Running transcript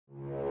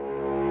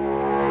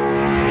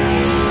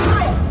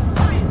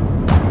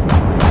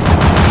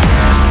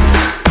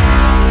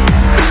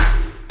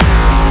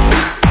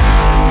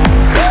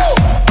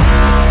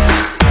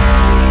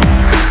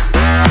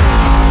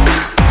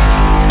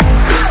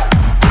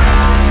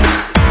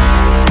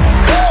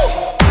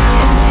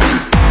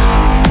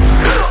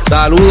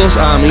Saludos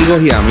a amigos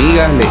y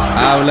amigas, les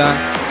habla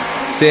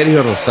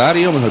Sergio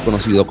Rosario, mejor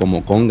conocido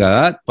como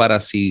Congadad, para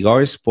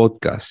Cigars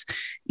Podcast.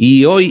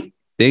 Y hoy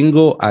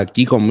tengo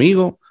aquí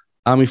conmigo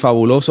a mi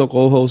fabuloso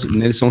co-host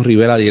Nelson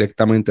Rivera,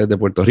 directamente desde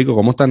Puerto Rico.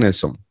 ¿Cómo estás,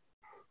 Nelson?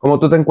 ¿Cómo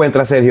tú te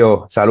encuentras,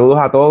 Sergio? Saludos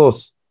a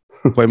todos.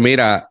 Pues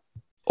mira,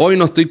 hoy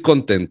no estoy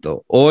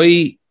contento.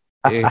 Hoy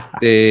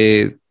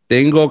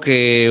tengo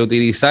que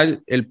utilizar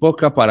el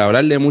podcast para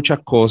hablar de muchas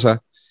cosas,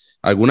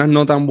 algunas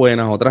no tan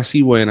buenas, otras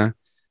sí buenas,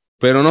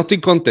 pero no estoy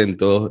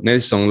contento,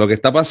 Nelson. Lo que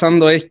está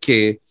pasando es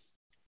que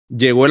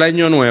llegó el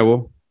año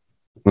nuevo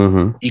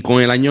y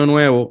con el año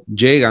nuevo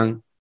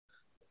llegan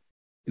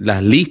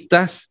las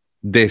listas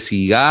de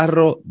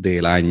cigarro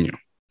del año.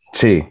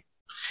 Sí.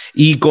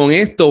 Y con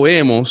esto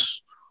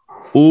vemos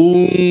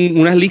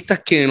unas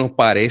listas que nos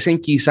parecen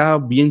quizás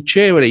bien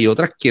chéveres y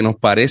otras que nos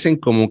parecen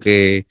como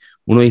que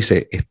uno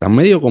dice, están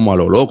medio como a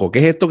lo loco. ¿Qué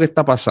es esto que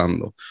está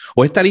pasando?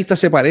 O esta lista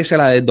se parece a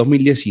la del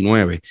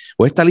 2019,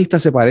 o esta lista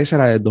se parece a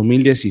la del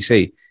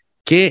 2016.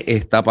 ¿Qué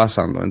está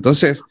pasando?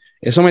 Entonces,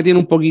 eso me tiene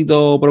un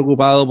poquito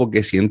preocupado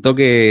porque siento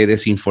que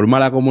desinforma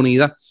a la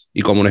comunidad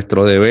y como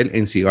nuestro deber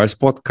en Cigars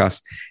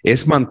Podcast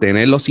es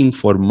mantenerlos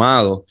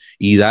informados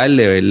y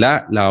darle,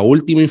 ¿verdad?, la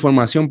última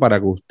información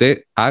para que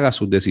usted haga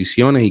sus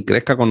decisiones y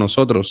crezca con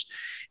nosotros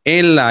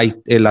en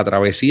la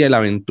travesía y la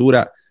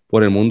aventura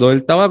por el mundo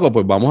del tabaco.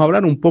 Pues vamos a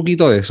hablar un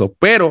poquito de eso,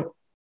 pero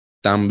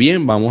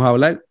también vamos a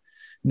hablar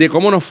de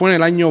cómo nos fue en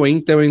el año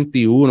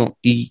 2021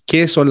 y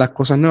qué son las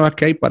cosas nuevas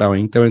que hay para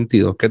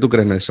 2022. ¿Qué tú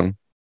crees, Nelson?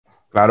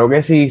 Claro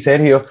que sí,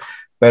 Sergio.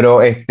 Pero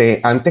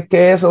antes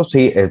que eso,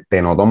 sí,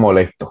 te noto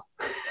molesto.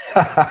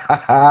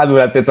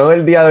 Durante todo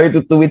el día de hoy tú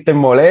estuviste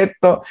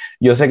molesto.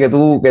 Yo sé que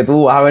tú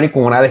vas a venir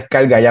con una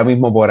descarga ya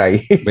mismo por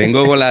ahí.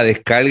 Vengo con la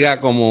descarga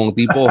como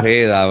tipo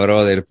Ojeda,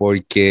 brother,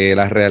 porque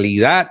la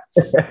realidad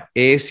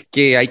es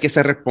que hay que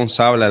ser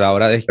responsable a la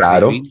hora de escribir,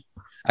 Claro.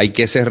 hay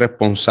que ser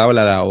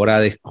responsable a la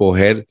hora de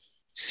escoger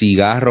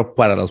cigarros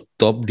para los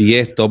top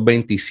 10, top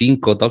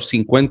 25, top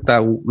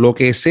 50, lo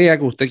que sea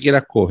que usted quiera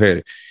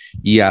escoger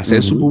y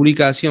hacer su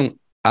publicación,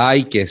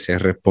 hay que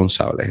ser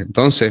responsables.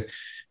 Entonces,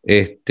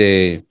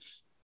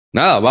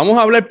 nada, vamos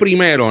a hablar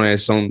primero,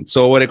 Nelson,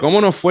 sobre cómo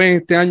nos fue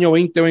este año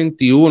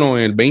 2021.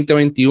 En el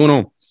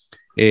 2021,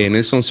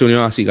 Nelson se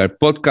unió a Cigar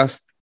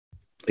Podcast.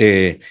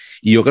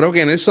 Y yo creo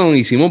que, Nelson,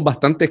 hicimos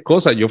bastantes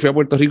cosas. Yo fui a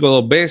Puerto Rico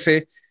 2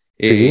 veces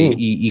Sí.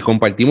 y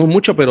compartimos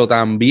mucho, pero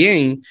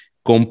también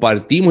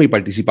compartimos y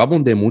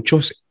participamos de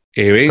muchos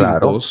Claro.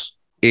 eventos.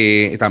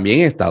 También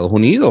en Estados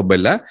Unidos,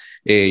 ¿verdad?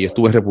 Yo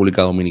estuve en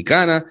República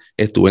Dominicana,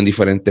 estuve en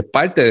diferentes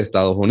partes de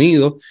Estados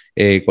Unidos,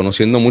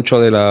 conociendo mucho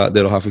de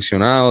los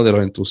aficionados, de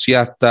los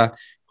entusiastas,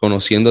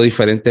 conociendo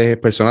diferentes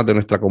personas de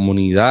nuestra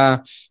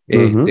comunidad,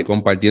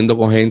 compartiendo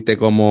con gente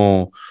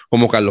como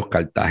Carlos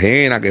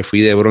Cartagena, que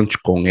fui de brunch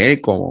con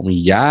él, como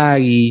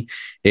Miyagi,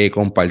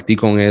 compartí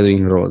con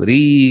Edwin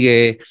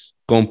Rodríguez,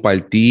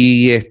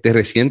 compartí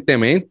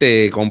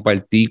recientemente,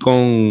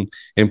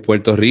 en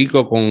Puerto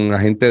Rico con la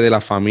gente de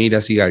la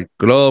familia Cigar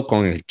Club,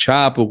 con el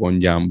Chapo,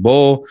 con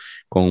Jambó,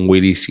 con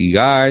Willy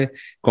Cigar,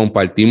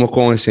 compartimos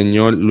con el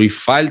señor Luis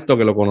Falto,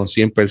 que lo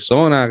conocí en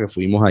persona, que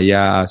fuimos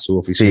allá a su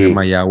oficina en Sí.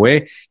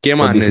 Mayagüez. ¿Qué Los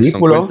más, Nelson?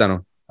 discípulos.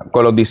 Cuéntanos.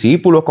 Con los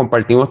discípulos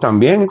compartimos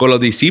también. Con los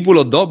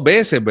discípulos 2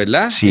 veces,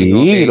 ¿verdad?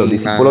 Sí, los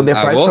discípulos de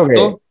Falto que...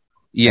 Agosto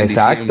y en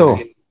Exacto.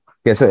 diciembre.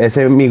 Que ese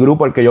es mi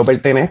grupo al que yo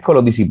pertenezco,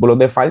 los discípulos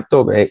de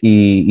Falto,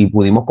 y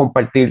pudimos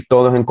compartir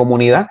todos en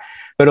comunidad.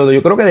 Pero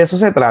yo creo que de eso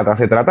se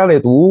trata de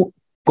tú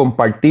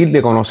compartir,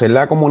 de conocer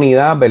la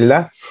comunidad,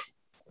 ¿verdad?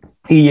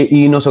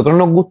 Y nosotros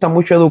nos gusta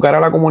mucho educar a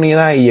la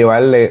comunidad y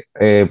llevarle,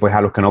 pues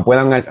a los que no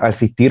puedan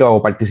asistir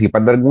o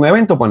participar de algún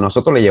evento, pues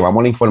nosotros le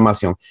llevamos la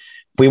información.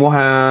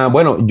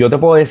 Bueno, yo te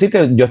puedo decir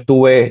que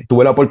tuve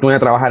la oportunidad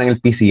de trabajar en el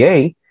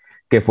PCA,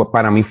 que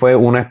para mí fue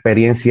una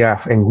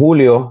experiencia en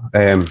julio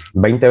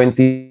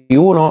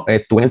 2021.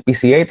 Estuve en el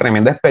PCA,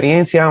 tremenda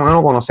experiencia,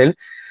 mano, conocer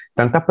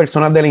tantas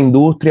personas de la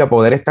industria,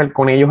 poder estar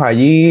con ellos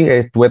allí.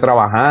 Estuve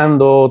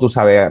trabajando, tú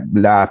sabes,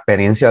 la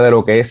experiencia de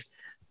lo que es,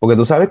 porque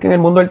tú sabes que en el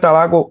mundo del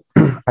tabaco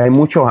hay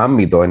muchos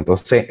ámbitos.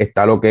 Entonces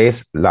está lo que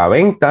es la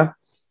venta,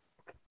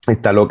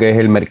 está lo que es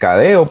el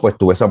mercadeo. Pues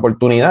tuve esa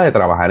oportunidad de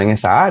trabajar en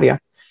esa área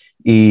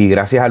y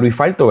gracias a Luis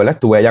Falto, ¿verdad?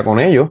 Estuve allá con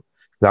ellos,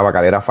 la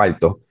Bacalera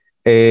Falto.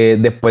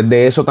 Después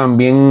de eso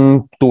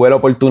también tuve la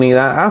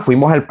oportunidad,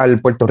 fuimos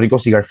al Puerto Rico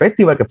Cigar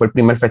Festival, que fue el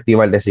primer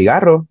festival de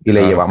cigarros, y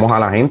le llevamos a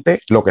la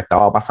gente lo que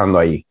estaba pasando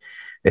allí.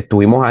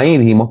 Estuvimos ahí,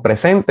 dijimos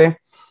presentes,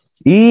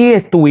 y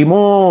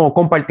estuvimos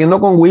compartiendo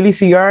con Willy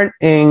Cigar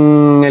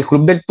en el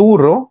Club del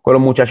Turro, con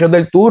los muchachos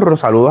del Turro.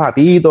 Saludos a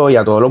Tito y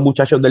a todos los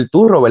muchachos del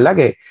Turro, ¿verdad?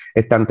 Que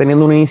están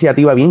teniendo una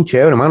iniciativa bien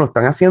chévere, hermano.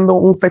 Están haciendo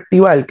un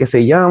festival que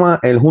se llama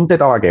el Junte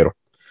Tabaquero.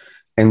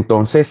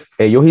 Entonces,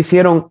 ellos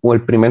hicieron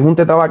el primer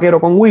Junte Tabaquero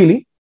con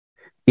Willy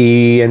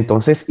y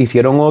entonces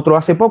hicieron otro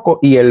hace poco,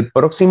 y el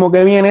próximo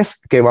que viene es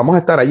que vamos a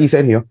estar allí,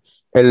 Sergio,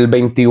 el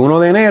 21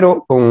 de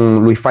enero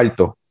con Luis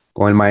Falto.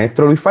 con el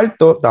maestro Luis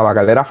Falto,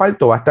 Tabacalera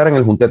Falto, va a estar en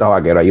el Junte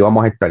Tabaquero, ahí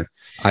vamos a estar.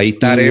 Ahí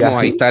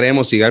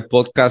estaremos. Siga el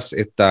podcast,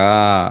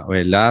 está,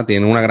 ¿verdad?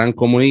 Tiene una gran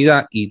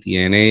comunidad y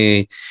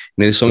tiene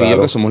Nelson y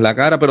yo que somos la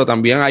cara, pero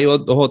también hay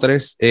dos o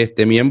tres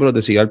miembros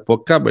de Siga el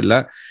podcast,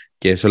 ¿verdad?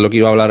 Que eso es lo que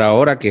iba a hablar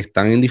ahora, que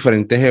están en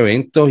diferentes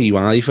eventos y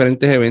van a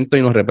diferentes eventos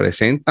y nos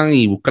representan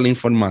y buscan la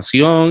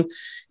información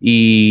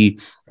y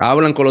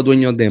hablan con los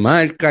dueños de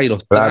marca y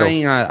los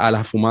traen a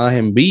las fumadas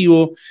en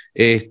vivo.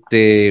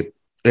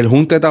 El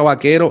Junte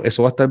Tabaquero,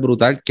 eso va a estar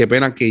brutal. Qué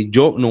pena que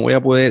yo no voy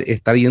a poder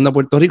estar yendo a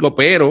Puerto Rico,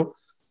 pero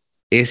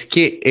es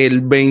que el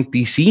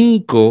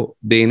 25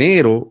 de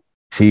enero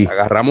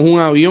agarramos un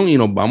avión y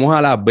nos vamos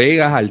a Las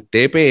Vegas, al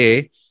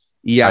TPE,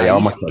 y ahí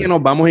sí que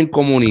nos vamos en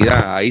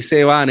comunidad. Ahí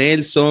se va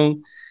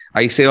Nelson,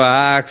 ahí se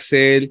va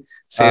Axel,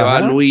 se va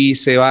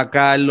Luis, se va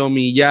Carlos,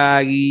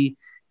 Miyagi.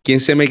 ¿Quién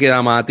se me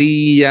queda?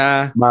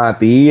 Matías,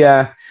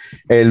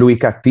 Luis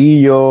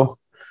Castillo.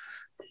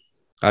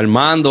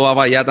 Armando va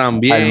para allá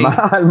también.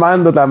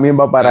 Armando también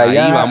va para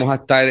allá. Ahí vamos a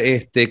estar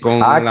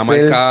con Axel, la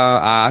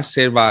marca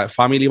Axel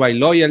Family by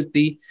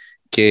Loyalty,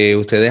 que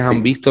ustedes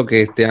han visto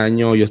que este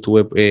año yo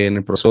estuve en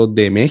el proceso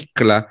de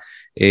mezcla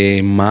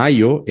en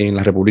mayo en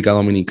la República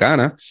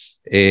Dominicana,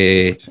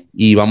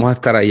 y vamos a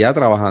estar allá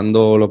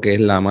trabajando lo que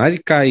es la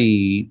marca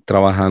y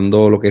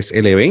trabajando lo que es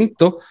el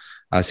evento.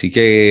 Así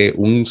que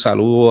un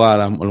saludo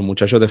a los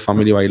muchachos de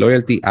Family by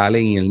Loyalty,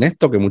 Allen y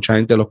Ernesto, que mucha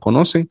gente los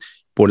conoce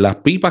por las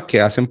pipas que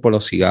hacen por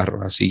los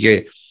cigarros. Así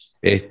que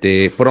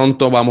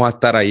pronto vamos a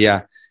estar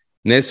allá.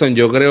 Nelson,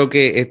 yo creo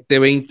que este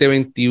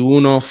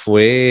 2021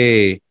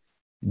 fue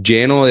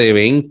lleno de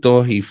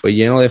eventos y fue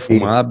lleno de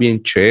fumadas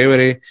bien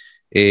chéveres.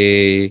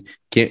 Estoy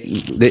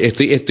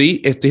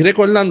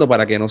recordando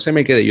para que no se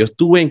me quede. Yo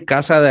estuve en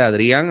casa de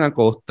Adrián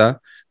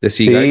Acosta de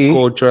Cigar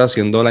Culture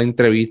haciendo la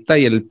entrevista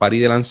y el party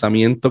de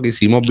lanzamiento que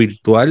hicimos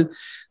virtual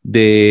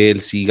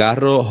del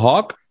cigarro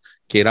Hawk,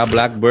 que era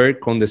Blackbird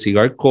con The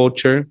Cigar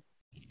Culture.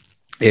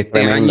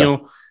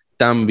 Año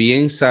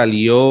también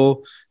salieron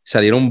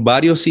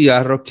varios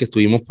cigarros que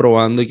estuvimos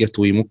probando y que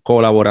estuvimos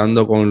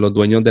colaborando con los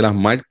dueños de las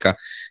marcas.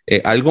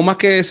 ¿Algo más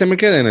que se me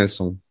quede,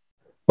 Nelson?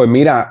 Pues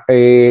mira,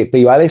 te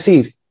iba a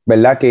decir,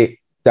 ¿verdad? Que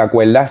te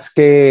acuerdas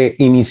que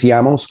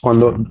iniciamos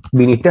cuando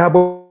viniste a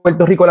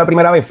Puerto Rico la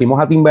primera vez,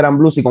 fuimos a Timber and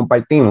Blues y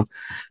compartimos.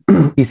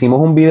 Hicimos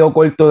un video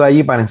corto de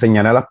allí para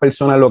enseñar a las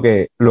personas lo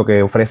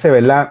que ofrece,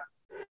 ¿verdad?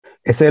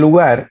 Ese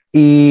lugar,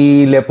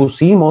 y le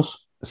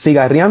pusimos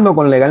Cigarreando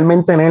con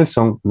Legalmente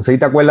Nelson. No sé si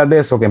te acuerdas de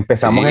eso, que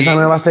empezamos esa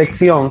nueva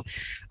sección.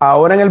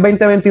 Ahora en el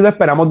 2022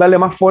 esperamos darle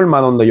más forma,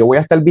 donde yo voy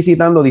a estar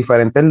visitando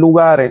diferentes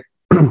lugares,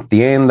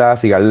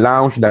 tiendas, cigar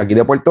lounge de aquí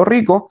de Puerto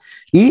Rico,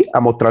 y a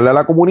mostrarle a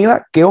la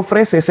comunidad qué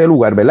ofrece ese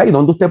lugar, ¿verdad? Y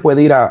dónde usted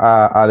puede ir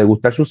a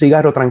degustar su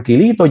cigarro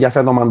tranquilito, ya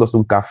sea tomándose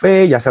un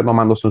café, ya sea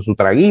tomándose su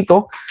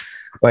traguito.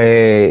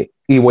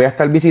 Y voy a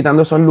estar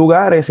visitando esos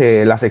lugares.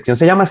 La sección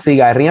se llama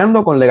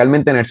Cigarreando con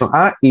Legalmente Nelson.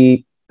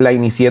 Y la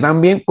inicié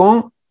también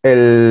con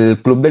el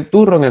Club del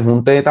Turro en el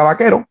Junte de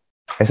Tabaquero.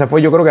 Esa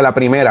fue, yo creo que la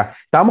primera.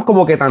 Estábamos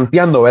como que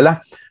tanteando, ¿verdad?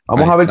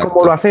 Vamos a ver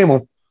cómo lo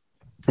hacemos.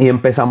 Y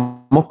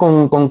empezamos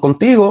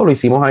contigo, lo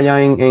hicimos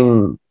allá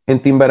en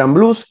Timber and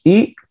Blues,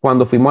 y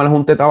cuando fuimos al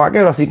Junte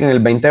Tabaquero, así que en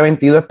el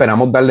 2022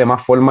 esperamos darle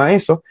más forma a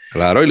eso.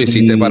 Claro, y lo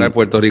hiciste para el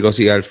Puerto Rico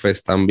Cigar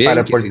Fest también.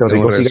 Para el Puerto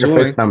Rico Cigar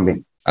Fest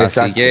también.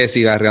 Así que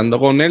cigarreando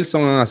con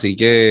Nelson, así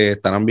que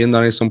estarán viendo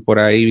a Nelson por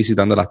ahí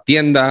visitando las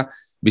tiendas,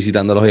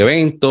 visitando los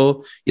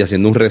eventos y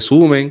haciendo un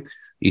resumen.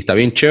 Y está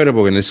bien chévere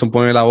porque Nelson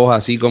pone la voz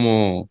así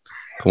como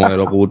de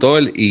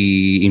locutor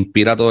y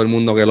inspira a todo el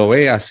mundo que lo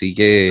ve. Así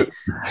que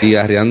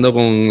cigarreando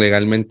con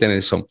Legalmente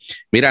Nelson.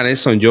 Mira,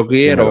 Nelson, yo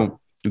quiero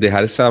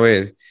dejar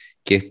saber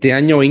que este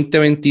año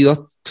 2022,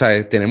 o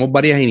sea, tenemos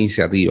varias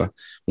iniciativas.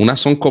 Unas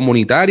son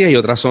comunitarias y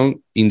otras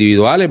son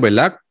individuales,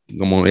 ¿verdad?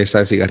 Como esa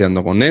de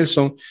Cigarreando con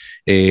Nelson.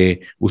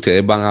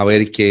 Ustedes van a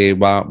ver que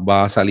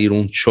va a salir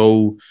un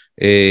show,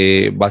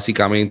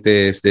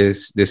 básicamente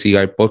de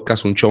Cigar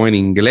Podcast, un show en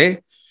inglés,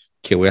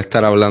 que voy a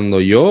estar hablando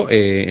yo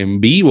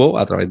en vivo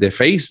a través de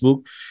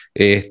Facebook,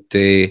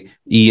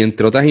 y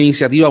entre otras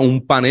iniciativas,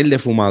 un panel de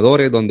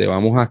fumadores donde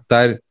vamos a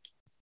estar,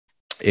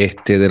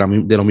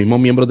 de los mismos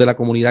miembros de la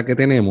comunidad que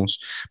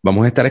tenemos,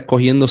 vamos a estar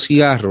escogiendo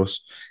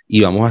cigarros y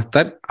vamos a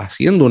estar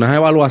haciendo unas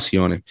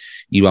evaluaciones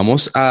y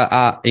vamos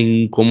a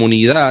en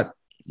comunidad,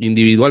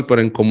 individual, pero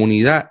en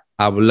comunidad,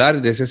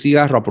 hablar de ese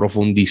cigarro, a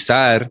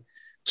profundizar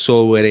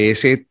sobre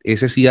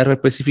ese cigarro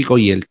específico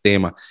y el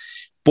tema.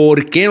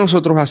 ¿Por qué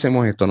nosotros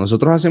hacemos esto?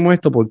 Nosotros hacemos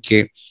esto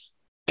porque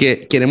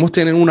queremos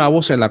tener una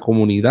voz en la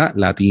comunidad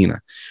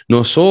latina.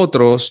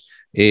 Nosotros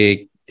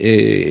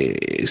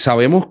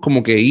sabemos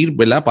como que ir,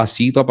 ¿verdad?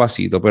 Pasito a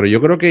pasito, pero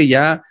yo creo que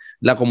ya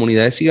la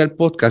comunidad de Cigar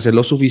Podcast es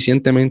lo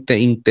suficientemente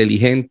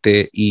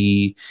inteligente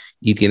y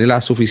tiene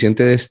la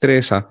suficiente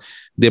destreza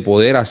de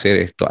poder hacer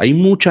esto. Hay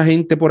mucha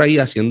gente por ahí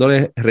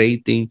haciéndole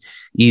rating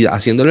y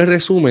haciéndole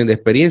resumen de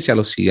experiencia a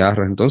los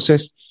cigarros.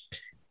 Entonces,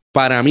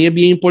 para mí es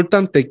bien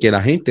importante que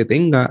la gente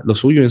tenga lo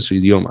suyo en su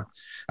idioma.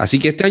 Así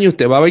que este año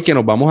usted va a ver que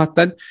nos vamos a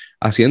estar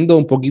haciendo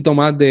un poquito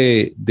más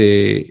de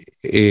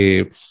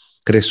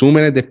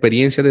resúmenes de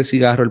experiencias de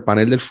cigarro, el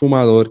panel del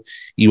fumador,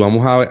 y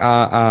vamos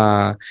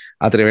a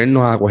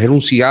atrevernos a coger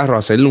un cigarro,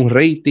 hacerle un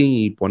rating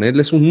y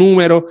ponerle sus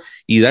números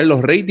y dar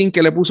los ratings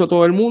que le puso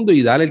todo el mundo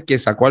y dar el que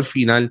sacó al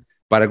final,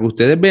 para que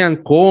ustedes vean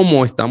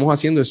cómo estamos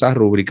haciendo esas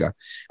rúbricas,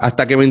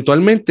 hasta que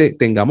eventualmente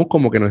tengamos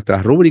como que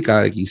nuestra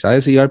rúbrica de quizás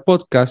de Cigar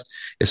Podcast.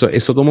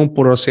 Eso toma un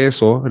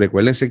proceso.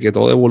 Recuérdense que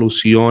todo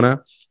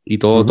evoluciona y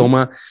todo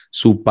toma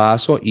su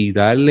paso, y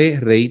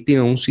darle rating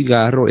a un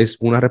cigarro es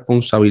una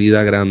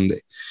responsabilidad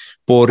grande.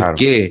 ¿Por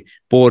qué?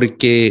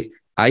 Porque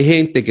hay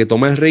gente que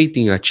toma el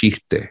rating a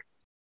chiste,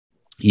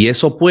 y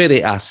eso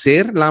puede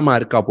hacer la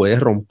marca o puede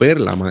romper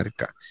la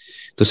marca.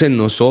 Entonces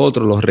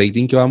nosotros los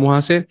ratings que vamos a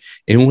hacer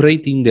es un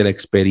rating de la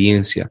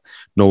experiencia.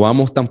 No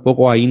vamos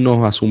tampoco a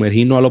irnos a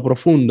sumergirnos a lo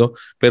profundo,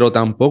 pero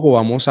tampoco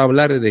vamos a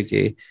hablar de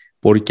que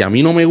porque a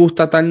mí no me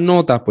gusta tal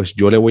nota, pues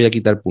yo le voy a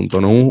quitar punto.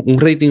 No, un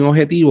rating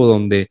objetivo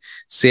donde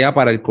sea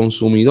para el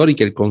consumidor y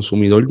que el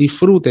consumidor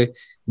disfrute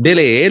de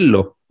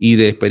leerlo y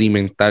de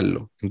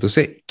experimentarlo.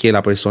 Entonces, que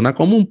la persona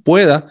común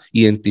pueda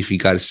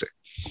identificarse.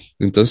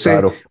 Entonces,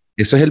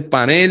 eso es el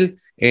panel.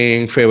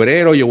 En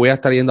febrero yo voy a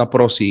estar yendo a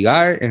Pro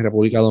Cigar en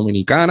República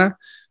Dominicana.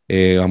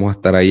 Vamos a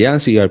estar allá en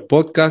Cigar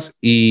Podcast.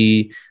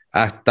 Y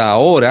hasta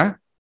ahora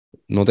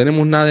no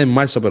tenemos nada en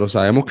marzo, pero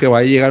sabemos que va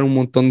a llegar un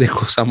montón de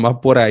cosas más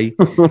por ahí.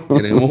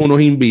 Tenemos unos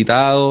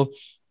invitados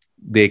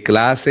de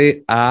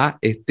clase A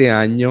este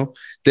año.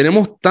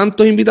 Tenemos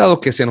tantos invitados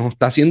que se nos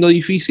está haciendo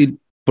difícil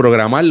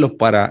programarlos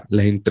para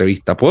las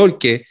entrevistas,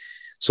 porque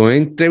son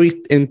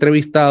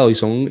entrevistados y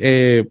son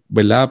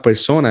 ¿verdad?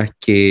 Personas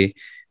que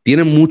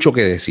tienen mucho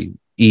que decir,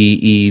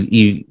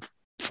 y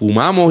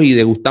fumamos y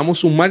degustamos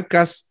sus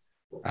marcas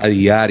a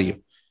diario.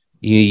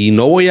 Y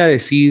no voy a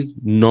decir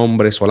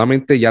nombres,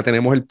 solamente ya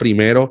tenemos el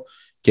primero,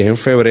 que es en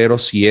febrero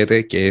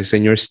 7, que es el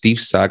señor Steve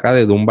Saka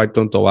de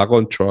Dumbarton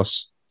Tobacco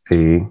Trust.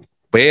 Sí.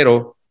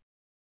 Pero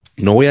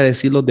no voy a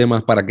decir los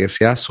demás para que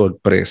sea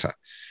sorpresa.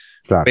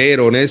 Claro.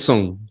 Pero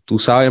Nelson, tú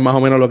sabes más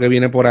o menos lo que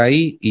viene por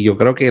ahí, y yo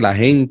creo que la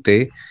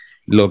gente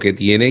lo que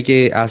tiene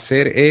que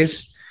hacer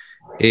es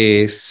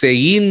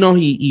seguirnos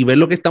y ver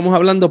lo que estamos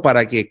hablando,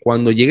 para que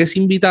cuando llegue ese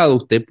invitado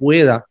usted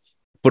pueda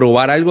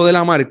probar algo de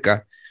la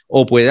marca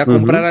o pueda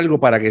comprar algo,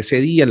 para que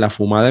ese día en la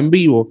fumada en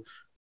vivo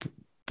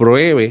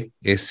pruebe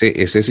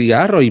ese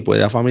cigarro y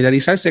pueda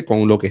familiarizarse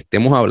con lo que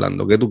estemos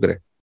hablando. ¿Qué tú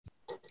crees?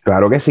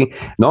 Claro que sí.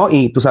 No,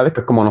 y tú sabes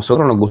que como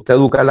nosotros nos gusta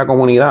educar a la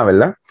comunidad,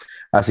 ¿verdad?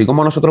 Así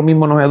como nosotros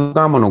mismos nos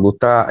educamos, nos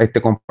gusta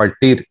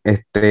compartir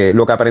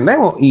lo que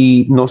aprendemos,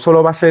 y no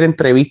solo va a ser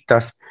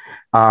entrevistas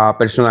a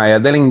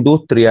personalidades de la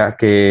industria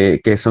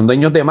que son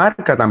dueños de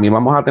marca, también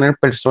vamos a tener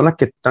personas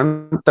que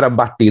están tras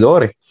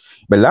bastidores,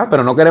 ¿verdad?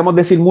 Pero no queremos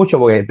decir mucho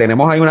porque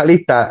tenemos ahí una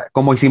lista,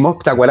 como hicimos,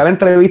 ¿te acuerdas la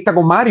entrevista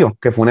con Mario?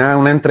 Que fue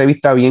una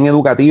entrevista bien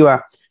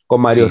educativa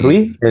con Mario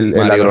Ruiz,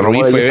 Mario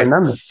Ruiz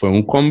fue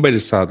un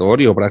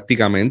conversatorio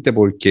prácticamente,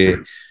 porque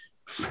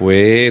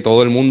fue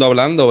todo el mundo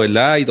hablando,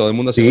 ¿verdad? Y todo el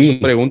mundo haciendo sus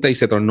preguntas, y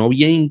se tornó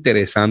bien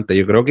interesante.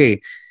 Yo creo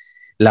que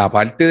la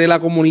parte de la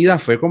comunidad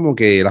fue como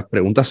que las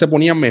preguntas se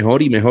ponían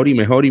mejor y mejor y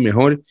mejor y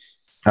mejor.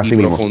 Así y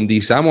mismo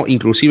profundizamos,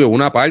 inclusive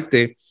una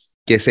parte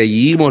que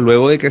seguimos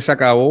luego de que se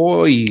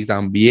acabó, y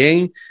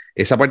también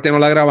esa parte no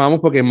la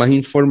grabamos porque es más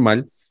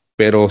informal,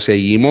 pero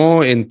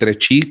seguimos entre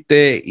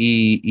chistes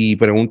y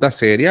preguntas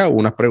serias,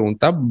 unas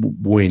preguntas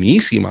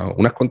buenísimas,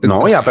 unas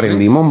contestaciones. No,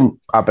 y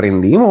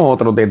aprendimos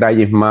otros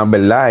detalles más,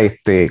 ¿verdad?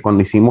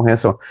 Cuando hicimos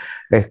eso,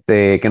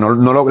 que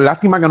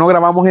lástima que no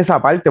grabamos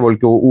esa parte,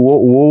 porque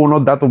hubo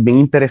unos datos bien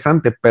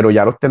interesantes, pero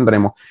ya los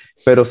tendremos.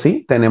 Pero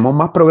sí, tenemos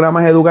más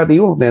programas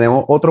educativos,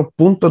 tenemos otros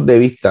puntos de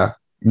vista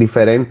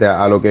diferentes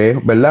a lo que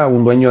es, ¿verdad?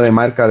 Un dueño de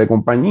marca, de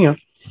compañía,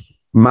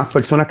 más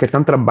personas que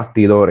están tras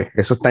bastidores,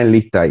 eso está en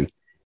lista ahí.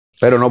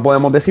 Pero no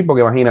podemos decir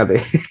porque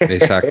imagínate.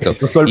 Exacto.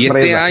 Y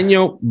este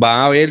año va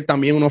a haber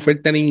también una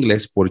oferta en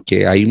inglés,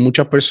 porque hay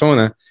muchas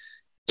personas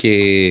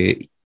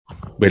que,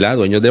 ¿verdad?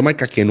 Dueños de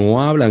marcas que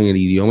no hablan el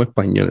idioma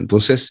español.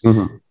 Entonces,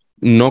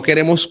 no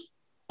queremos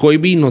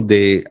cohibirnos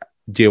de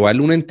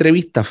llevarle una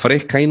entrevista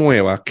fresca y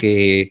nueva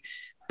que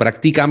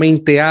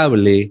prácticamente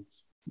hable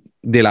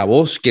de la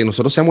voz, que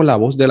nosotros seamos la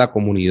voz de la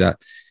comunidad.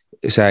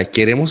 O sea,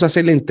 queremos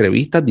hacerle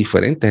entrevistas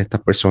diferentes a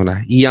estas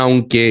personas. Y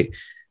aunque,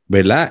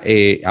 ¿verdad?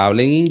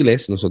 Hablen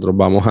inglés, nosotros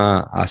vamos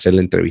a hacer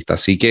la entrevista.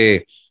 Así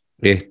que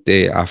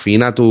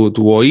afina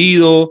tu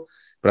oído,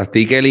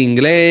 practica el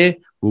inglés,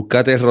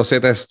 búscate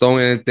Rosetta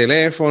Stone en el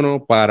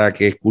teléfono para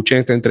que escuchen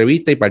esta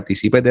entrevista y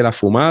participes de la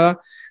fumada,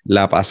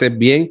 la pases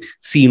bien.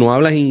 Si no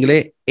hablas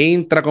inglés,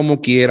 entra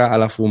como quieras a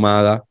la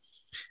fumada,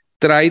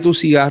 trae tu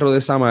cigarro de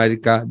esa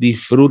marca,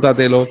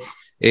 disfrútatelo,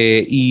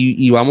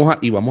 y vamos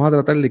a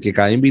tratar de que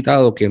cada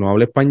invitado que no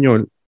hable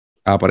español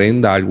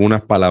aprenda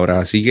algunas palabras.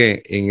 Así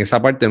que en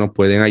esa parte nos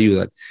pueden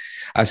ayudar.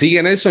 Así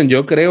que Nelson,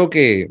 yo creo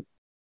que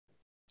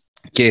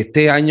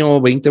este año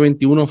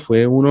 2021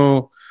 fue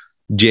uno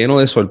lleno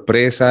de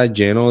sorpresas,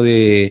 lleno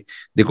de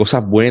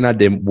cosas buenas,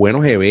 de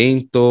buenos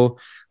eventos,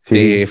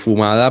 de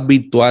fumadas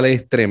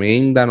virtuales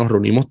tremendas. Nos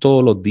reunimos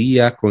todos los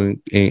días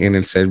en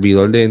el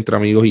servidor de Entre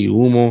Amigos y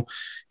Humo.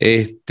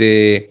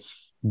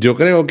 yo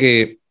creo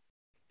que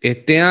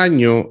este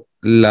año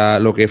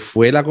lo que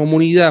fue la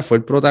comunidad fue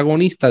el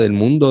protagonista del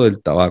mundo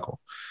del tabaco.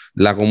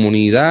 La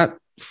comunidad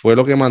fue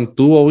lo que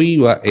mantuvo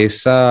viva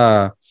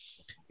esa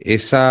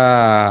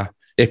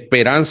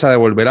esperanza de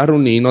volver a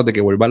reunirnos, de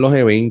que vuelvan los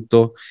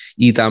eventos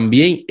y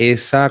también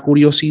esa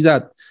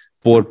curiosidad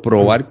por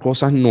probar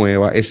cosas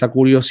nuevas, esa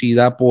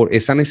curiosidad por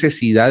esa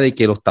necesidad de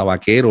que los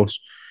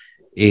tabaqueros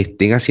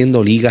estén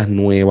haciendo ligas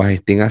nuevas,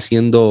 estén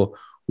haciendo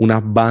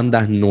unas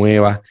bandas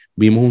nuevas.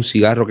 Vimos un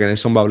cigarro que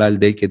Nelson va a hablar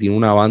de él, que tiene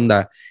una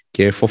banda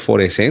que es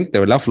fosforescente,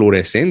 ¿verdad?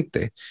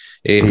 Fluorescente.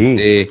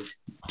 Sí.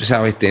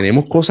 ¿Sabes?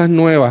 Tenemos cosas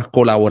nuevas,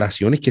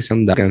 colaboraciones que se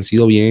han dado, que han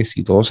sido bien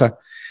exitosas.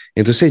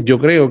 Entonces, yo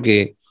creo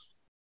que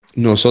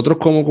nosotros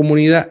como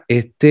comunidad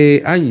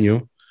este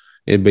año,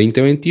 el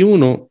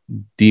 2021,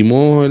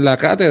 dimos la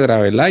cátedra,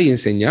 ¿verdad? Y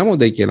enseñamos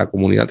de que la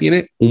comunidad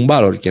tiene un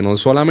valor, que no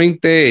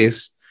solamente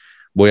es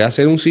voy a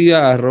hacer un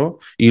cigarro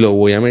y lo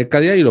voy a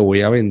mercadear y lo voy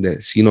a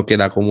vender, sino que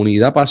la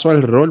comunidad pasó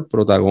al rol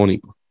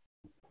protagónico.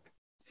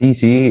 Sí,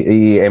 sí,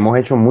 y hemos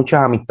hecho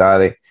muchas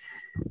amistades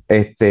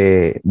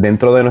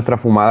dentro de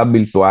nuestras fumadas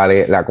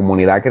virtuales. La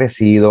comunidad ha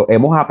crecido,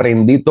 hemos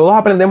aprendido, todos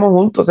aprendemos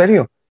juntos,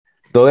 serio.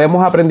 Todos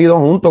hemos aprendido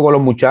juntos con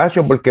los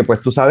muchachos, porque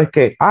pues tú sabes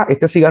que,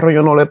 este cigarro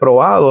yo no lo he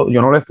probado,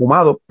 yo no lo he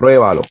fumado,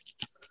 pruébalo,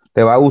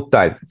 te va a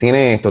gustar,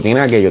 tiene esto,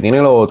 tiene aquello, tiene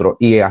lo otro.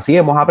 Y así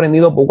hemos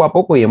aprendido poco a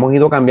poco y hemos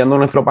ido cambiando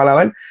nuestro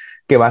paladar,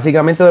 que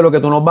básicamente de lo que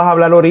tú nos vas a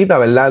hablar ahorita,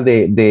 ¿verdad?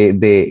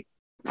 De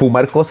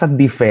fumar cosas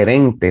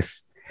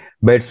diferentes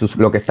versus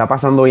lo que está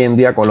pasando hoy en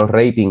día con los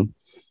ratings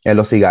en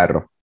los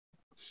cigarros.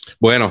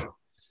 Bueno,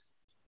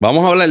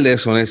 vamos a hablar de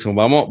eso, Nelson.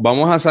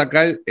 Vamos a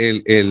sacar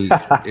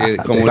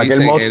como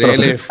dicen,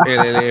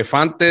 el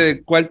elefante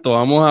del cuarto.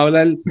 Vamos a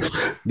hablar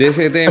de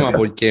ese tema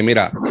porque,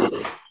 mira,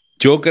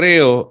 yo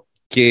creo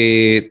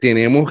que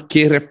tenemos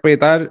que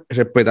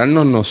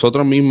respetarnos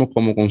nosotros mismos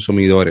como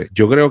consumidores.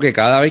 Yo creo que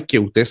cada vez que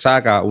usted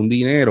saca un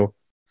dinero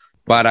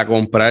para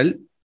comprar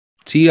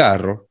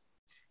cigarros,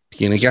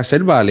 tiene que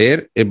hacer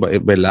valer,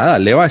 ¿verdad?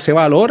 Darle ese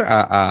valor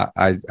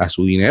a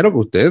su dinero que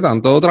usted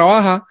tanto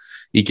trabaja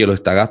y que lo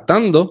está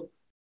gastando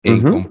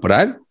en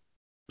comprar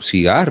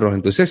cigarros.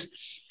 Entonces,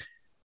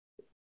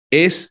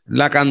 ¿es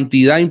la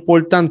cantidad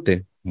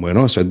importante?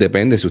 Bueno, eso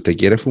depende. Si usted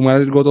quiere fumar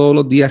algo todos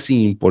los días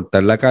sin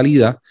importar la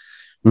calidad,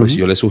 pues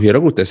yo le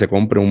sugiero que usted se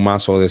compre un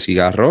mazo de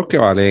cigarros que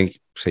vale,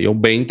 sé yo,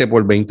 20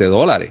 por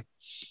 $20,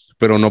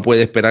 pero no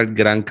puede esperar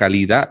gran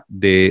calidad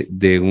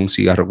de un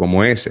cigarro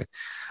como ese.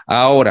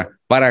 Ahora,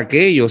 para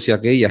aquellos y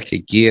aquellas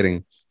que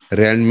quieren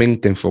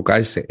realmente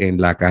enfocarse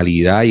en la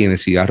calidad y en el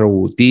cigarro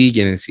boutique,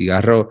 y en el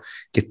cigarro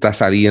que está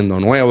saliendo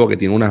nuevo, que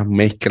tiene unas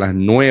mezclas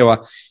nuevas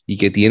y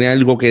que tiene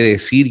algo que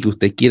decir, que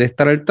usted quiere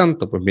estar al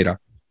tanto, pues mira,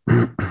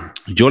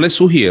 yo le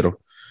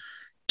sugiero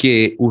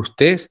que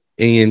usted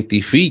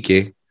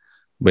identifique,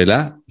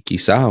 ¿verdad?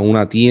 Quizás a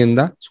una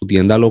tienda, su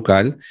tienda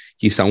local,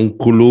 quizás un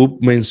club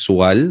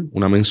mensual,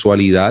 una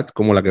mensualidad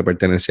como la que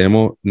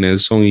pertenecemos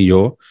Nelson y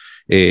yo,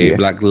 sí,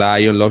 Black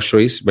Lion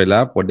Luxuries,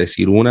 ¿verdad? Por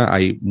decir una,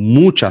 hay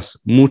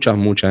muchas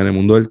en el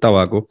mundo del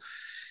tabaco,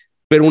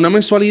 pero una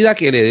mensualidad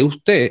que le dé a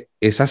usted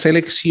esa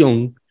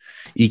selección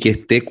y que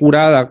esté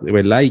curada,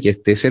 ¿verdad? Y que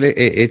esté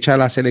hecha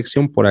la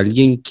selección por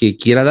alguien que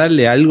quiera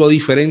darle algo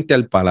diferente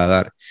al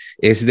paladar.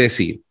 Es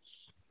decir,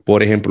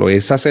 por ejemplo,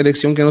 esa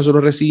selección que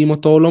nosotros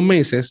recibimos todos los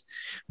meses,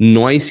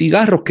 no hay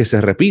cigarros que se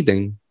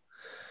repiten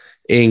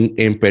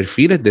en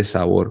perfiles de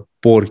sabor.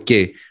 ¿Por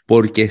qué?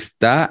 Porque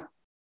está,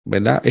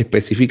 ¿verdad?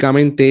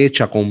 Específicamente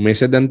hecha con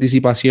meses de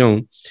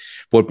anticipación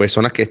por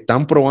personas que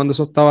están probando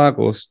esos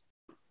tabacos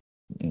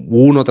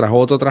uno tras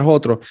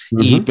otro,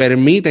 y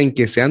permiten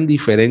que sean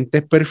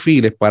diferentes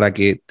perfiles para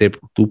que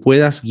tú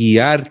puedas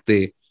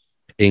guiarte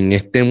en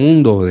este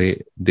mundo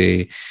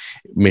de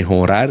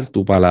mejorar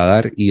tu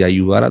paladar y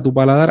ayudar a tu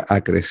paladar a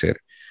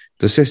crecer.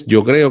 Entonces,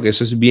 yo creo que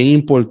eso es bien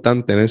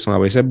importante, Nelson. A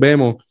veces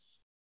vemos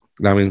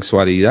la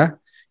mensualidad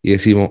y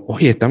decimos,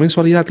 oye, esta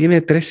mensualidad tiene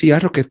 3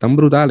 cigarros que están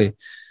brutales,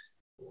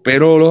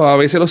 pero a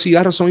veces los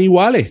cigarros son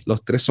iguales,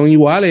 los 3 son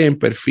iguales en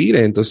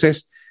perfiles.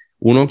 Entonces,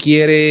 uno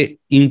quiere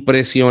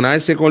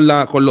impresionarse con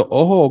los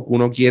ojos o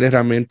uno quiere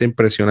realmente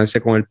impresionarse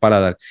con el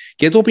paladar.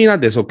 ¿Qué tú opinas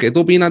de eso? ¿Qué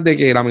tú opinas de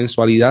que la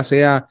mensualidad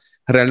sea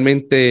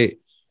realmente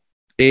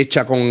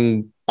hecha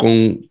con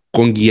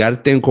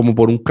guiarte como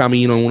por un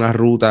camino en una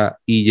ruta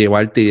y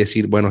llevarte y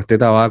decir, bueno, este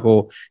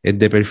tabaco es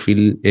de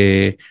perfil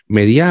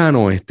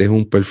mediano, este es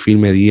un perfil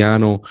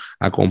mediano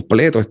a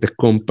completo, este es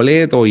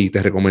completo y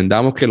te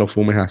recomendamos que lo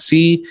fumes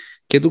así?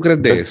 ¿Qué tú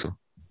crees de eso?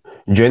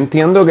 Yo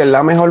entiendo que es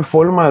la mejor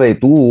forma de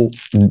tú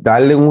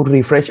darle un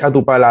refresh a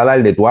tu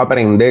paladar, de tú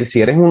aprender.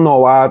 Si eres un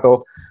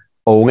novato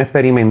o un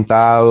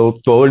experimentado,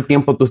 todo el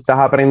tiempo tú estás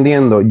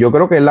aprendiendo. Yo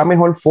creo que es la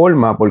mejor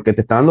forma porque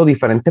te está dando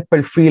diferentes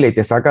perfiles y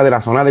te saca de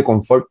la zona de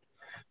confort,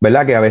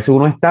 ¿verdad? Que a veces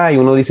uno está y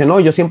uno dice, no,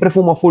 yo siempre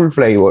fumo full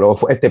flavor o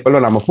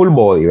perdóname, full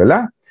body,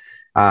 ¿verdad?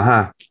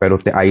 Ajá, pero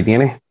ahí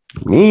tienes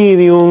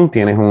medium,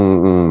 tienes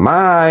un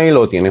mild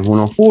o tienes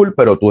uno full,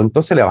 pero tú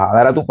entonces le vas a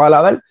dar a tu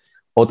paladar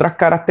otras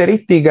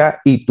características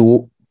y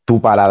tu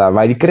paladar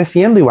va a ir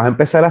creciendo y vas a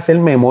empezar a hacer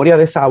memoria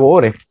de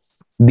sabores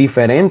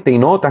diferente y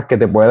notas que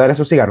te puede dar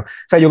esos cigarros.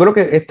 O sea, yo creo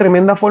que es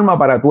tremenda forma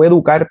para tú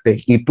educarte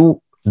y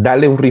tú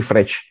darle un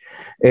refresh,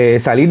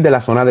 salir de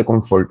la zona de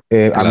confort.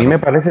 Claro. A mí me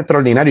parece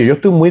extraordinario. Yo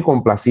estoy muy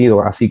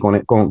complacido así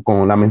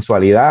con la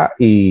mensualidad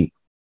y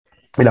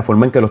la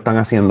forma en que lo están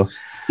haciendo.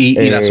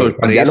 Y la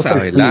sorpresa,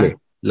 ¿verdad?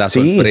 La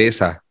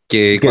sorpresa,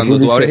 que cuando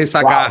tú abres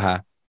esa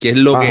caja, ¿qué es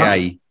lo que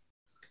hay?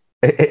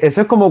 Eso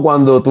es como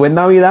cuando tú en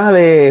Navidad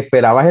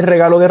esperabas el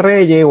regalo de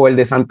Reyes o el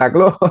de Santa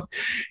Claus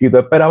y tú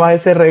esperabas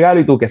ese regalo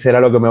y tú, ¿qué será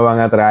lo que me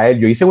van a traer?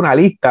 Yo hice una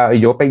lista y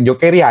yo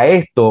quería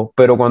esto,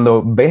 pero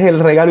cuando ves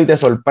el regalo y te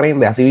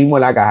sorprende, así mismo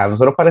en la caja.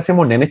 Nosotros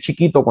parecemos nenes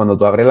chiquitos cuando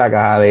tú abres la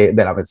caja de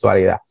la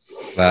mensualidad.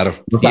 Claro.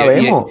 No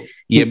sabemos.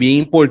 Y es bien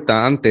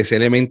importante ese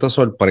elemento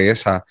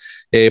sorpresa.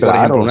 Claro. Por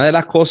ejemplo, una de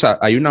las cosas,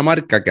 hay una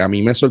marca que a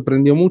mí me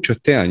sorprendió mucho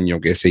este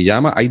año, que se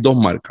llama, hay dos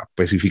marcas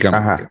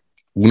específicamente. Ajá.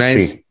 Una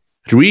es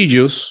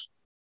Regius,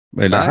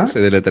 ¿verdad? Se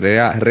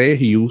deletrea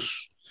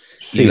Regius.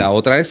 Sí. Y la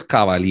otra es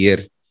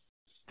Cavalier.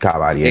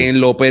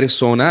 En lo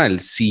personal,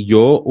 si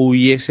yo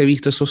hubiese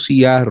visto esos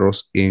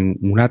cigarros en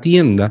una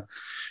tienda,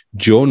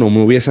 yo no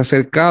me hubiese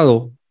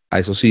acercado a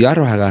esos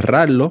cigarros,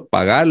 agarrarlos,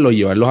 pagarlos,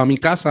 llevarlos a mi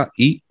casa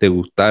y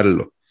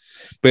degustarlos.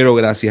 Pero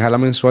gracias a la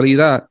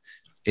mensualidad,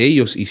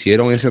 ellos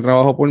hicieron ese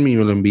trabajo por mí,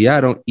 me lo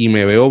enviaron y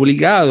me veo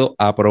obligado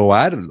a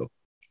probarlo.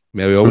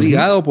 Me veo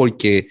obligado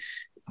porque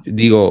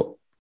digo,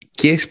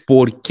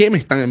 ¿por qué me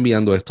están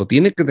enviando esto?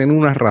 Tiene que tener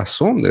una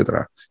razón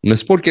detrás. No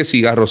es porque el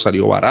cigarro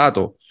salió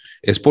barato,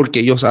 es porque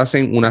ellos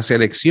hacen una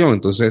selección.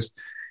 Entonces,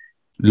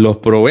 los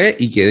probé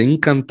y quedé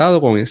encantado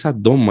con esas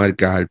dos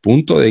marcas, al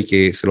punto de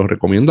que se los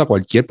recomiendo a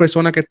cualquier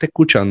persona que esté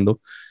escuchando.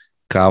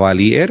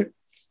 Cavalier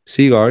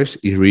Cigars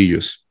y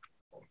Regius.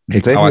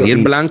 El Cavalier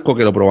blanco,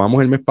 que lo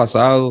probamos el mes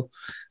pasado,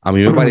 a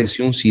mí me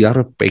pareció un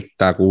cigarro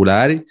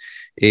espectacular.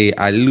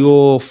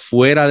 Algo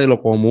fuera de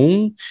lo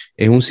común.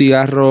 Es un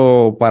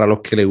cigarro para los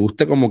que les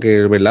guste como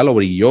que, ¿verdad? Lo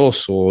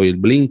brilloso y el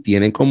bling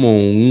tiene como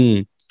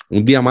un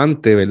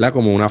diamante, ¿verdad?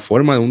 Como una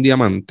forma de un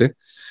diamante.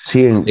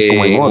 Sí,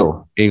 como en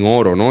oro. En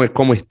oro, ¿no? Es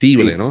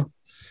comestible, sí. ¿no?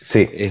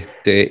 Sí.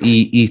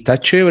 Y está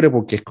chévere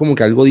porque es como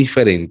que algo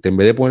diferente. En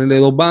vez de ponerle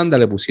dos bandas,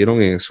 le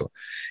pusieron eso.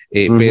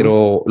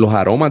 Pero los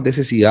aromas de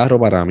ese cigarro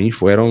para mí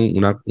fueron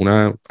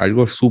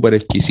algo súper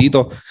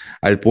exquisito,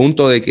 al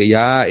punto de que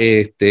ya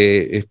es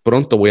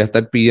pronto voy a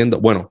estar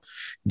pidiendo, bueno,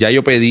 ya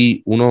yo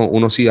pedí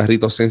unos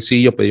cigarritos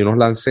sencillos, pedí unos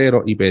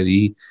lanceros y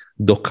pedí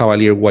 2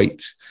 Cavalier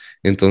Whites.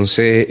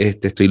 Entonces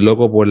estoy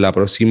loco por la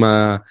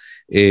próxima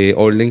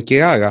orden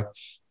que haga,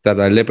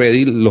 tratar de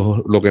pedir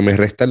lo que me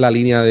resta en la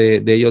línea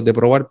de ellos de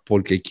probar,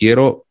 porque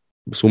quiero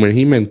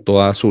sumergirme en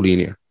toda su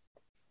línea.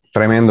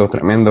 Tremendo,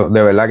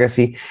 de verdad que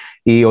sí.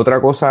 Y otra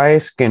cosa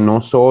es que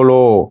no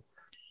solo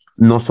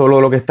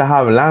lo que estás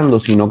hablando,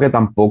 sino que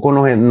tampoco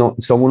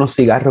son unos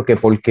cigarros que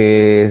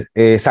porque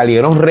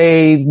salieron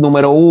rate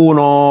número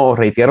 1 o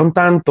ratearon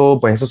tanto,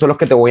 pues esos son los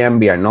que te voy a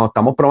enviar. No,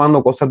 estamos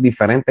probando cosas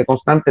diferentes,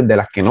 constantes, de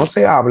las que no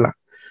se habla,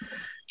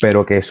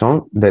 pero que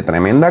son de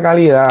tremenda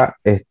calidad,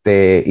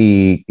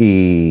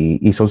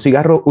 y son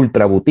cigarros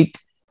ultra boutique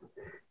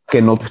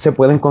que no se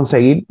pueden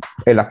conseguir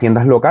en las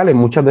tiendas locales.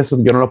 Muchas de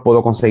esos yo no los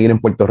puedo conseguir en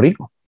Puerto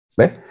Rico,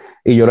 ¿ves?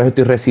 Y yo los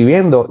estoy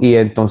recibiendo y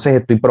entonces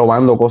estoy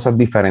probando cosas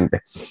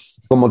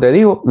diferentes. Como te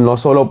digo, no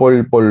solo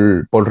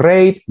por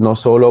rate, no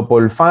solo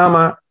por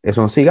fama,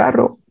 son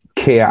cigarros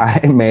que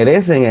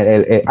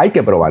merecen, hay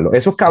que probarlo.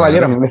 Esos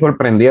caballeros a mí me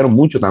sorprendieron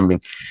mucho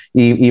también.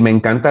 Y me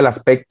encanta el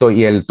aspecto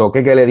y el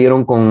toque que le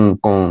dieron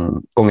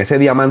con ese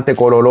diamante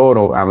color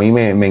oro. A mí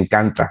me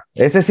encanta.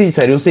 Ese sí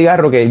sería un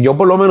cigarro que yo,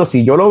 por lo menos,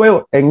 si yo lo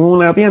veo en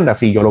una tienda,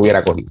 sí, yo lo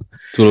hubiera cogido.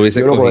 Tú lo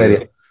hubieses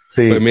cogido.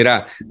 Sí. Pues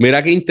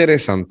mira qué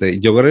interesante.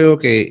 Yo creo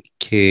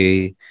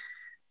que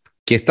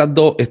estas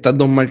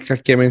dos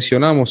marcas que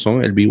mencionamos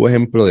son el vivo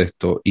ejemplo de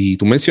esto. Y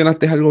tú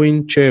mencionaste algo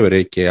bien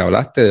chévere, que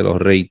hablaste de los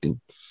ratings.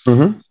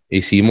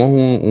 Hicimos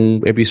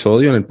un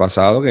episodio en el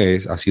pasado que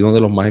ha sido uno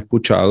de los más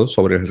escuchados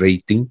sobre el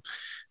rating.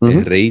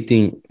 El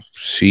rating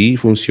sí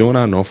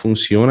funciona, no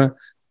funciona,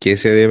 qué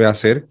se debe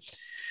hacer.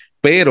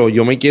 Pero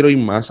yo me quiero ir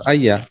más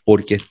allá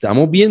porque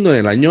estamos viendo en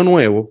el año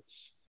nuevo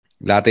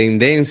la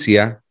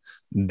tendencia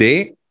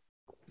de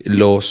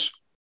los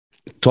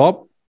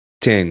top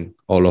 10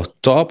 o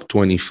los top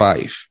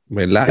 25,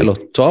 ¿verdad? Sí.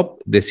 Los top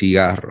de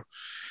cigarros.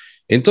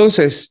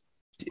 Entonces,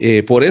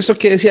 por eso es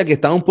que decía que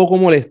estaba un poco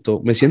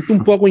molesto. Me siento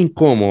un poco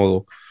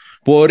incómodo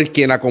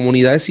porque en la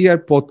comunidad de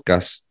Cigar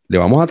Podcast le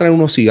vamos a traer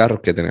unos cigarros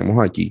que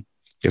tenemos aquí,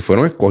 que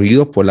fueron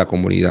escogidos por la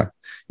comunidad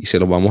y se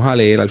los vamos a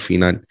leer al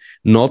final.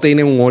 No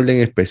tienen un orden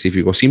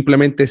específico,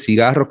 simplemente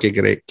cigarros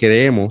que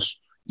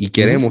creemos y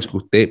queremos que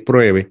usted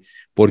pruebe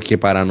porque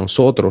para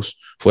nosotros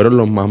fueron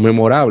los más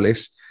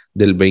memorables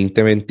del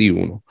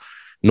 2021.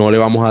 No le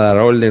vamos a dar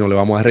orden, no le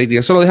vamos a rating.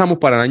 Eso lo dejamos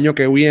para el año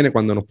que viene,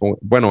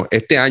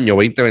 este año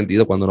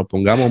 2022, cuando nos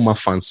pongamos más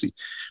fancy.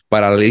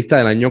 Para la lista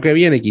del año que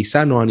viene,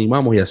 quizás nos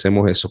animamos y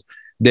hacemos eso.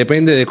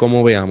 Depende de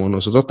cómo veamos.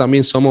 Nosotros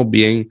también somos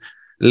bien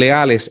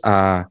leales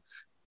a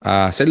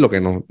hacer lo que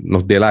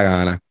nos dé la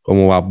gana,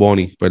 como Bad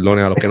Bunny.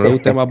 Perdone, a los que no les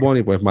guste Bad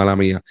Bunny, pues mala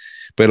mía.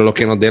 Pero lo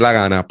que nos dé la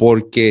gana,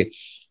 porque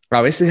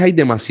a veces hay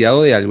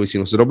demasiado de algo y si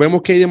nosotros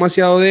vemos que hay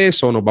demasiado de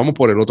eso, nos vamos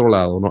por el otro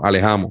lado, nos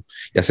alejamos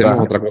y hacemos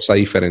otra cosa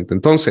diferente.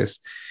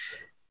 Entonces,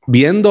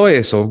 viendo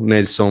eso,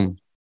 Nelson,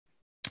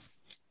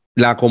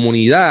 la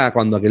comunidad,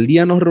 cuando aquel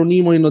día nos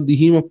reunimos y nos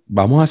dijimos,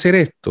 vamos a hacer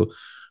esto,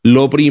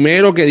 lo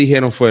primero que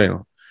dijeron fue,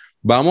 no,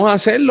 vamos a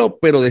hacerlo,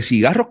 pero de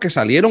cigarros que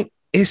salieron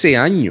ese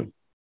año,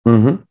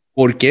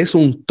 porque es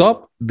un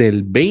top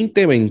del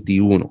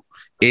 2021.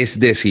 Es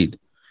decir,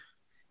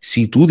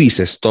 si tú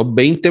dices top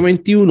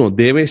 2021,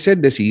 debe ser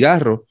de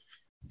cigarros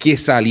que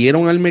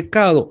salieron al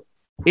mercado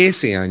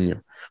ese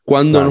año.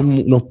 Cuando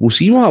nos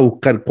pusimos a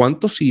buscar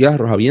cuántos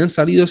cigarros habían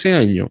salido ese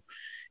año,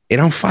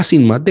 eran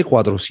fácil más de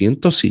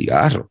 400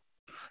 cigarros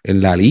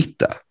en la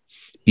lista.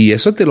 Y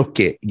eso es de los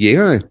que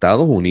llegan a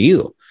Estados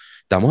Unidos.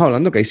 Estamos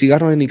hablando que hay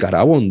cigarros en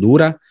Nicaragua,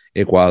 Honduras,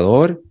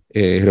 Ecuador,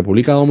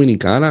 República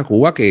Dominicana,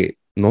 Cuba, que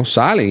no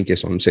salen, que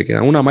se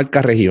quedan una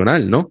marca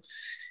regional, ¿no?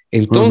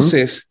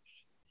 Entonces,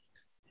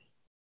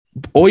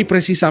 hoy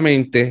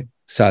precisamente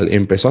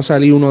empezó a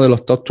salir uno de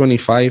los top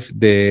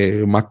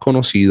 25 más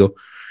conocidos.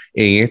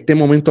 En este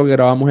momento que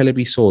grabamos el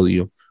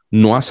episodio,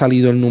 no ha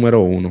salido el número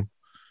 1.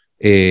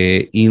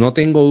 Y no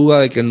tengo duda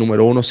de que el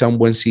número 1 sea un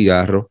buen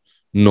cigarro.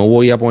 No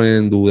voy a poner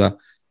en duda,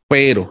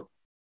 pero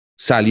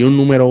salió un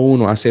número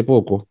 1 hace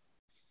poco,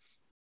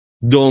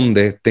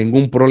 donde tengo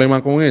un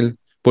problema con él,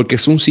 porque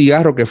es un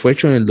cigarro que fue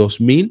hecho en el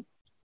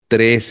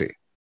 2013.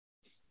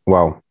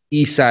 Wow.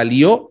 Y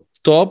salió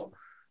top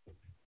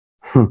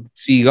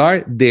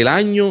cigar del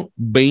año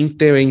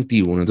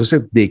 2021.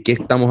 Entonces, ¿de qué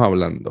estamos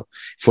hablando?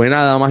 Fue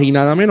nada más y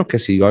nada menos que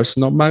Cigar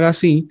Snob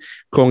Magazine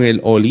con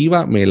el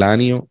Oliva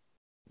Melanio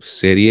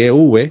Serie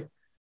V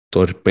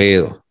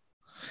Torpedo,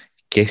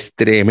 que es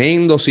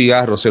tremendo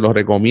cigarro. Se lo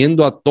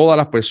recomiendo a todas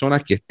las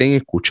personas que estén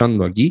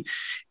escuchando aquí.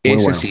 Muy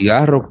ese bueno.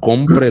 Cigarro,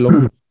 cómprelo,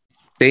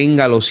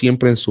 téngalo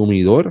siempre en su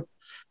humidor.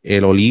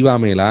 El Oliva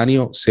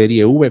Melanio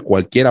Serie V,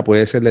 cualquiera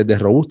puede ser desde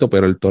robusto,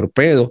 pero el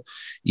Torpedo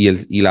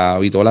y la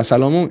Vitola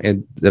Salomón es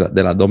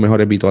de las dos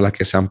mejores vitolas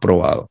que se han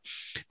probado.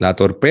 La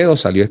Torpedo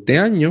salió este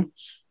año,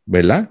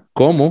 ¿verdad?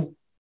 Como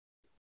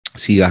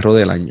cigarro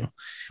del año.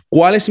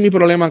 ¿Cuál es mi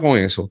problema con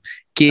eso?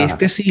 Que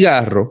este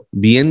cigarro,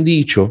 bien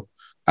dicho,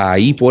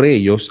 ahí por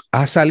ellos,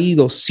 ha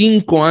salido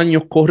 5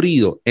 años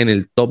corrido en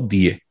el top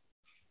 10.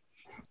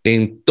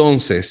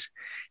 Entonces,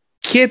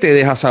 ¿qué te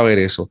deja saber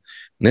eso?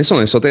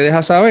 Nelson, eso te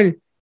deja saber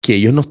que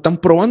ellos no están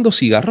probando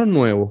cigarros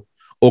nuevos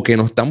o que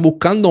no están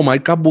buscando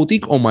marcas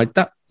boutique o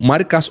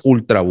marcas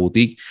ultra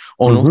boutique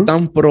o no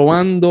están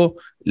probando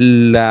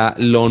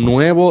lo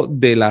nuevo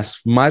de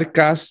las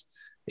marcas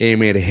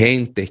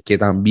emergentes que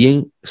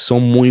también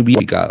son muy bien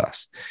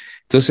ubicadas.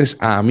 Entonces,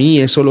 a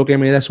mí eso lo que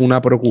me da es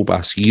una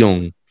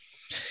preocupación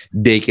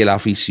de que el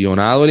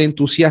aficionado, el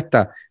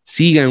entusiasta,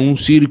 siga en un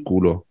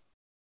círculo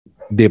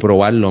de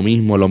probar lo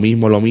mismo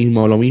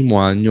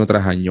año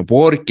tras año,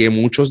 porque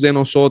muchos de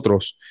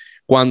nosotros,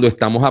 cuando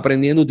estamos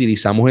aprendiendo,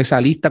 utilizamos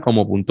esa lista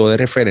como punto de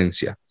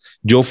referencia.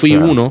 Yo fui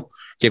uno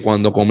que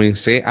cuando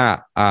comencé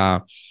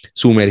a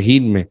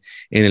sumergirme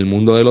en el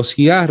mundo de los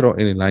cigarros,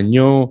 en el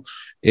año,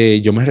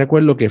 yo me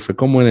recuerdo que fue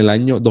como en el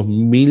año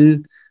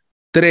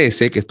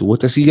 2013 que estuvo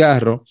este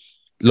cigarro,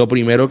 lo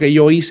primero que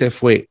yo hice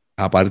fue,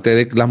 aparte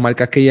de las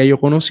marcas que ya yo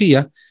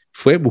conocía,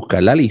 fue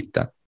buscar la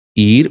lista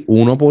e ir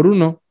uno por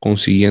uno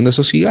consiguiendo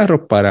esos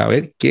cigarros para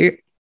ver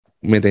qué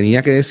me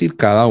tenía que decir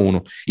cada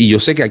uno. Y yo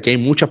sé que aquí hay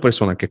muchas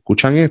personas que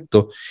escuchan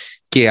esto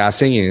que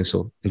hacen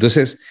eso.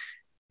 Entonces,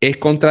 es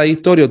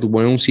contradictorio tú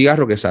pones un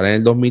cigarro que sale en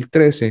el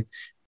 2013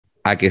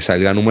 a que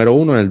salga número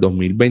 1 en el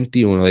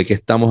 2021. ¿De qué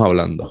estamos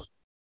hablando?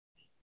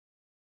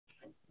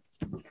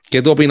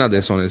 ¿Qué tú opinas de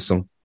eso,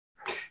 Nelson?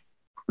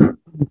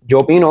 Yo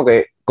opino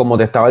que, como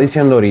te estaba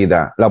diciendo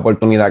ahorita, la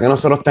oportunidad que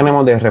nosotros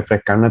tenemos de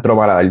refrescar nuestro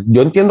paladar.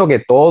 Yo entiendo que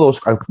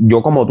todos,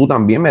 yo como tú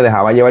también, me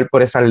dejaba llevar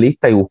por esa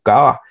lista y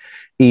buscaba.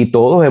 Y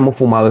todos hemos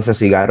fumado ese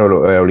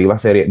cigarro, Oliva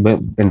Serie.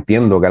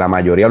 Entiendo que la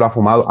mayoría lo ha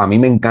fumado. A mí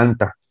me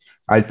encanta,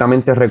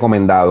 altamente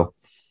recomendado.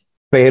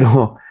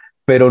 Pero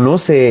no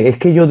sé, es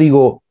que yo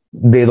digo,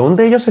 ¿de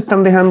dónde ellos se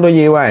están dejando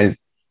llevar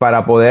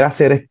para poder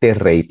hacer este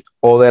rate?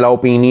 O de la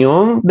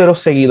opinión de los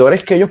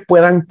seguidores que ellos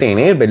puedan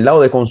tener, ¿verdad?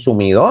 O de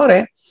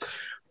consumidores.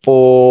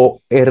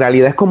 O en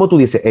realidad es como tú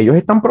dices, ellos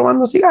están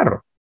probando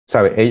cigarros,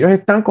 ¿sabes? Ellos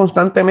están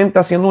constantemente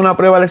haciendo una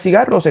prueba de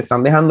cigarros o se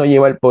están dejando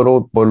llevar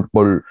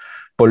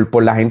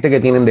por la gente que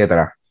tienen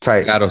detrás,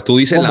 ¿sabes? Claro, tú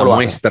dices la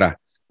muestra.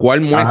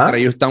 ¿Cuál muestra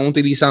ellos están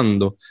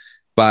utilizando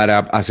para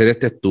hacer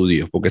este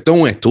estudio? Porque esto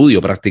es un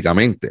estudio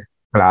prácticamente.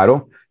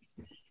 Claro.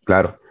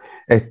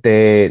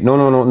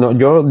 No,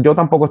 yo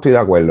tampoco estoy de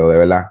acuerdo, de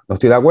verdad. No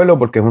estoy de acuerdo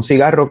porque es un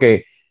cigarro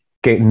que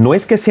no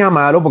es que sea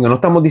malo, porque no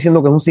estamos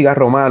diciendo que es un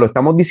cigarro malo,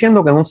 estamos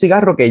diciendo que es un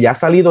cigarro que ya ha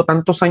salido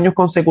tantos años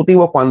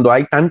consecutivos cuando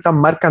hay tantas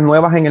marcas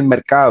nuevas en el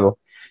mercado,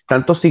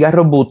 tantos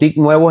cigarros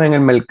boutique nuevos en el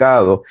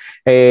mercado.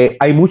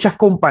 Hay muchas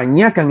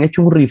compañías que han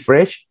hecho un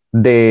refresh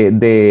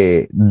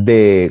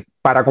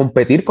para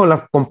competir con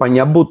las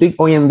compañías boutique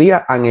hoy en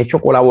día, han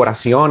hecho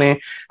colaboraciones,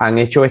 han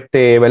hecho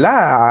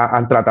 ¿verdad?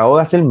 Han tratado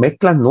de hacer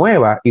mezclas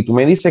nuevas y tú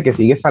me dices que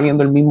sigue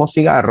saliendo el mismo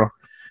cigarro.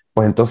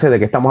 pues entonces, ¿de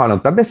qué estamos hablando?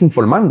 Estás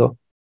desinformando.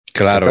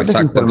 Claro, Estás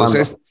exacto. desinformando.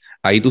 Entonces,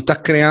 ahí tú estás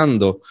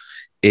creando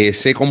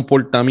ese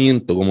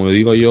comportamiento, como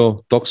digo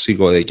yo,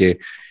 tóxico, de que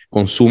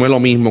consume lo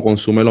mismo,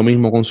 consume lo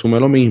mismo, consume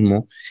lo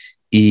mismo,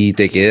 y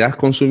te quedas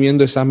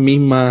consumiendo esas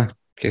mismas,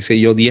 qué sé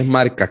yo, 10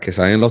 marcas que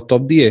salen en los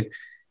top 10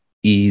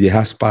 y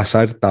dejas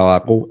pasar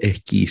tabaco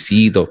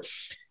exquisito,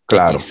 que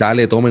Claro. quizá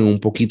le tomen un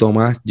poquito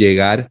más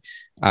llegar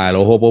al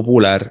ojo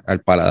popular,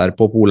 al paladar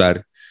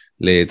popular,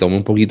 le tome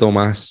un poquito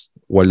más,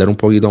 guardar un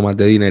poquito más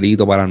de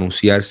dinerito para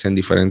anunciarse en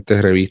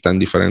diferentes revistas, en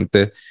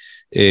diferentes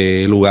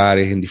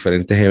lugares, en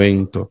diferentes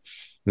eventos.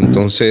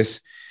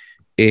 Entonces,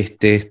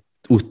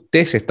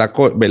 usted se está,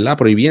 ¿verdad?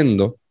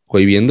 Prohibiendo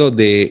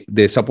de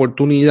esa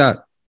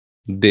oportunidad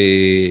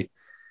de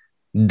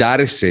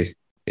darse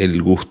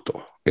el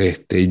gusto.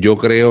 Yo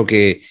creo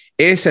que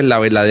esa es la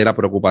verdadera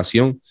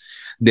preocupación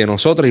de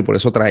nosotros y por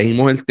eso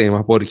trajimos el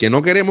tema, porque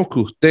no queremos que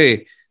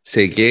usted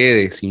se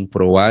quede sin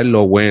probar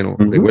lo bueno.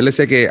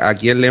 Recuérdese que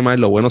aquí el lema es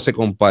lo bueno se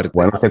comparte.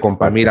 Bueno, se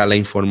comparte. Pues mira, la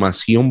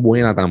información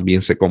buena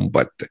también se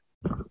comparte.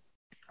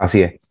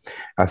 Así es,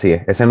 así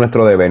es. Ese es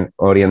nuestro deber,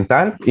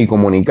 orientar y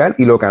comunicar,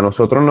 y lo que a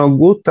nosotros nos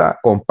gusta,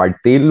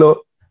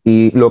 compartirlo,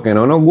 y lo que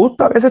no nos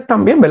gusta a veces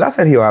también, ¿verdad,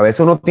 Sergio? A veces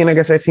uno tiene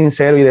que ser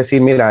sincero y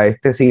decir, mira,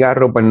 este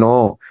cigarro pues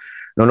no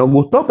nos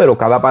gustó, pero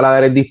cada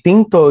paladar es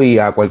distinto y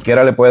a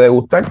cualquiera le puede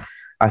gustar.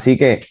 Así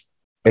que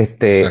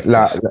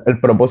el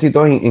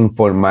propósito es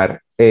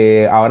informar.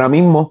 Ahora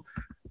mismo,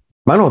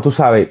 mano, tú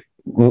sabes,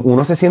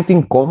 uno se siente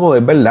incómodo,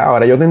 es verdad.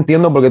 Ahora yo te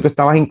entiendo por qué tú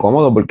estabas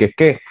incómodo, porque es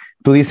que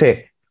tú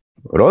dices,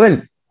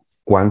 brother,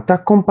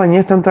 ¿cuántas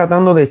compañías están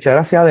tratando de echar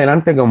hacia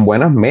adelante con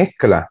buenas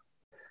mezclas?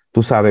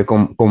 Tú sabes,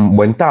 con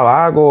buen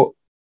tabaco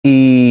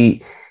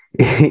y,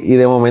 y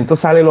de momento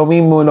sale lo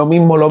mismo, lo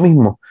mismo, lo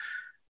mismo.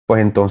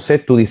 Pues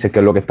entonces tú dices, ¿qué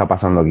es lo que está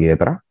pasando aquí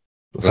detrás?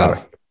 Tú sabes.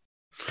 Claro.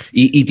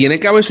 Y tiene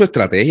que haber su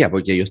estrategia,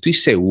 porque yo estoy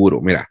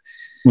seguro, mira,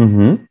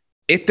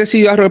 este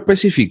cigarro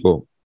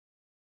específico,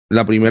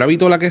 la primera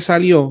vitola que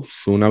salió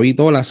fue una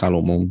vitola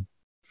Salomón.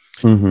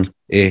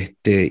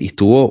 Y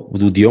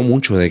dio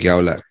mucho de qué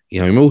hablar. Y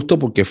a mí me gustó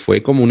porque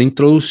fue como una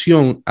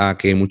introducción a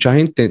que mucha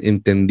gente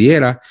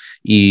entendiera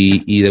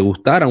y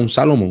degustara un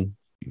Salomón,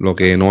 lo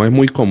que no es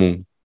muy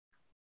común.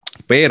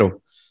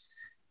 Pero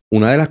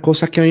una de las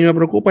cosas que a mí me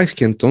preocupa es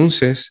que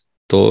entonces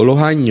todos los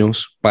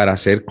años, para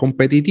ser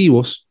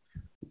competitivos,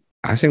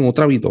 hacen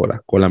otra vitola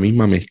con la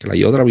misma mezcla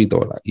y otra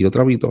vitola y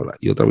otra vitola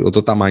y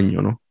otro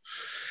tamaño, ¿no?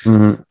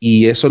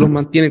 Y eso los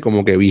mantiene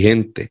como que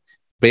vigentes.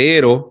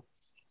 Pero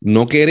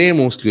no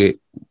queremos que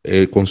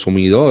el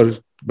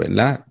consumidor,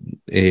 ¿verdad?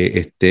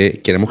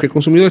 Queremos que el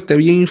consumidor esté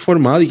bien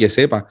informado y que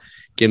sepa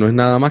que no es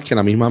nada más que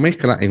la misma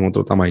mezcla en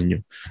otro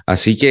tamaño.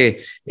 Así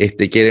que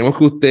queremos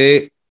que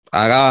usted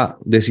haga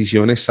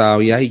decisiones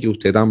sabias y que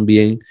usted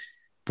también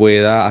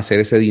pueda hacer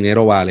ese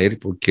dinero valer,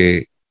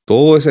 porque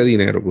todo ese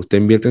dinero que usted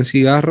invierte en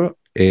cigarros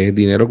es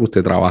dinero que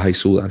usted trabaja y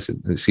suda.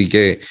 Así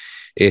que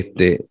es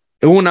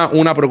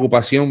una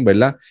preocupación,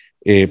 ¿verdad?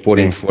 Por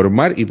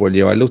informar y por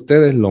llevarle a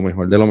ustedes lo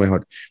mejor de lo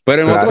mejor.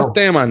 Pero en otros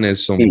temas,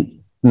 Nelson.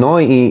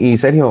 Y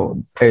Sergio,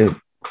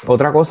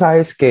 otra cosa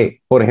es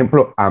que, por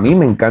ejemplo, a mí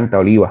me encanta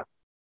Oliva.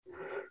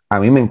 A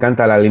mí me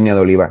encanta la línea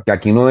de Oliva, que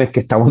aquí no es que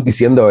estamos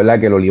diciendo, ¿verdad?,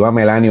 que el Oliva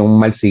Melanio es un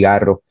mal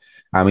cigarro.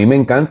 A mí me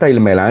encanta el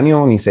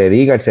Melanio, ni se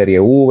diga, el Serie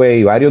V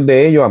y varios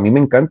de ellos. A mí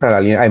me encanta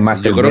la línea.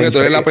 Yo creo que tú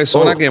eres la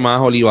persona que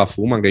más Oliva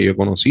fuma que yo he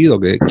conocido,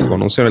 que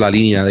conoce la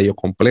línea de ellos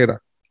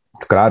completa.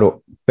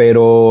 Claro,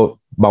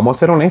 pero vamos a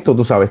ser honestos,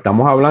 tú sabes,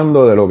 estamos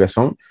hablando de lo que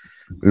son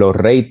los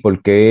rates.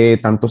 ¿Por qué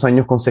tantos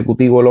años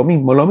consecutivos lo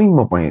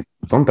mismo? Pues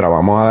contra,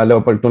 vamos a darle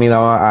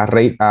oportunidad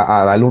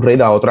a darle un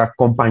rate a otras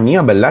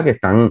compañías, ¿verdad?, que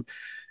están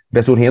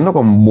resurgiendo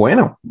con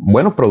buenos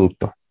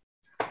productos.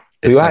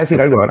 ¿Tú ibas a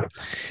decir algo ahora?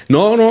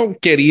 No,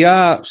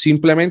 quería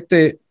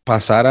simplemente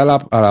pasar a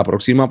la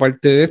próxima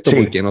parte de esto,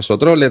 porque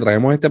nosotros le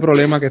traemos este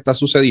problema que está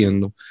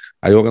sucediendo,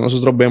 algo que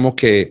nosotros vemos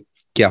que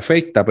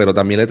afecta, pero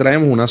también le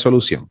traemos una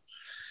solución.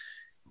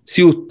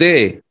 Si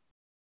usted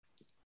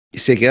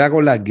se queda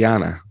con las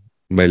ganas,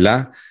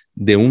 ¿verdad?,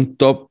 de un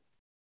top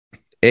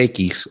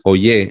X o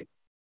Y,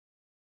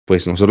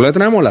 pues nosotros le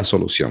traemos la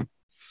solución.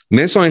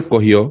 Nelson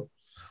escogió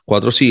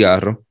 4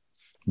 cigarros,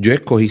 yo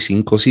escogí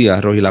 5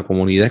 cigarros y la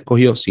comunidad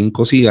escogió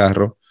 5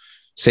 cigarros,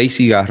 6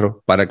 cigarros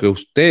para que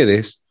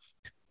ustedes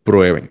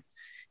prueben.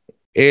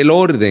 El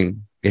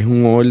orden es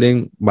un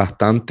orden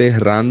bastante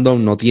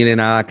random, no tiene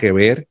nada que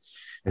ver.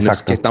 Exacto. No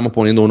es que estamos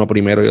poniendo uno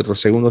primero y otro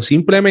segundo,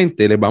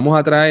 simplemente les vamos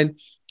a traer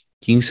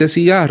 15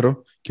 cigarros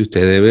que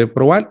usted debe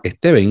probar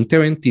este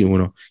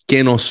 2021,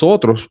 que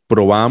nosotros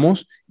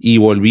probamos y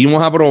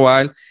volvimos a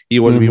probar y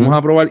volvimos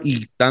a probar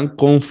y están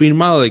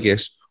confirmados de que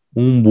es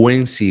un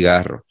buen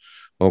cigarro.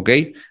 ¿Ok?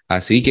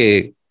 Así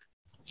que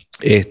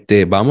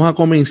vamos a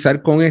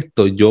comenzar con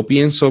esto. Yo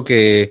pienso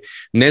que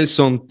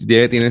Nelson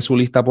tiene su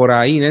lista por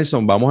ahí.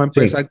 Nelson, vamos a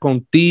empezar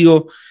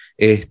contigo.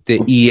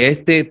 Y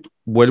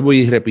vuelvo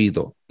y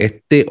repito,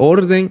 este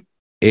orden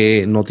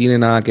no tiene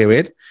nada que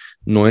ver.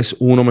 No es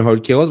uno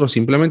mejor que otro.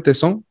 Simplemente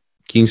son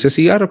 15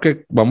 cigarros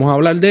que vamos a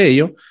hablar de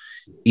ellos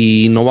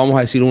y no vamos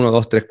a decir 1,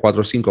 2, 3,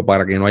 4, 5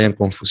 para que no hayan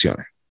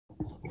confusiones.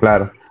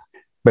 Claro.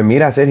 Pues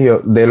mira,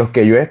 Sergio, de los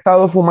que yo he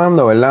estado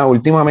fumando, ¿verdad?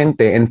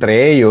 Últimamente,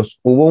 entre ellos,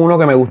 hubo uno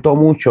que me gustó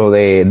mucho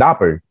de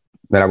Dapper,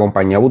 de la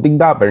compañía Boutique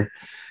Dapper.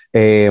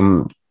 Eh,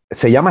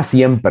 Se llama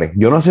Siempre.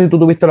 Yo no sé si tú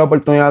tuviste la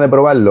oportunidad de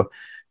probarlo.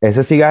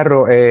 Ese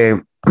cigarro,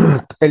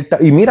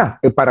 y mira,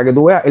 para que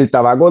tú veas, el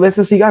tabaco de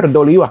ese cigarro es de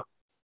oliva.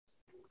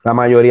 La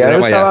mayoría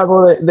del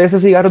tabaco de ese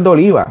cigarro es de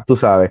oliva, tú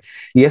sabes.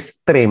 Y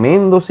es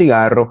tremendo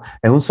cigarro.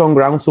 Es un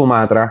Sunground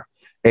Sumatra.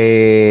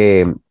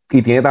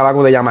 Y tiene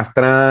tabaco de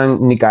Yamastrán,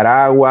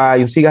 Nicaragua,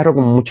 y un cigarro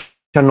con muchas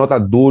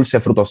notas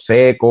dulces, frutos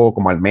secos,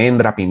 como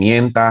almendra,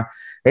 pimienta.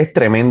 Es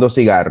tremendo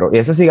cigarro. Y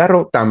ese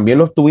cigarro también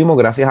lo tuvimos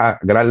gracias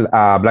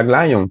a Black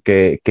Lion,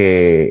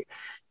 que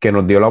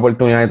nos dio la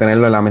oportunidad de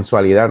tenerlo en la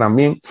mensualidad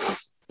también.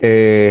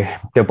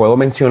 Te puedo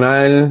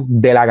mencionar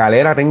de La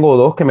Galera, tengo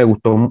dos que me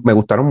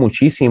gustaron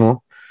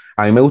muchísimo.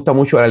 A mí me gusta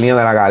mucho la línea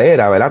de La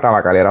Galera, ¿verdad?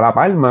 Tabacalera La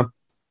Palma.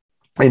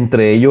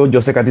 Entre ellos,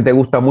 yo sé que a ti te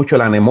gusta mucho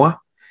la Nemois.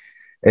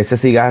 Ese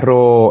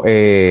cigarro,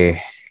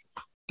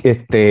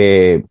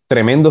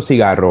 tremendo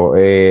cigarro.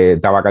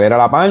 Tabacalera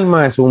La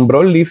Palma es un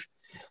broadleaf.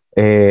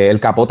 El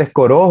capote es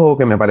corojo,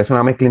 que me parece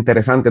una mezcla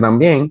interesante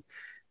también.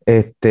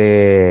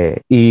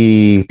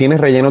 Y tiene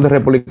rellenos de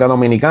República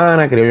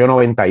Dominicana, creo yo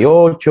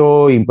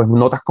 98, y pues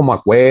notas como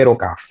a cuero,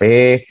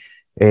 café,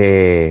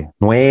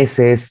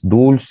 nueces,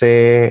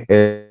 dulce,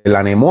 el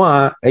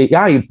anemoa. Y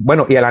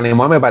bueno, y el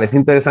anemoa me parece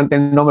interesante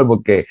el nombre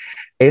porque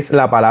es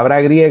la palabra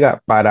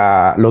griega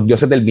para los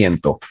dioses del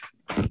viento.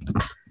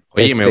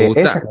 Oye,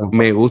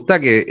 me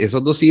gusta que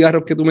esos dos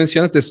cigarros que tú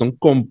mencionaste son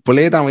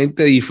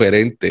completamente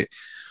diferentes.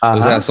 Ajá.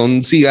 O sea,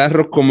 son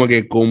cigarros como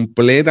que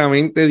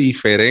completamente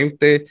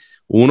diferentes,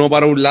 uno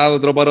para un lado,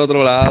 otro para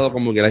otro lado,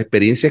 como que la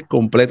experiencia es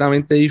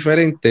completamente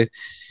diferente.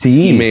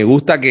 Sí. Y me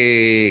gusta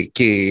que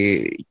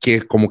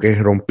como que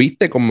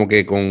rompiste como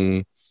que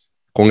con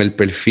el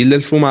perfil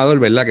del fumador,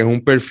 ¿verdad? Que es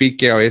un perfil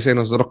que a veces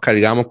nosotros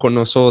cargamos con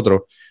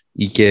nosotros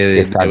y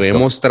que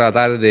debemos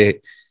tratar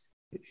de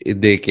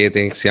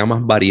que sea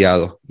más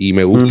variado. Y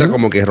me gusta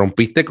como que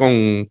rompiste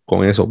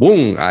con eso.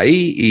 ¡Boom!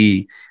 Ahí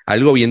y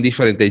algo bien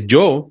diferente.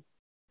 Yo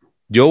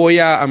voy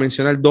a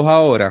mencionar dos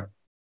ahora.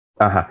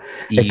 Ajá.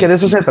 Es que de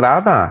eso se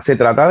trata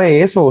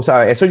de eso. O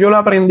sea, eso yo lo he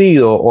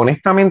aprendido,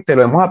 honestamente,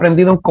 lo hemos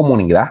aprendido en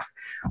comunidad,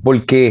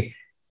 porque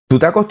tú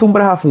te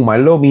acostumbras a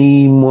fumar lo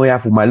mismo y a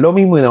fumar lo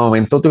mismo, y de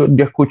momento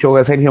yo escucho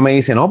que Sergio me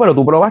dice, no, pero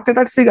tú probaste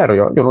tal cigarro.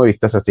 Yo no he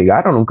visto ese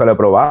cigarro, nunca lo he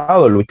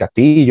probado. Luis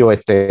Castillo,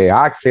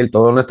 Axel,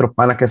 todos nuestros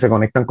panas que se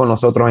conectan con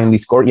nosotros en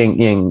Discord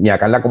y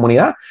acá en la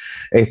comunidad,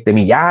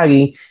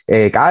 Miyagi,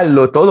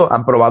 Carlos, todos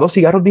han probado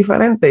cigarros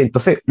diferentes.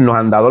 Entonces nos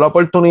han dado la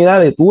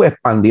oportunidad de tú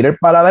expandir el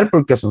paladar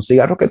porque son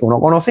cigarros que tú no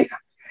conocías.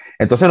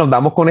 Entonces nos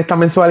damos con esta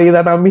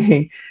mensualidad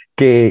también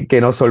que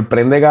nos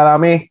sorprende cada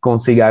mes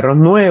con cigarros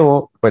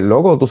nuevos. Pues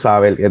loco, tú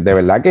sabes, de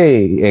verdad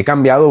que he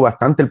cambiado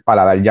bastante el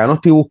paladar. Ya no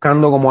estoy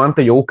buscando como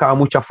antes, yo buscaba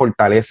mucha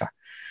fortaleza.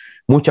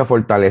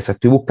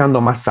 Estoy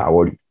buscando más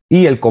sabor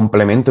y el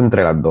complemento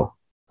entre las dos.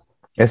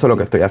 Eso es lo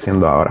que estoy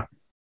haciendo ahora.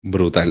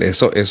 Brutal,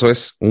 eso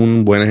es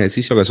un buen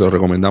ejercicio que se lo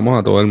recomendamos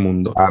a todo el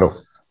mundo. Claro.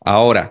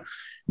 Ahora,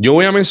 yo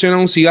voy a mencionar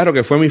un cigarro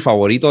que fue mi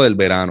favorito del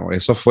verano.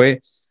 Eso fue,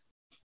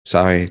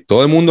 ¿sabes?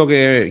 Todo el mundo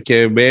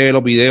que ve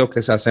los videos que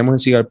hacemos en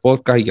Cigar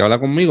Podcast y que habla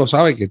conmigo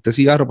sabe que este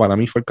cigarro para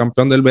mí fue el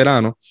campeón del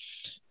verano.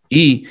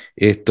 Y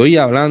estoy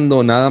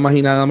hablando nada más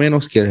y nada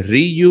menos que el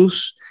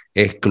Reuse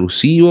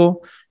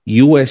exclusivo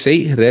USA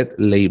Red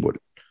Label.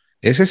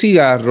 Ese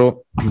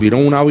cigarro vino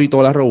en una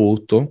vitola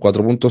robusto,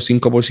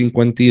 4.5 por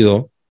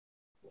 52.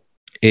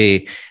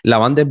 La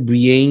banda es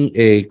bien,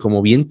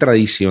 como bien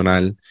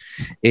tradicional,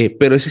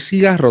 pero ese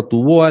cigarro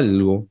tuvo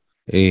algo,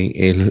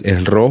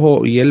 el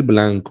rojo y el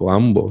blanco,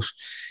 ambos,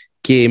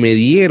 que me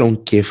dieron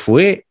que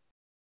fue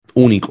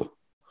único.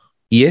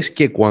 Y es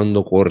que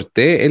cuando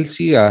corté el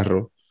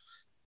cigarro,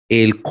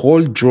 el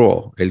cold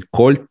draw, el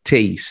cold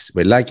taste,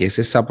 ¿verdad? Que es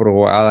esa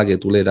probada que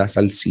tú le das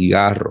al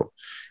cigarro,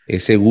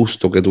 ese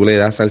gusto que tú le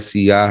das al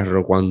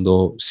cigarro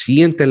cuando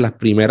sientes las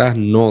primeras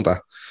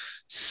notas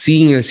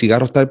sin el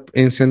cigarro estar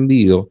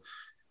encendido,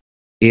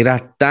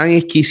 era tan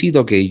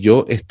exquisito que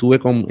yo estuve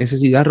con ese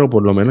cigarro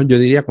por lo menos yo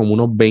diría como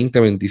unos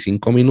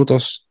 20-25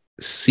 minutos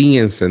sin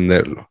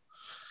encenderlo,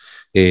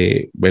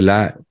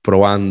 ¿verdad?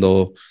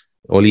 Probando,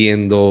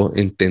 oliendo,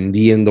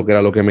 entendiendo qué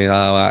era lo que me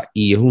daba,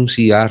 y es un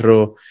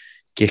cigarro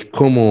que es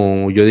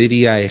como, yo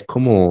diría, es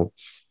como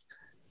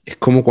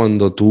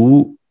cuando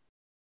tú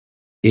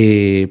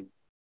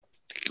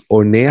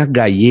horneas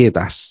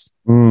galletas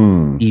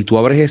y tú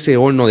abres ese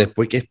horno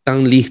después que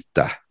están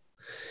listas.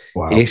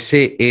 Wow.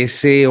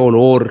 Ese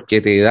olor que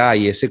te da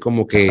y ese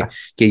como que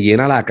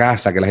llena la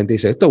casa, que la gente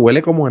dice, esto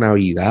huele como a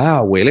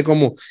Navidad, huele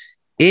como...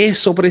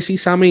 Eso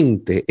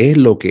precisamente es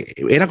lo que...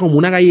 Era como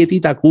una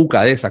galletita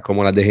cuca de esas,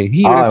 como las de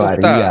jengibre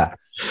tostada.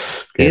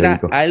 Era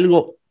rico.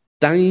 Algo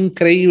tan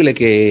increíble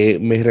que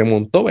me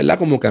remontó, ¿verdad?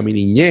 Como que a mi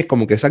niñez,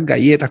 como que esas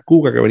galletas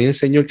cuca que venía el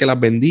señor que las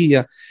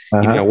vendía.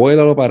 Ajá. Y mi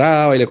abuela lo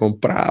paraba y le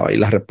compraba y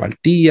las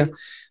repartía.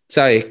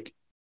 ¿Sabes?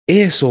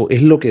 Eso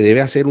es lo que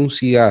debe hacer un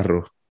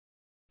cigarro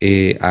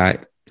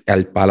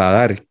al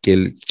paladar,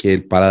 que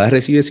el paladar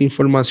recibe esa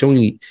información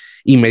y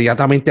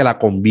inmediatamente la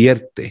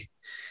convierte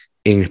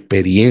en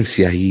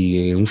experiencias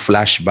y en un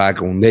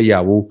flashback, un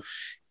déjà vu.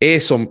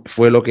 Eso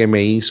fue lo que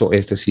me hizo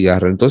este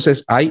cigarro.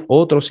 Entonces hay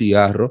otro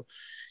cigarro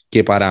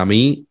que para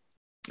mí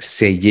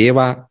se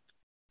lleva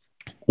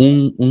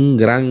un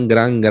gran,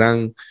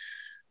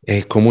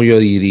 como yo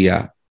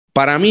diría,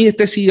 para mí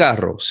este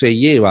cigarro se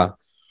lleva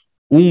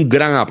un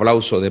gran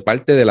aplauso de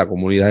parte de la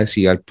comunidad de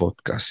Cigar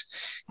Podcast.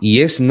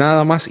 Y es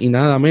nada más y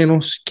nada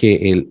menos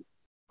que el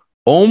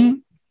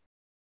OM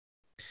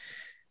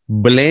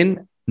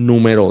Blend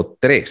número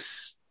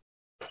 3.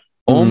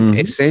 OM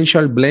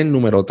Essential Blend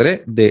número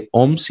 3 de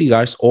OM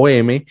Cigars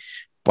OM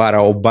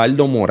para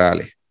Osvaldo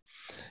Morales.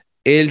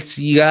 El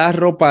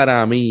cigarro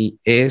para mí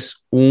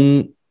es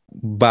un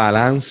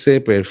balance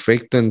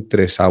perfecto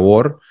entre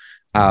sabor,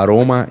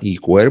 aroma y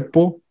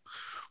cuerpo,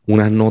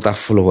 unas notas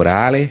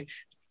florales,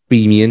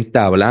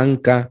 pimienta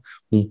blanca,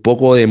 un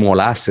poco de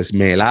molasses,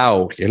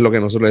 melao, que es lo que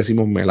nosotros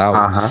decimos melao,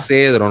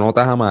 cedro,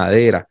 notas a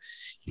madera,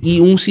 y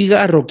un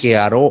cigarro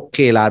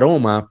que el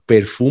aroma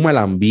perfuma el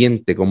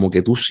ambiente, como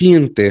que tú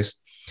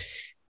sientes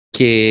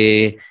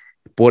que,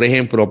 por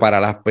ejemplo, para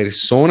las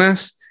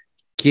personas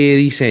que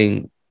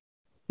dicen,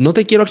 no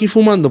te quiero aquí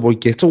fumando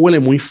porque esto huele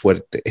muy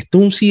fuerte, esto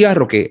es un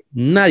cigarro que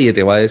nadie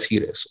te va a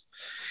decir eso.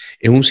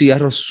 Es un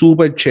cigarro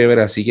súper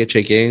chévere, así que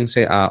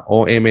chequense a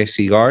OM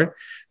Cigar,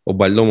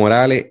 Osvaldo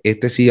Morales.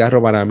 Este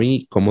cigarro para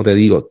mí, como te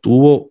digo,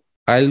 tuvo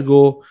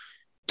algo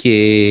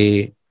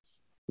que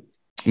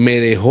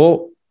me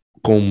dejó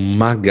con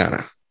más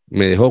ganas.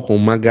 Me dejó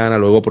con más ganas.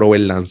 Luego probé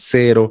el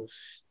Lancero.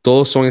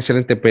 Todos son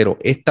excelentes, pero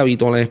esta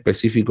vitola en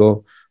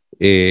específico,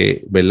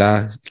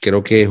 ¿verdad?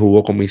 Creo que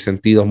jugó con mis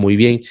sentidos muy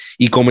bien.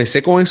 Y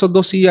comencé con esos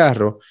dos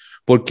cigarros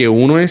porque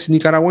uno es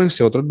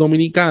nicaragüense, otro es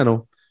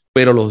dominicano,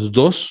 pero los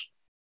dos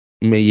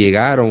me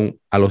llegaron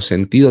a los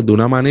sentidos de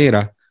una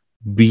manera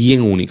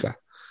bien única.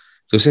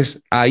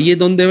 Entonces, ahí es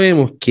donde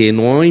vemos que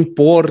no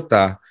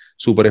importa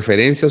su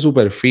preferencia, su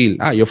perfil.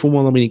 Yo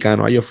fumo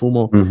dominicano, yo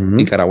fumo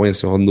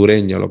nicaragüense,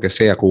 hondureño, lo que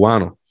sea,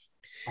 cubano.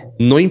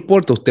 No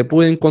importa, usted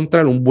puede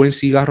encontrar un buen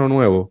cigarro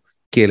nuevo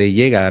que le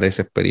llegue a dar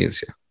esa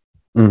experiencia.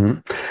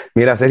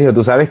 Mira, Sergio,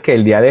 tú sabes que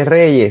el Día de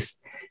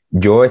Reyes,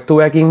 yo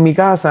estuve aquí en mi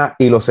casa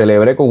y lo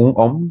celebré con un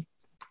OM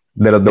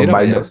de los dos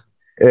Osvaldo.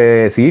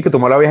 Sí, que tú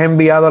me lo habías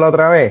enviado la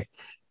otra vez.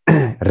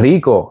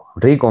 Rico,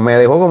 me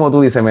dejó, como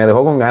tú dices, me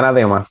dejó con ganas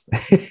de más.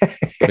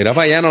 Mira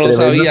para allá, no lo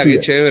sabía, qué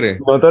chévere.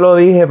 No te lo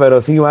dije,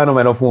 pero sí, bueno,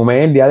 me lo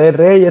fumé el Día de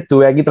Reyes,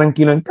 estuve aquí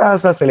tranquilo en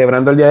casa,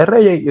 celebrando el Día de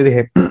Reyes, y yo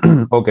dije,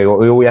 ok,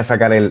 hoy voy a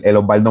sacar el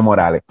Osvaldo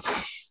Morales.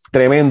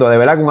 Tremendo, de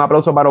verdad que un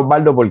aplauso para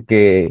Osvaldo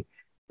porque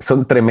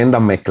son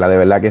tremendas mezclas, de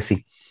verdad que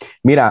sí.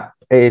 Mira,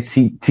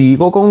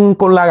 sigo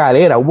con la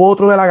galera, hubo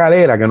otro de la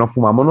galera que nos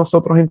fumamos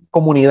nosotros en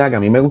comunidad, que a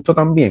mí me gustó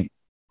también,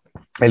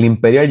 el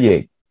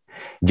Imperial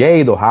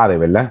J2 Jade,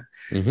 ¿verdad?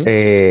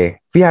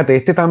 Fíjate,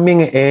 este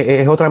también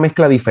es otra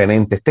mezcla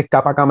diferente. Este es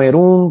capa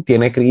Camerún,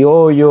 tiene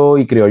criollo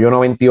y criollo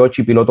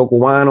 98 y piloto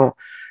cubano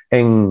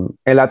en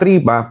la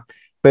tripa,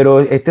 pero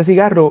este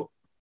cigarro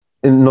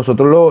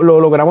nosotros lo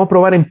logramos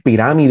probar en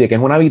Pirámide, que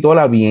es una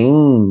vitola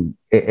bien,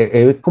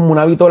 es como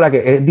una vitola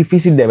que es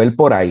difícil de ver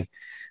por ahí,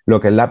 lo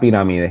que es la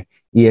Pirámide.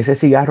 Y ese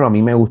cigarro a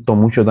mí me gustó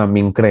mucho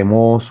también,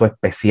 cremoso,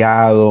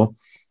 especiado.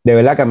 De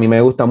verdad que a mí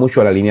me gusta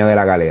mucho la línea de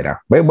la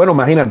galera. Bueno,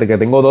 imagínate que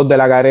tengo dos de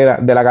la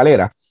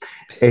galera.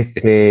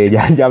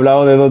 Ya he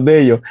hablado de dos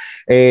de ellos.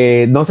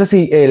 No sé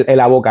si el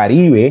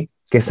Abocaribe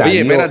que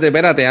salió. Oye,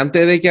 espérate,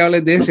 antes de que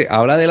hables de ese,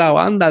 habla de la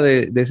banda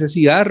de ese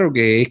cigarro,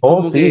 que es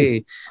como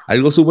que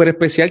algo súper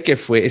especial, que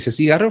ese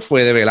cigarro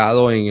fue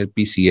develado en el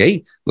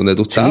PCA, donde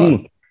tú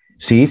estabas.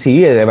 Sí,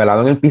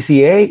 develado en el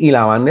PCA y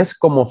la banda es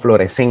como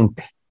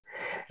fluorescente.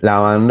 La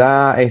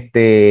banda es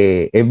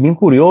bien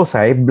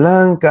curiosa, es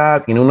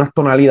blanca, tiene unas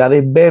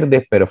tonalidades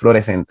verdes, pero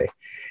fluorescentes.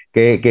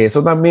 Que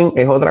eso también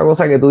es otra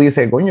cosa que tú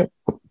dices, coño,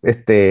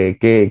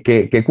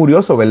 que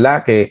curioso,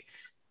 ¿verdad? Que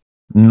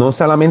no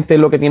solamente es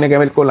lo que tiene que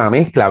ver con la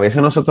mezcla, a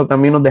veces nosotros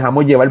también nos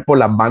dejamos llevar por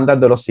las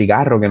bandas de los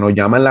cigarros que nos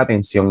llaman la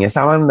atención. Y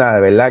esa banda, de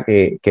verdad,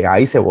 que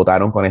ahí se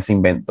botaron con ese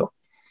invento.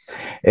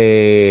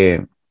 Te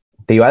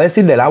iba a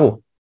decir del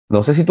Abo.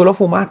 No sé si tú lo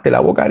fumaste, el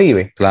Abo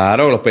Caribe.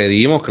 Claro, lo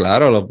pedimos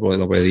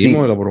sí. Y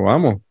lo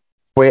probamos.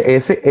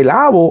 Pues el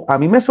Abo a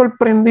mí me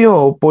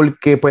sorprendió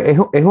porque pues,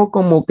 es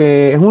como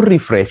que es un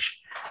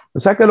refresh. O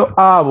sea que los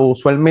Abo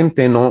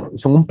usualmente no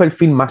son un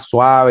perfil más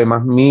suave,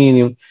 más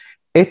medium.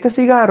 Este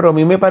cigarro a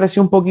mí me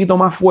pareció un poquito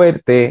más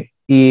fuerte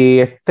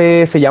y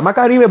se llama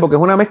Caribe porque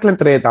es una mezcla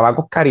entre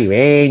tabacos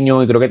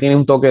caribeños y creo que tiene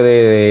un toque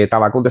de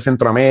tabacos de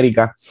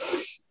Centroamérica,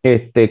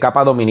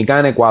 capa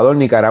dominicana, Ecuador,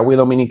 Nicaragua y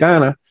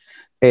Dominicana.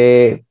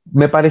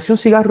 Me pareció un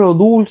cigarro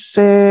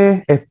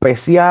dulce,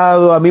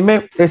 especiado. A mí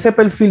ese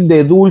perfil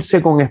de dulce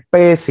con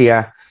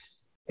especia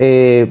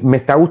me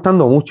está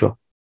gustando mucho.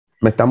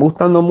 Me está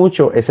gustando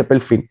mucho ese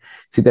perfil.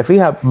 Si te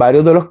fijas,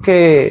 varios de los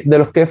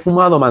que he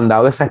fumado me han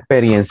dado esa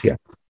experiencia.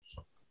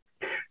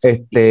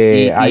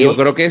 Y yo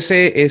creo que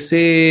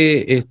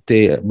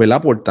 ¿verdad?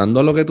 Aportando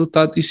a lo que tú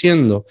estás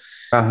diciendo,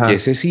 que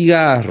ese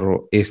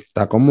cigarro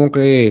está como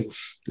que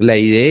la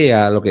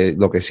idea, lo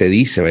que se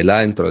dice,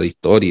 ¿verdad? Dentro de la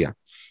historia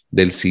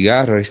del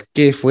cigarro es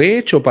que fue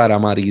hecho para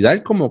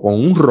maridar como con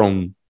un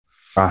ron.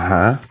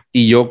 Ajá.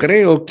 Y yo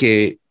creo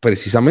que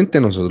precisamente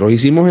nosotros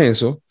hicimos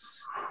eso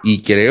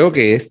y creo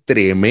que es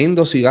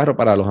tremendo cigarro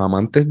para los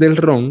amantes del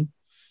ron,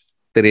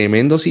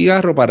 tremendo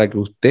cigarro para que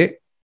usted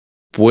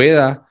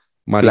pueda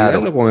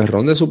maridarlo con el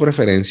ron de su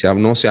preferencia.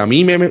 No sé, a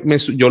mí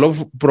yo lo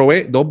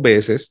probé 2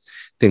 veces,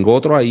 tengo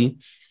otro ahí.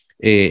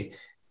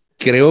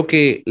 Creo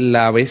que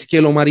la vez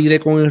que lo maridé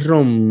con el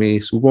ron me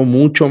supo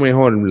mucho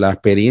mejor, la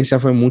experiencia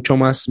fue mucho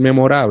más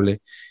memorable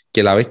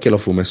que la vez que lo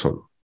fumé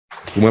solo.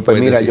 ¿Tú me Pues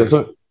puedes mira, decir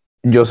eso?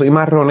 yo soy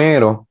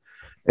marronero,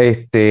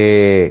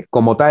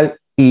 como tal,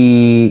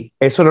 y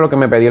eso es lo que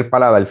me pedía el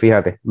paladar,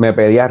 fíjate, me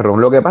pedía ron.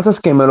 Lo que pasa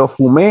es que me lo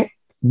fumé,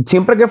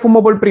 siempre que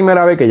fumo por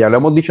primera vez, que ya lo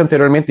hemos dicho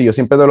anteriormente, y yo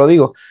siempre te lo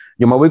digo,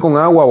 yo me voy con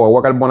agua o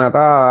agua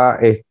carbonatada,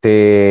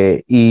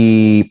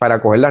 y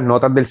para coger las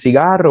notas del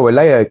cigarro,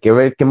 ¿verdad? Y a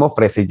ver qué me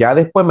ofrece. Ya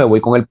después me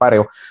voy con el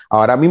pareo.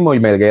 Ahora mismo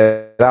me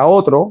queda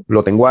otro,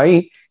 lo tengo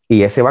ahí,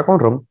 y ese va con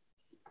ron,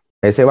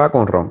 ese va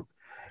con ron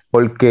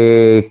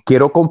porque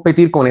quiero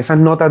competir con esas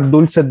notas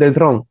dulces del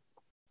ron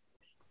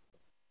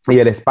y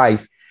el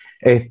spice.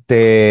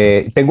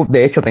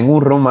 De hecho, tengo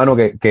un ron, mano,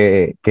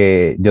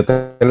 que yo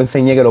te lo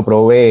enseñé, que lo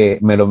probé,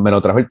 me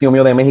lo trajo el tío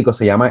mío de México,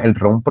 se llama el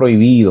ron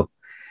prohibido.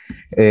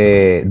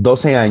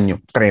 12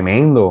 años,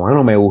 tremendo,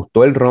 mano, me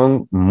gustó el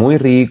ron, muy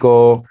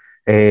rico,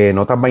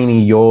 notas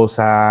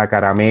vainillosas,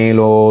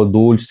 caramelo,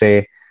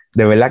 dulce,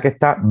 de verdad que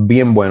está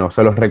bien bueno,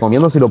 se los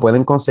recomiendo si lo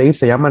pueden conseguir,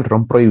 se llama el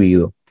ron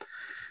prohibido.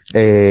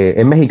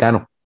 Es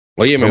mexicano.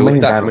 Oye, Ron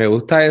mexicano. me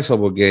gusta eso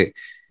porque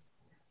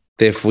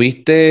te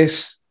fuiste,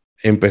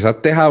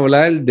 empezaste a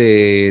hablar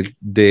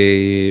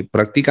de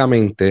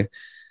prácticamente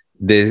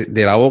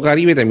del agua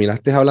Caribe,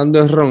 terminaste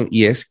hablando de ron,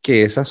 y es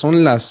que esas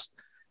son las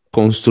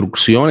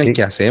construcciones Sí,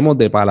 que hacemos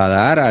de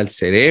paladar al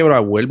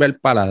cerebro, vuelve al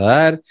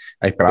paladar,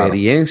 a claro.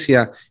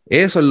 experiencia.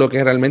 Eso es lo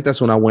que realmente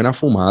hace una buena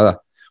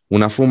fumada.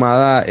 Una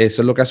fumada,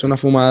 eso es lo que hace una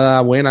fumada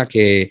buena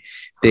que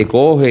te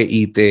coge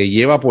y te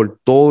lleva por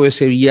todo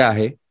ese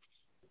viaje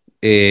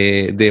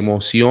de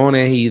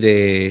emociones y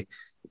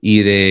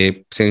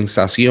de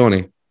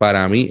sensaciones.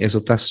 Para mí, eso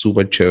está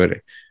súper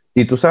chévere.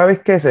 ¿Y tú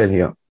sabes qué,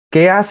 Sergio?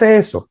 ¿Qué hace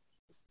eso?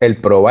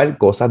 El probar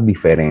cosas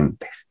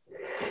diferentes.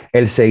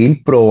 El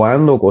seguir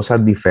probando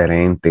cosas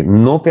diferentes.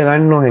 No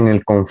quedarnos en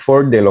el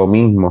confort de lo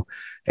mismo.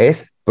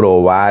 Es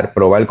probar,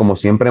 probar. Como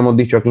siempre hemos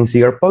dicho aquí en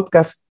Cigar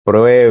Podcast,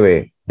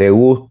 pruebe,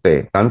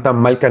 deguste. Tantas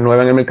marcas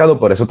nuevas en el mercado.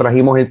 Por eso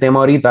trajimos el tema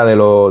ahorita de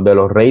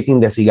los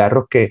ratings de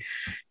cigarros que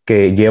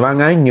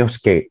llevan años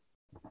que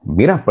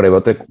mira,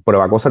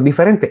 prueba cosas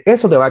diferentes.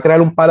 Eso te va a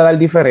crear un paladar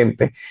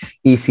diferente.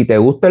 Y si te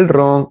gusta el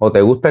ron, o te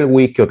gusta el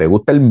whisky, o te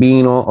gusta el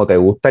vino, o te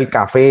gusta el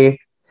café,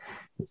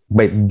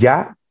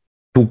 ya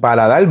tu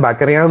paladar va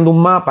creando un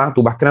mapa,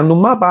 tú vas creando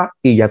un mapa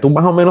y ya tú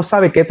más o menos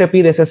sabes qué te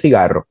pide ese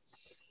cigarro.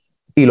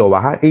 Y lo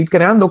vas a ir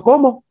creando.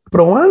 ¿Cómo?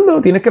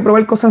 Probando. Tienes que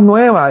probar cosas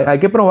nuevas. Hay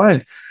que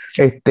probar.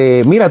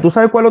 Mira, ¿tú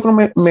sabes cuál otro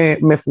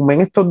me fumé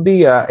en estos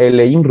días? El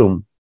Aging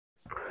Room.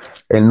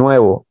 El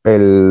nuevo.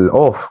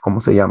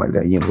 ¿Cómo se llama el de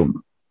Aging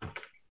Room?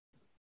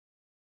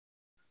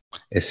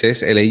 Ese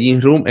es el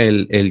Aging Room,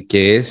 el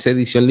que es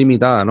edición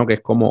limitada, ¿no? Que es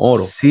como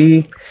oro.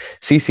 Sí,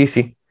 sí, sí,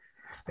 sí.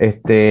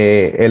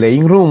 El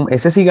In Room,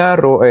 ese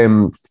cigarro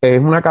es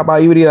una capa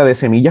híbrida de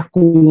semillas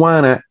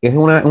cubanas, es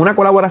una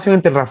colaboración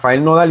entre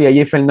Rafael Nodal y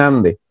AJ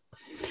Fernández.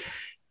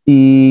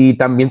 Y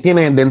también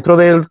tiene dentro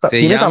del, Se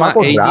tiene llama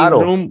tabacos Aging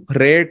raros. Room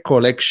Rare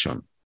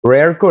Collection.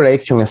 Rare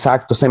Collection,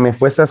 exacto, se me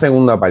fue esa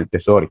segunda parte,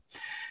 sorry.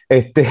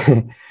 Este,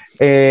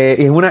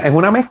 es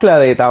una mezcla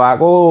de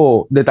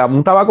tabaco,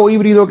 un tabaco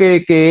híbrido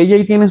que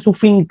ella tiene en su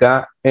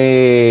finca,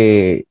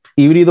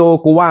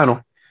 híbrido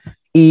cubano.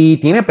 Y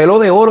tiene pelo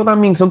de oro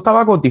también, son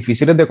tabacos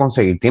difíciles de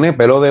conseguir. Tiene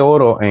pelo de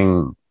oro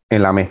en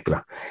la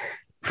mezcla.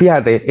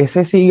 Fíjate,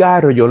 ese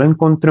cigarro yo lo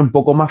encontré un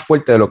poco más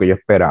fuerte de lo que yo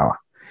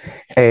esperaba.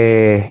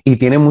 Y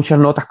tiene muchas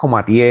notas como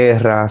a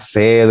tierra,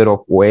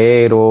 cedro,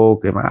 cuero,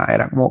 que más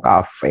era como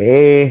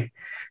café,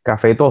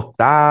 café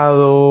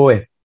tostado,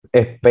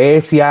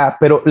 especia,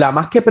 pero la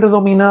más que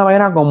predominaba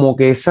era como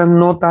que esas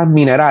notas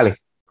minerales,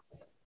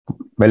 Qué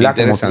 ¿verdad?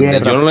 Como interesante. Yo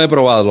tierra. no lo he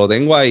probado, lo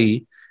tengo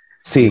ahí. Y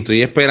Sí,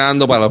 estoy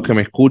esperando, para los que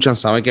me escuchan,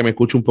 saben que me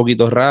escucho un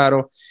poquito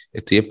raro.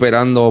 Estoy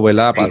esperando,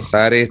 ¿verdad?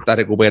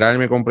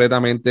 Recuperarme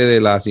completamente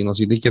de la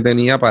sinusitis que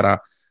tenía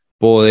para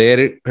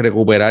poder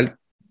recuperar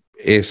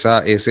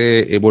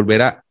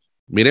volver a,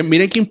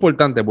 miren qué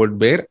importante,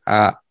 volver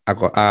a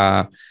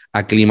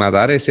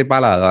aclimatar ese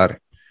paladar.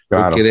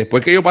 Porque claro.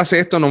 después que yo pase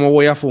esto, no me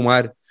voy a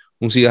fumar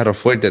un cigarro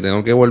fuerte.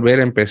 Tengo que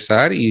volver a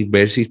empezar y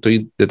ver si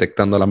estoy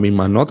detectando las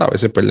mismas notas. A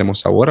veces perdemos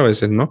sabor, a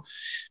veces no.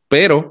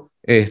 Pero,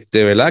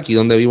 ¿verdad? Aquí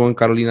donde vivo en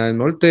Carolina del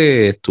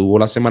Norte, estuvo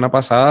la semana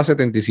pasada a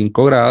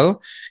 75 grados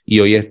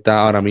y hoy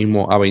está ahora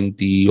mismo a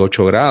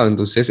 28 grados.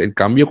 Entonces, el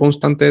cambio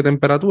constante de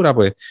temperatura,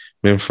 pues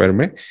me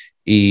enfermé.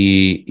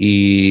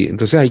 Y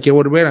entonces hay que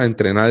volver a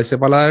entrenar ese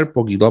paladar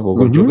poquito a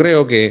poco. Yo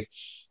creo que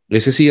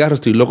ese cigarro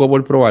estoy loco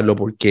por probarlo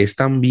porque es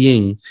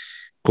también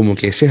como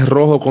que ese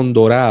rojo con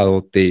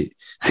dorado te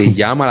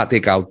llama,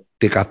 te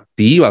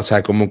captiva. O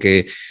sea, como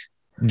que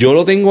yo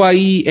lo tengo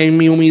ahí en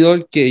mi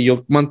humidor que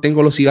yo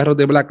mantengo los cigarros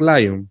de Black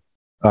Lion.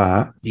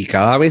 Ajá. Y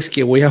cada vez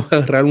que voy a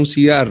agarrar un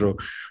cigarro,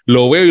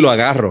 lo veo y lo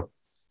agarro.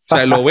 O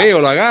sea, lo veo,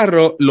 lo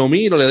agarro, lo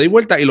miro, le doy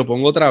vuelta y lo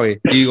pongo otra vez.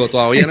 Y digo,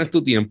 todavía no es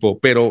tu tiempo,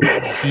 pero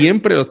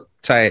siempre,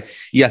 ¿sabes?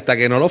 Y hasta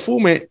que no lo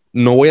fume,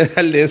 no voy a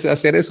dejar de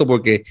hacer eso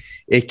porque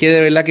es que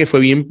de verdad que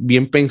fue bien,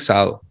 bien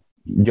pensado.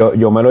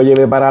 Yo me lo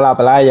llevé para la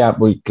playa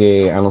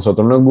porque a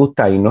nosotros nos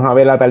gusta irnos a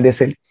ver el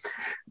atardecer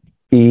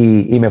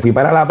y me fui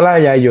para la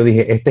playa y yo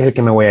dije, este es el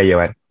que me voy a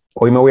llevar.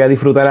 Hoy me voy a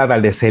disfrutar el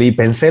atardecer y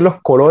pensé en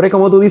los colores,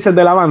 como tú dices,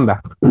 de la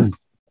banda.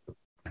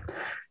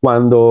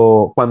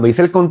 Cuando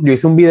yo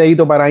hice un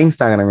videito para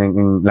Instagram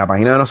en la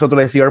página de nosotros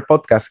de CR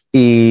Podcast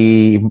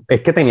y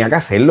es que tenía que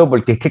hacerlo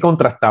porque es que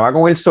contrastaba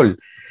con el sol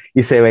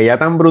y se veía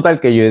tan brutal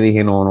que yo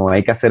dije, no,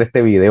 hay que hacer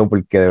este video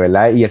porque de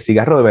verdad, y el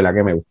cigarro de verdad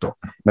que me gustó.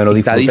 Me lo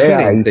Está disfruté.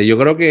 diferente. Ahí. Yo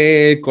creo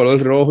que el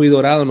color rojo y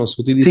dorado no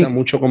se utiliza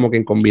mucho como que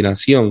en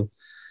combinación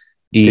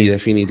y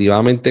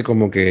definitivamente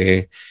como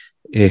que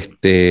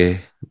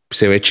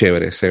se ve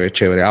chévere, se ve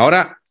chévere.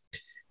 Ahora,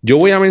 yo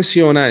voy a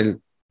mencionar,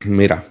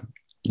 mira,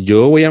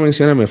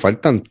 me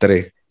faltan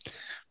 3,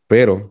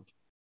 pero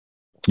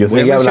yo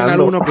voy a mencionar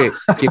hablando. uno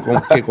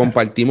que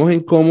compartimos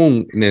en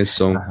común,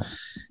 Nelson, Ajá.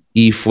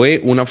 Y fue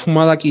una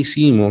fumada que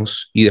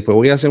hicimos, y después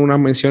voy a hacer unas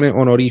menciones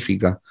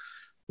honoríficas.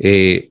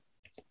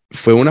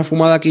 Fue una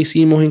fumada que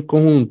hicimos en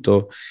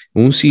conjunto,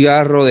 un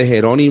cigarro de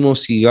Jerónimo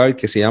Cigar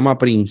que se llama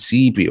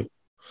Principio.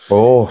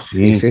 Oh,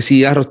 sí. Ese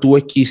cigarro estuvo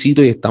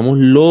exquisito y estamos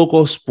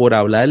locos por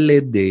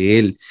hablarles de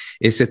él.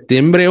 En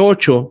septiembre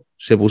 8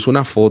 se puso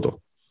una foto.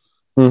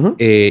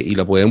 Y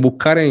lo pueden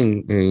buscar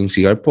en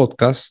Cigar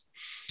Podcast.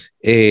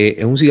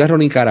 Es un cigarro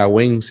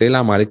nicaragüense,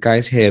 la marca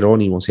es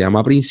Jerónimo, se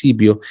llama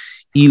Principio,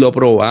 y lo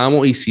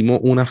probamos, hicimos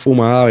una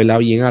fumada, ¿verdad?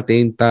 Bien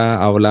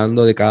atenta,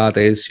 hablando de cada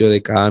tercio,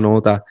 de cada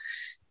nota.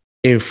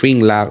 En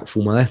fin, la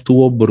fumada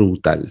estuvo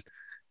brutal.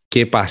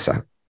 ¿Qué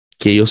pasa?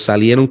 Que ellos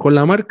salieron con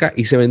la marca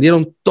y se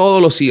vendieron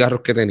todos los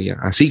cigarros que tenían.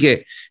 Así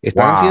que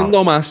están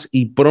haciendo más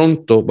y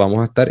pronto vamos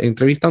a estar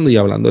entrevistando y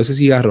hablando de ese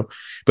cigarro.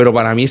 Pero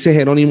para mí ese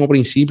Jerónimo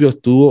Principio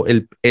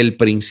el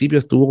Principio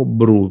estuvo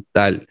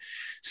brutal.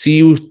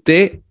 Si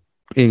usted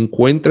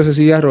encuentra ese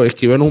cigarro,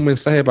 escríbenos un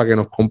mensaje para que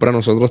nos compre a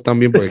nosotros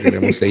también porque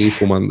queremos seguir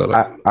fumándolo.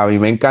 A mí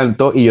me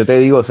encantó y yo te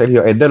digo,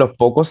 Sergio, es de los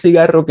pocos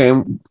cigarros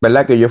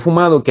 ¿verdad? Que yo he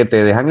fumado que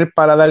te dejan el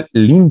paladar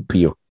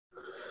limpio.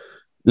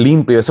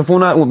 Eso fue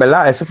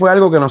 ¿verdad? Eso fue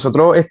algo que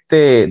nosotros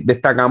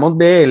destacamos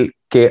de él,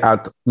 que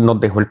nos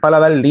dejó el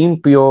paladar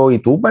limpio y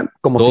tú,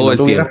 como todo si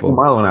no tuvieras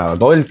fumado nada,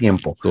 todo el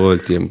tiempo. Todo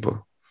el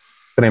tiempo.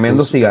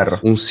 Tremendo cigarro.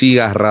 Un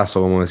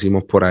cigarrazo, como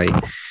decimos por ahí.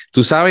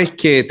 Tú sabes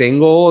que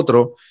tengo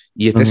otro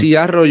y este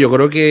cigarro yo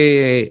creo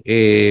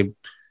que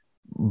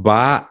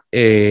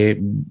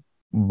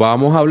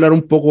vamos a hablar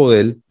un poco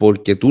de él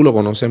porque tú lo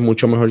conoces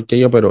mucho mejor que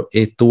yo, pero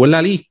estuvo en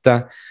la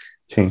lista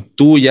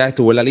tuya,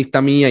 estuvo en la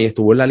lista mía y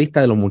estuvo en la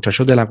lista de los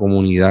muchachos de la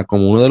comunidad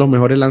como uno de los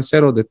mejores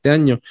lanceros de este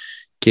año,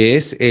 que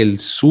es el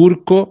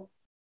Surco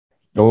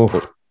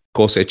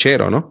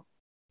Cosechero, ¿no?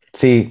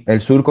 Sí, el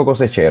Surco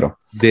Cosechero.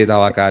 De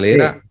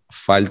Tabacalera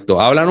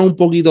Falto. Háblanos un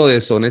poquito de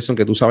eso, Nelson,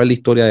 que tú sabes la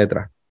historia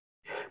detrás.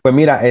 Pues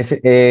mira,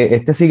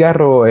 este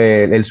cigarro,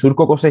 el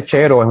Surco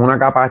Cosechero, es una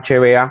capa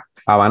HBA,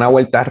 Habana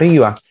Vuelta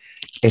Arriba.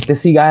 Este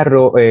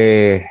cigarro,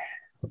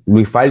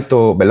 Luis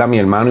Falto, ¿verdad? Mi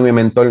hermano y mi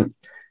mentor,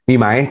 mi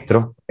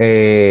maestro,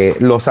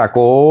 lo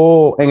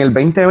sacó en el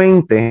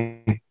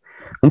 2020,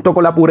 junto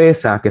con La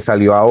Pureza, que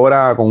salió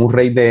ahora con un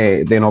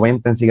rate de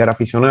 90 en cigarro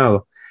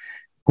aficionado.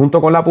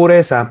 Junto con La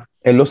Pureza,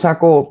 él lo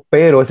sacó,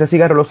 pero ese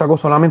cigarro lo sacó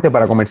solamente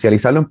para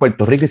comercializarlo en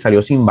Puerto Rico y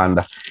salió sin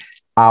banda.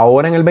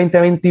 Ahora en el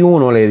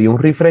 2021 le dio un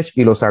refresh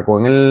y lo sacó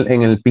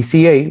en el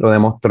PCA, lo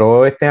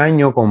demostró este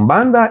año con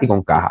banda y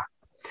con caja.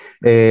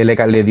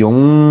 Le dio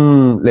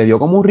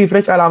como un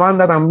refresh a la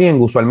banda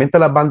también. Usualmente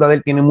las bandas de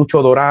él tienen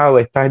mucho dorado,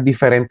 esta es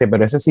diferente,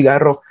 pero ese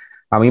cigarro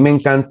a mí me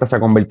encanta, se ha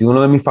convertido en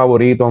uno de mis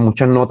favoritos,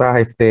 muchas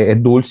notas,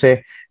 es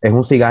dulce, es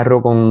un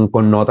cigarro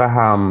con notas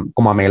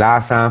como a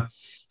melaza,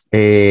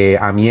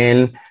 a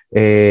miel,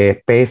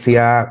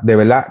 especia, de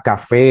verdad,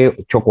 café,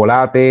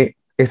 chocolate.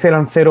 Ese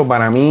lancero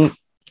para mí,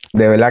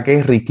 de verdad que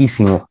es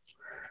riquísimo.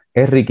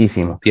 Es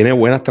riquísimo. Tiene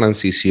buenas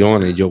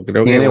transiciones. Yo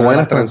creo que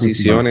buenas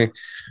transiciones.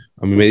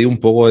 A mí me dio un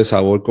poco de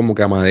sabor como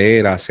que a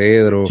madera, a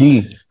cedro.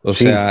 Sí. O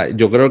sea,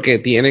 yo creo que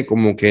tiene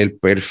como que el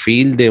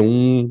perfil de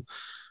un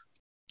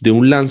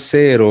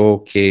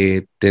lancero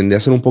que tiende a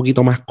ser un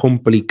poquito más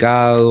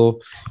complicado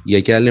y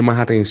hay que darle más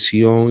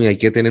atención y hay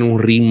que tener un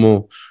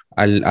ritmo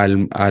a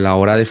la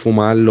hora de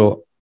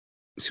fumarlo.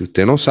 Si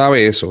usted no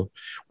sabe eso,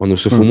 cuando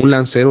se fuma un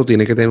lancero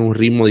tiene que tener un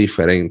ritmo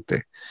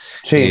diferente.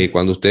 Sí.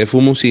 Cuando usted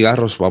fuma un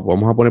cigarro,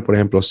 vamos a poner por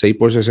ejemplo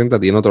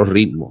 6x60, tiene otro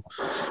ritmo,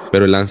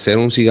 pero el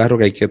lancero es un cigarro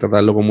que hay que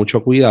tratarlo con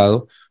mucho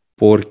cuidado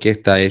porque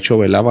está hecho,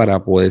 ¿verdad?,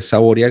 para poder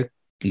saborear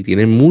y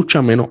tiene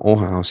mucha menos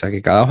hojas. O sea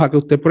que cada hoja que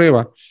usted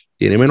prueba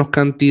tiene menos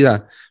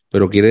cantidad,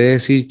 pero quiere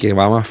decir que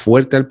va más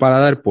fuerte al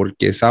paladar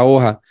porque esa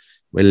hoja,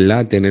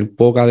 ¿verdad? Tener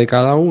poca de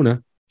cada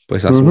una,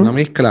 pues hace una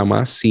mezcla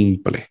más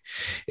simple.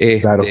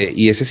 Claro.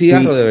 Y ese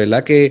cigarro, de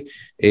verdad que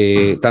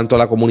tanto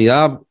la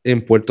comunidad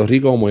en Puerto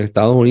Rico como en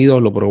Estados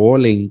Unidos lo probó,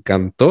 le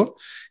encantó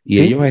y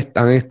Sí. ellos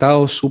han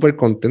estado súper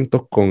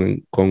contentos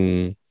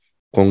con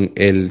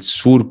el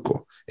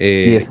surco.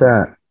 Y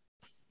esa,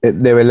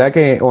 de verdad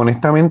que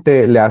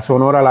honestamente le hace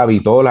honor a la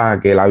vitola,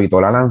 que la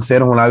vitola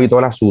Lancero es una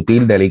vitola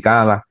sutil,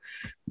 delicada.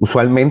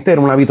 Usualmente era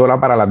una vitola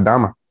para las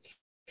damas.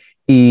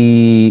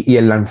 Y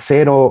el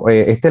Lancero,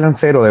 este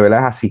Lancero de verdad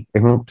es así,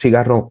 es un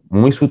cigarro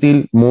muy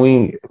sutil,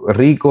 muy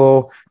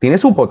rico, tiene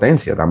su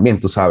potencia también,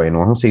 tú sabes,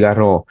 no es un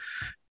cigarro,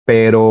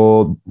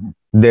 pero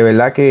de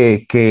verdad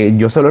que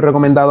yo se lo he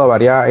recomendado a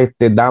varias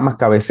damas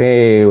que a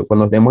veces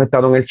cuando hemos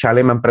estado en el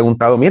chalet me han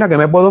preguntado, mira, ¿qué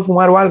me puedo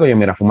fumar o algo? Y yo,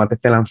 mira, fumate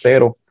este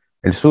Lancero,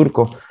 el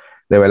Surco,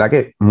 de verdad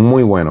que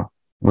muy bueno,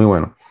 muy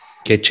bueno.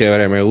 Qué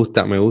chévere, me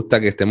gusta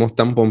que estemos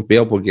tan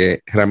pompeados porque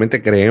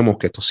realmente creemos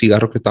que estos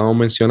cigarros que estamos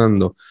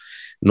mencionando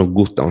nos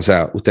gustan. O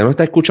sea, usted nos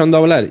está escuchando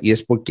hablar y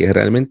es porque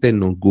realmente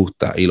nos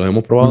gusta y lo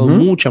hemos probado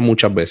muchas,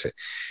 muchas veces.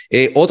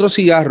 Otro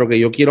cigarro que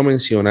yo quiero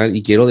mencionar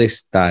y quiero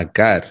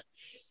destacar,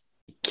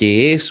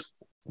 que es,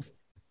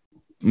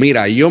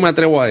 mira, yo me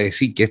atrevo a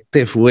decir que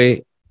este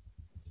fue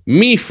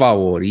mi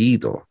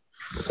favorito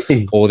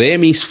Sí. o de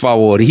mis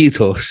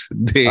favoritos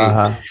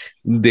Ajá.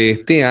 de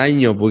este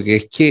año, porque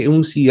es que es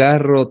un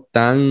cigarro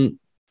tan,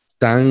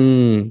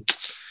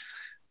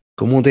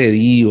 ¿cómo te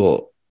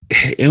digo?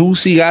 Es un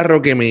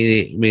cigarro que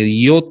me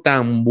dio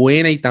tan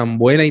buena y tan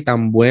buena y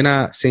tan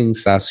buena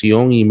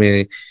sensación y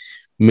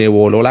me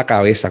voló la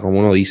cabeza, como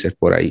uno dice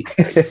por ahí.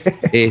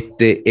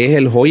 Este es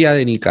el Joya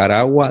de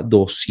Nicaragua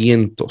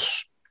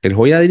 200. El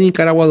Joya de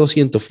Nicaragua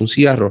 200 fue un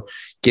cigarro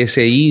que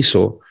se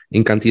hizo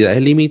en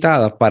cantidades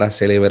limitadas para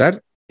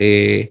celebrar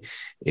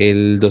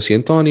el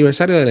 200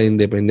 aniversario de la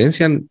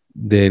independencia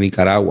de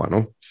Nicaragua,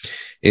 ¿no?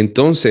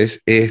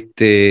 Entonces,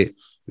 el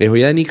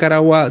Joya de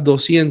Nicaragua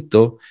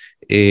 200,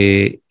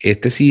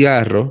 este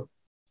cigarro,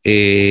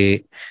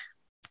 eh,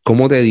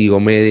 ¿cómo te digo?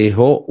 Me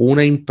dejó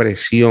una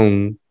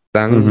impresión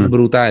tan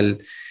brutal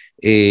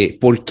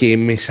porque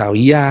me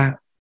sabía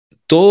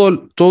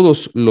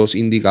todos los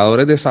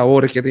indicadores de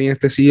sabores que tenía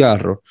este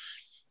cigarro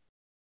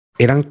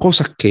eran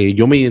cosas que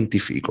yo me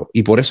identifico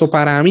y por eso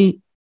para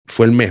mí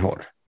fue el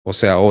mejor, o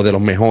sea, o de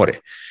los mejores.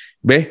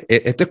 ¿Ves?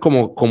 Esto es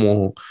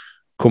como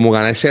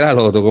ganarse la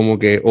loto, como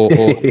que,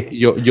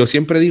 yo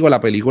siempre digo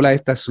la película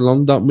esta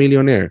Slumdog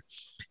Millionaire,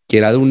 que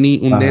era de un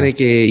nene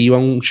que iba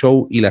a un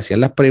show y le hacían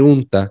las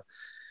preguntas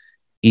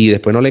y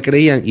después no le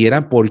creían y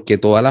era porque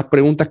todas las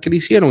preguntas que le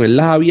hicieron, él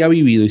las había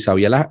vivido y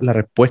sabía la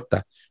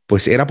respuesta,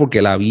 pues era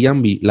porque la había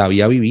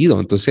vivido.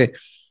 Entonces,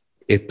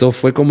 esto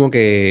fue como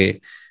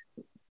que,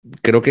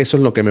 creo que eso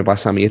es lo que me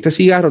pasa a mí. Este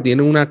cigarro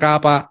tiene una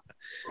capa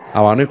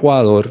Habano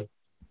Ecuador,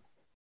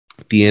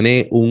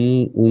 tiene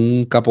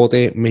un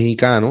capote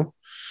mexicano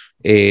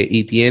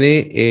y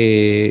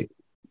tiene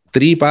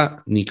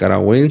tripa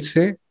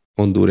nicaragüense,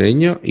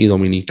 hondureño y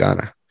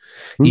dominicana.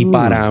 Y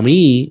para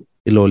mí,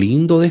 lo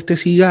lindo de este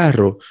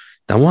cigarro,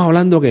 estamos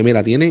hablando que,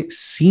 mira, tiene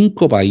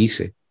 5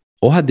 países,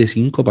 hojas de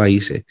 5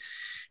 países.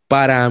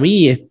 Para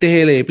mí, este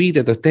es el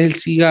epíteto, este es el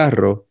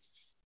cigarro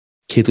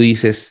que tú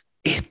dices,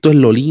 esto es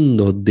lo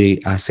lindo de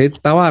hacer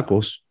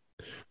tabacos,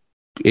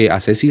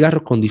 hacer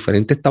cigarros con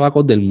diferentes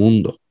tabacos del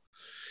mundo.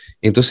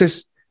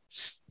 Entonces,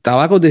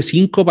 tabacos de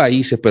 5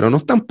 países, pero no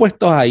están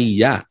puestos ahí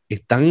ya,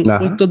 están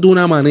puestos de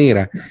una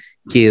manera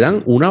que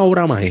dan una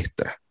obra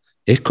maestra.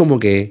 Es como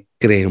que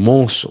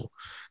cremoso,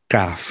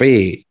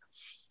 café,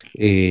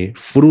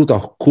 fruta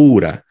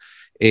oscura,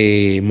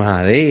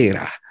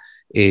 madera,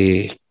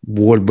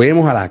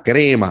 volvemos a la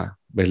crema,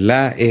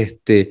 ¿verdad?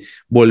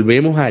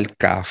 Volvemos al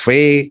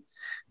café,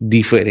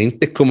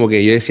 diferentes, como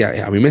que yo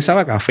decía, a mí me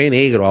sabe a café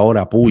negro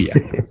ahora, puya.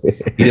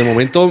 Y de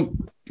momento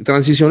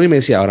transicionó y me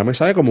decía, ahora me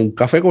sabe como un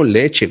café con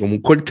leche, como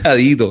un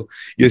cortadito.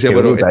 Y yo decía,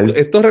 pero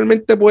esto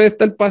realmente puede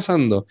estar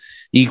pasando.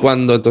 Y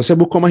cuando entonces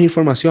busco más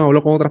información,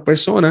 hablo con otras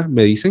personas,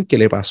 me dicen que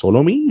le pasó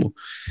lo mismo.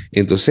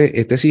 Entonces,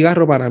 este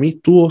cigarro para mí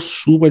estuvo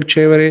súper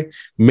chévere,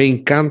 me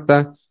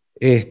encanta.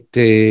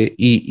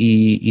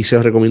 Y se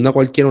lo recomiendo a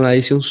cualquiera, una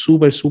edición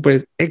súper,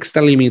 súper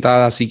extra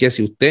limitada. Así que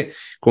si usted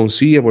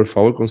consigue, por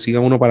favor, consiga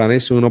uno para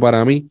Nelson y uno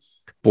para mí,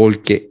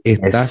 porque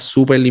está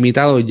súper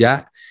limitado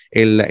ya.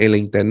 En la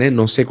internet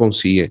no se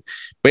consigue.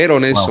 Pero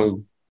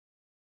Nelson,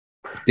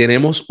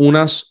 tenemos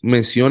unas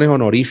menciones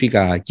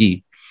honoríficas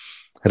aquí,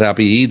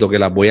 rapidito, que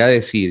las voy a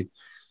decir,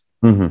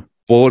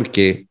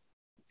 porque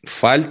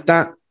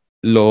falta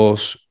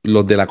los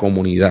de la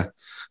comunidad.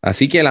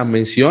 Así que las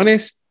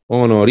menciones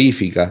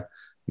honoríficas,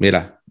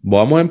 mira,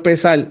 vamos a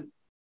empezar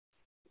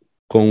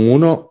con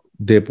uno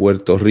de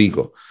Puerto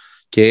Rico,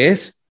 que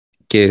es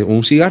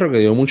un cigarro que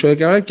dio mucho de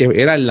qué hablar, que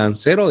era el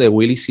Lancero de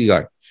Willy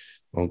Cigar.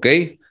 ¿Ok?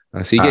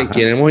 Así que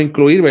queremos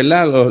incluir,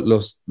 ¿verdad?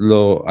 Los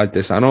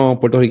artesanos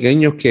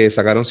puertorriqueños que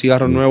sacaron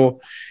cigarros nuevos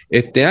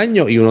este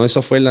año, y uno de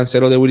esos fue el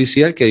lancero de Willy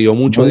Cial, que dio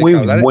mucho de qué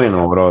hablar. Muy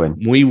bueno, brother.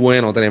 Muy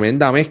bueno,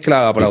 tremenda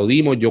mezcla,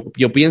 aplaudimos.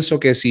 Yo pienso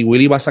que si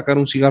Willy va a sacar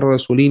un cigarro de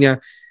su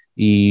línea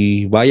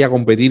y vaya a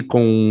competir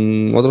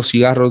con otros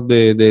cigarros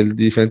de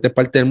diferentes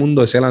partes del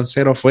mundo, ese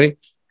lancero fue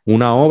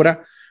una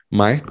obra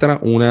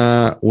maestra,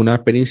 una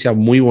experiencia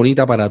muy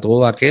bonita para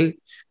todo aquel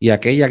y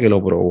aquella que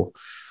lo probó.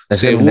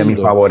 Ese es de mis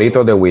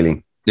favoritos de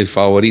Willy. El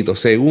favorito.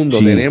 Segundo,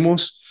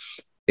 tenemos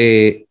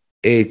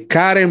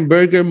Karen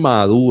Burger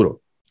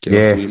Maduro, que lo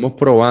estuvimos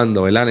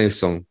probando, ¿verdad,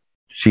 Nelson?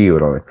 Sí,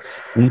 brother.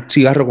 Un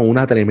cigarro con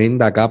una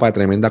tremenda capa,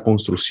 tremenda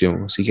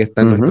construcción. Así que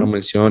está en nuestras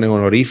menciones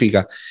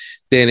honoríficas.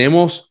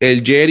 Tenemos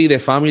el Jerry de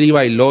Family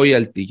by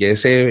Loyalty, que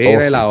ese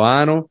era el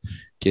habano,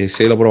 que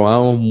ese lo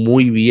probamos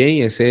muy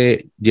bien.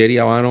 Ese Jerry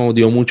Habano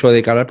dio mucho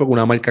de qué hablar porque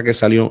una marca que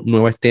salió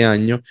nueva este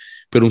año,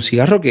 pero un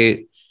cigarro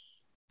que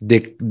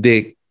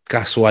de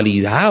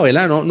casualidad,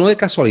 ¿verdad? No de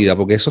casualidad,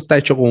 porque eso está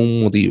hecho con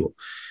un motivo,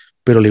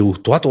 pero le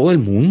gustó a todo el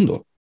mundo.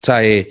 O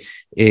sea,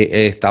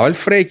 estaba el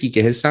Freki, que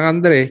es el San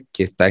Andrés,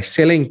 que está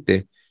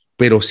excelente,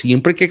 pero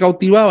siempre que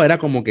cautivaba era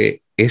como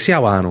que ese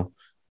habano.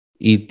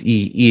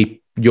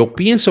 Y yo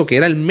pienso que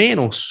era el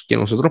menos que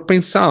nosotros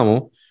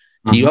pensábamos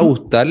que iba a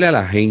gustarle a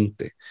la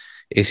gente.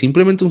 Es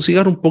simplemente un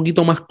cigarro un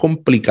poquito más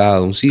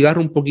complicado, un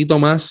cigarro un poquito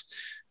más,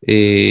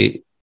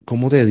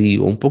 ¿cómo te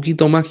digo? Un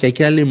poquito más que hay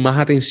que darle más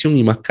atención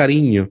y más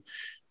cariño.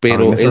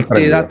 Pero él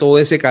te da todo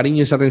ese cariño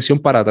y esa atención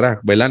para atrás,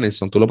 ¿verdad,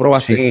 Nelson? ¿Tú lo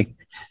probaste?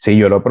 Sí,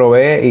 yo lo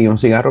probé y un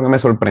cigarro que me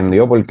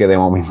sorprendió porque de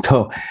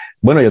momento,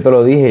 bueno, yo te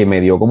lo dije,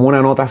 me dio como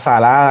una nota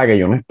salada que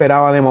yo no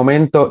esperaba de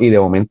momento y de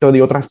momento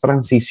dio otras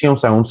transiciones. O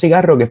sea, un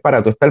cigarro que es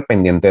para tú estar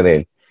pendiente de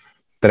él.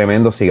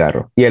 Tremendo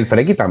cigarro. Y el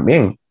Freki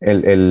también,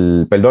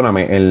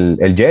 perdóname,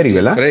 el Jerry, sí,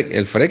 ¿verdad?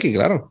 El Freki,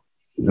 claro.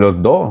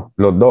 Los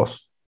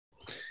dos.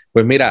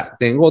 Pues mira,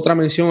 tengo otra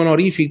mención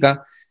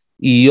honorífica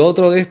y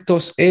otro de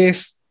estos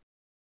es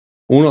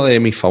uno de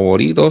mis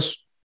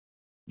favoritos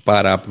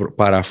para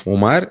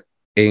fumar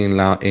en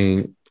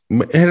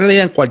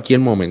realidad en cualquier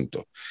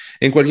momento.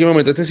 En cualquier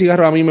momento. Este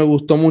cigarro a mí me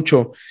gustó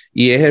mucho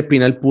y es el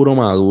Pinal Puro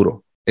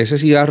Maduro. Ese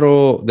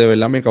cigarro de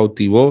verdad me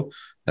cautivó.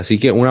 Así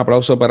que un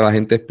aplauso para la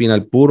gente de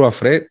Pinal Puro, a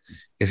Fred.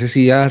 Ese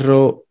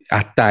cigarro,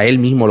 hasta él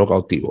mismo lo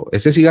cautivó.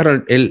 Ese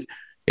cigarro, él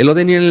lo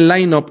tenía en el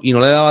line-up y no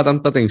le daba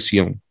tanta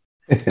atención.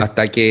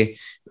 Hasta que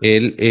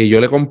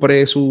yo le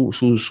compré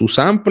su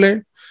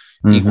sampler.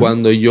 Y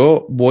cuando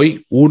yo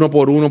voy uno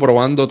por uno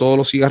probando todos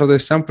los cigarros de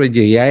sampler,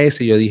 llegué a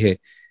ese y yo dije,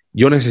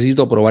 yo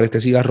necesito probar este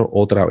cigarro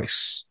otra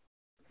vez.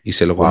 Y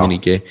se lo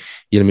comuniqué.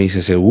 Y él me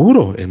dice,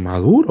 seguro, es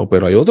maduro,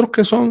 pero hay otros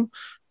que son,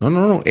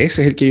 no,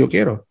 ese es el que yo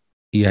quiero.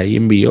 Y ahí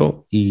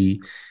envió y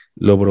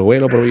lo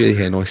probé y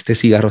dije, no, este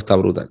cigarro está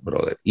brutal,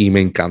 brother. Y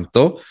me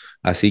encantó.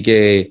 Así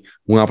que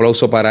un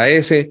aplauso para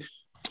ese.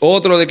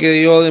 Otro de que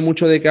dio de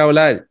mucho de qué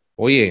hablar.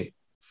 Oye,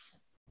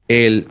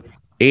 el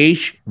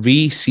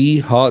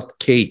HVC Hot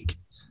Cake.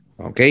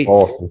 ¿Ok?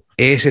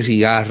 Ese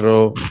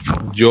cigarro,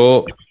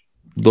 yo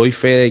doy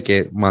fe de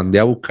que mandé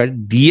a buscar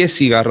 10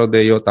 cigarros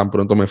de ellos tan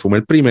pronto me fumé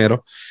el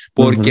primero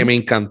porque me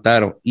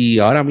encantaron. Y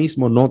ahora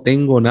mismo no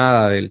tengo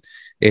nada del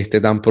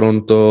tan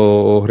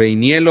pronto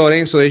Reinier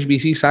Lorenzo de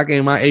HBC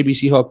saque más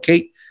HBC Hot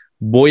Cake,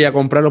 voy a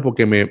comprarlo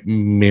porque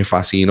me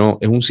fascinó.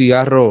 Es un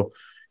cigarro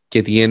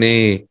que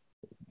tiene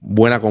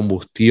buena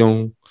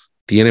combustión,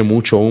 tiene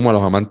mucho humo. A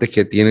los amantes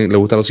que les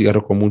gustan los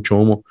cigarros con mucho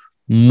humo,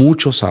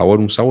 mucho sabor,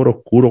 un sabor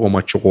oscuro como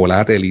a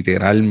chocolate,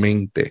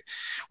 literalmente.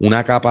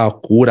 Una capa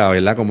oscura,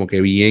 ¿verdad? Como que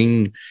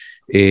bien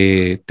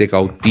te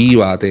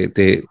cautiva,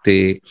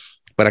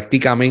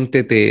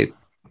 prácticamente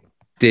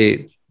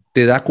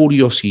te da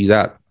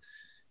curiosidad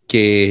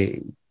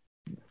que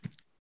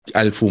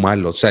al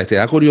fumarlo, o sea, te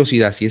da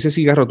curiosidad. Si ese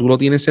cigarro tú lo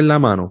tienes en la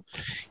mano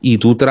y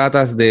tú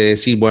tratas de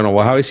decir, bueno,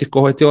 vas a ver si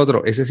escojo este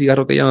otro, ese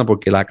cigarro te llama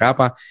porque la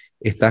capa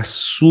está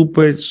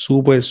súper,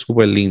 súper,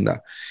 súper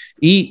linda.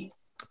 Y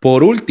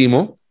por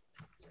último,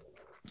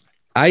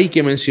 hay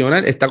que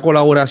mencionar esta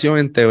colaboración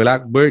entre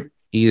Blackbird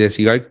y The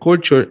Cigar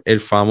Culture,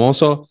 el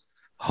famoso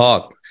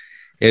Hawk.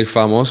 El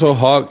famoso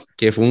Hawk,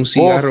 que fue un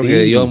cigarro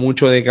que dio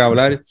mucho de qué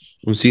hablar.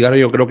 Un cigarro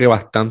yo creo que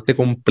bastante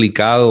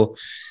complicado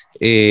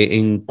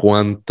en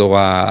cuanto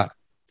a,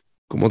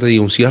 ¿cómo te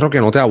digo? Un cigarro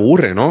que no te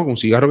aburre, ¿no? Un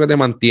cigarro que te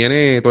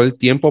mantiene todo el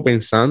tiempo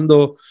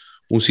pensando.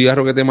 Un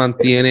cigarro que te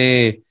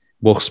mantiene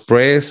Box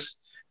Press.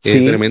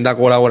 Tremenda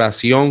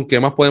colaboración. ¿Qué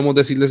más podemos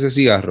decir de ese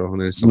cigarro,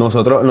 Nelson?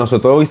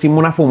 Nosotros hicimos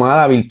una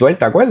fumada virtual,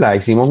 ¿te acuerdas?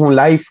 Hicimos un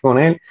live con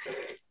él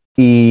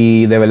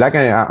y de verdad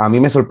que a mí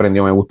me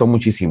sorprendió, me gustó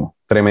muchísimo,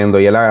 tremendo.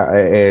 Y la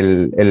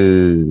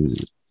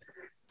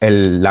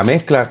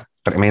mezcla,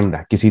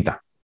 tremenda,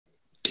 exquisita.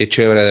 Qué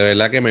chévere, de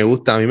verdad que me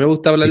gusta. A mí me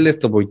gusta hablar de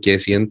esto porque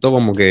siento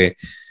como que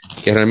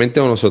realmente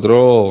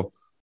nosotros,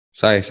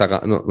 ¿sabes?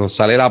 Nos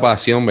sale la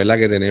pasión, ¿verdad?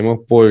 Que tenemos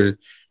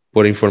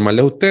por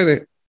informarles a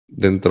ustedes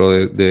dentro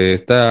de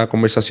esta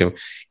conversación.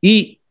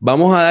 Y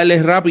vamos a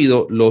darles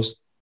rápido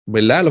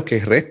 ¿verdad? Los que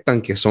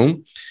restan, que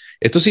son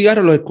estos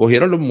cigarros, los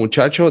escogieron los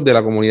muchachos de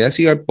la comunidad de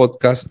Cigar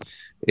Podcast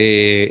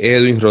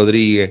Edwin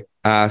Rodríguez,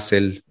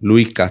 Acel,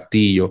 Luis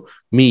Castillo,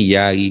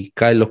 Miyagi,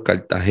 Carlos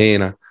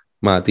Cartagena,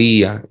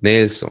 Matías,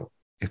 Nelson,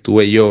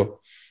 estuve yo,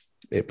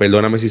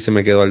 perdóname si se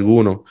me quedó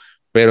alguno,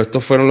 pero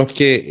estos fueron los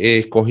que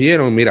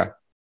escogieron. Mira,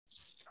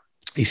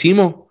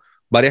 hicimos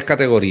varias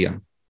categorías.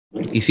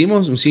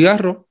 Hicimos un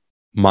cigarro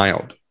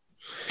mild,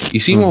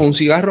 hicimos un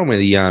cigarro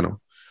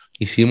mediano,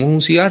 hicimos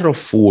un cigarro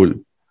full,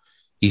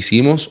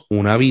 hicimos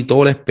una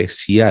vitola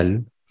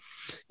especial,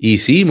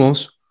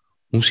 hicimos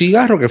un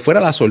cigarro que fuera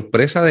la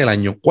sorpresa del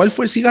año. ¿Cuál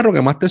fue el cigarro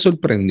que más te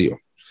sorprendió?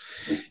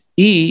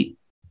 Y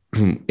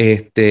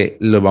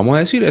lo vamos a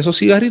decir, esos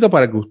cigarritos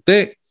para que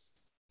usted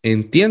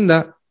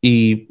entienda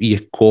y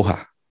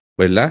escoja,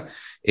 ¿verdad?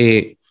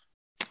 En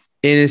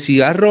el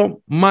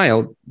cigarro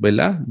mild,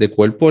 ¿verdad? De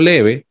cuerpo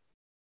leve,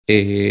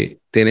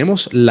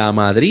 tenemos la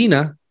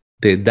madrina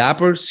de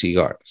Dapper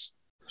Cigars.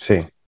 Sí.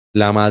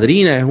 La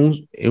madrina es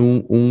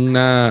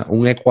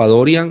un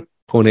Ecuadorian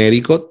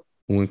Connecticut,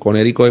 un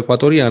Connecticut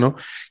ecuatoriano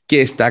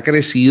que está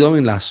crecido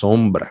en la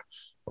sombra,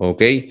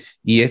 ¿ok?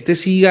 Y este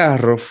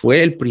cigarro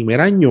fue el primer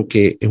año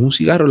que es un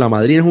cigarro, la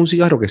madrina es un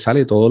cigarro que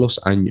sale todos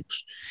los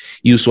años.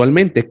 Y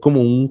usualmente es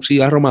como un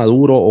cigarro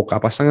maduro o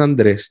capa San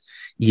Andrés.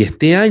 Y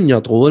este año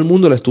a todo el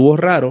mundo le estuvo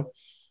raro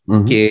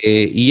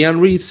que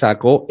Ian Reed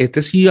sacó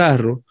este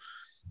cigarro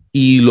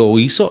y lo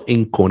hizo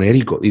en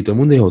Connecticut. Y todo el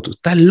mundo dijo, tú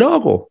estás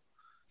loco.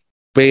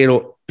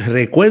 Pero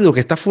recuerdo que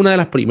esta fue una de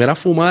las primeras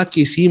fumadas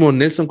que hicimos,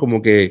 Nelson,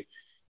 como que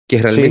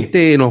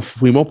realmente nos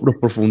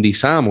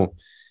profundizamos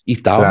y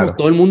estábamos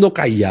todo el mundo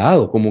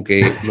callado, como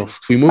que nos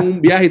fuimos en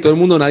un viaje y todo el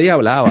mundo, nadie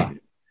hablaba.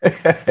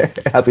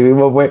 Así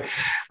mismo fue,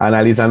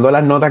 analizando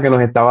las notas que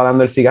nos estaba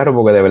dando el cigarro,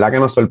 porque de verdad que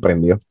nos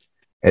sorprendió.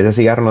 Ese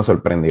cigarro nos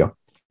sorprendió.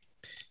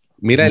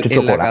 Mira,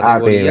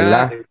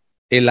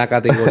 en la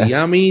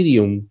categoría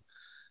medium,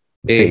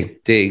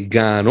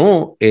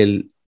 ganó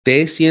el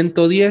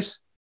T110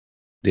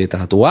 de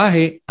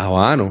tatuaje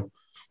habano,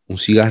 un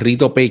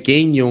cigarrito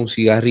pequeño, un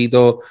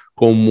cigarrito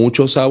con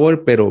mucho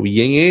sabor, pero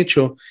bien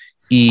hecho.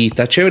 Y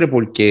está chévere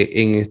porque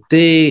en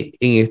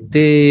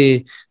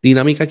este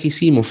dinámica que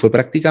hicimos fue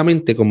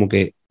prácticamente como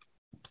que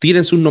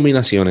tiren sus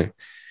nominaciones.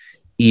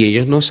 Y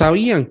ellos no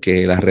sabían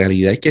que la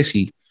realidad es que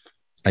sí,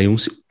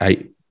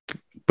 hay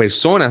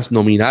personas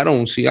nominaron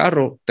un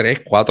cigarro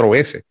 3, 4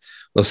 veces.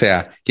 O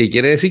sea, que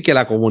quiere decir que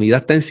la comunidad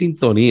está en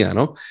sintonía,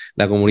 ¿no?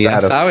 La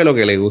comunidad sabe lo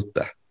que le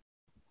gusta.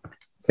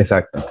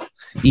 Exacto.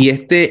 Y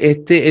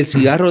el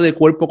cigarro de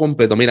cuerpo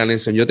completo. Mira,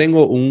 Nelson, yo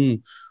tengo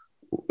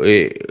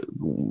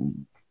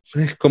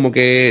es como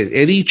que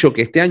he dicho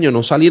que este año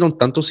no salieron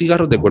tantos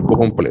cigarros de cuerpo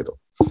completo.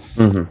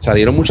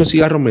 Salieron muchos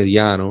cigarros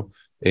medianos,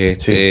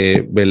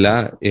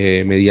 ¿verdad?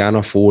 Mediano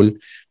a full,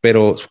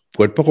 pero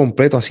cuerpo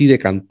completo así de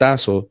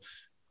cantazo,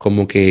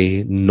 como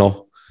que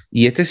no.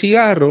 Y este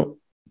cigarro,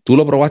 tú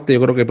lo probaste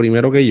yo creo que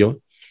primero que yo,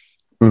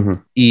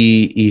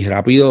 y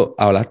rápido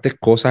hablaste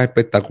cosas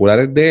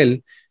espectaculares de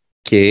él,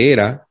 que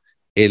era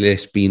el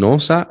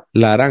Espinosa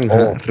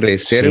Laranja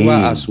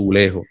Reserva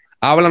Azulejo.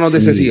 Háblanos de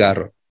ese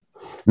cigarro.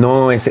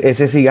 No,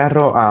 ese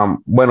cigarro,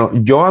 bueno,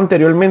 yo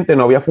anteriormente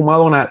no había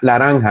fumado una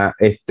naranja.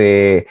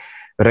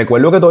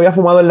 Recuerdo que tú habías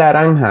fumado el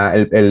naranja,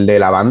 el de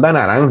la banda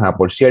naranja,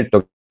 por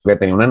cierto, que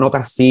tenía unas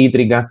notas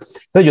cítricas.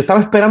 Entonces yo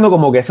estaba esperando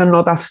como que esas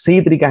notas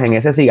cítricas en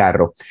ese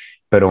cigarro.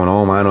 Pero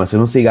no, mano, ese es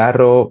un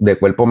cigarro de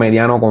cuerpo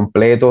mediano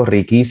completo,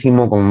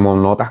 riquísimo, con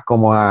notas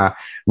como a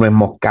nuez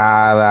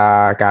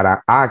moscada,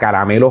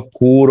 caramelo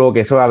oscuro,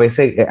 que eso a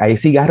veces, hay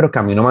cigarros que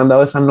a mí no me han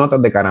dado esas notas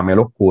de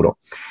caramelo oscuro.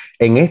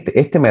 En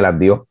este me las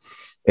dio.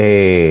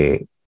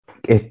 Y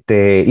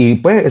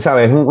pues,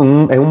 ¿sabes? Es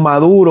un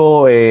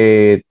maduro,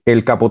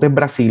 el capote es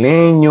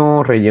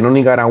brasileño, relleno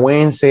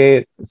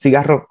nicaragüense,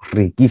 cigarro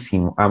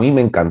riquísimo. A mí me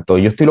encantó.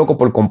 Yo estoy loco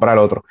por comprar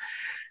otro.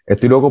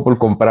 Estoy loco por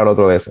comprar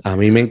otro de esos. A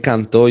mí me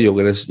encantó. Yo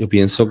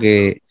pienso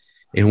que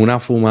es una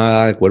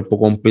fumada de cuerpo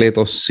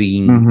completo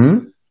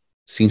sin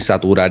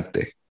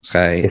saturarte. O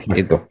sea,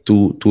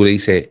 tú le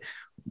dices,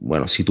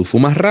 bueno, si tú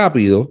fumas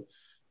rápido,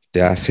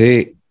 te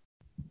hace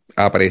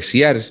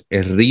apreciar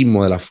el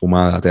ritmo de la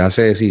fumada. Te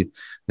hace decir,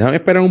 déjame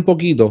esperar un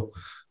poquito.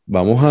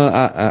 Vamos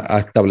a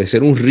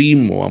establecer un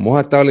ritmo. Vamos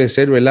a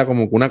establecer, ¿verdad?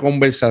 Como que una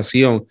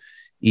conversación.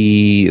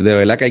 Y de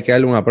verdad que hay que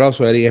darle un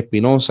aplauso a Eric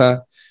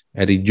Espinosa,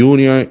 Eric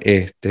Jr.,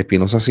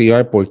 Espinosa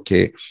Cigar,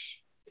 porque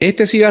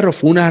este cigarro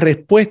fue una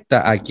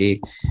respuesta a que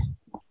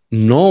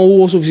no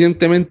hubo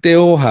suficientemente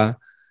hoja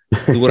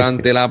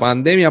durante la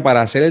pandemia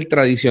para hacer el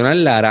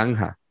tradicional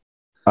naranja.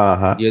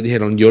 Y ellos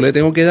dijeron, yo le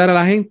tengo que dar a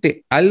la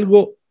gente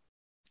algo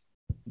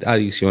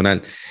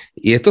adicional.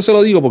 Y esto se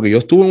lo digo porque yo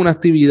estuve en una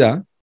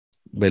actividad,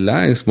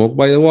 ¿verdad? En Smoke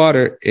by the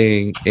Water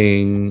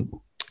en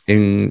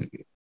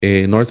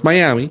North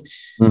Miami.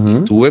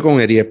 Estuve con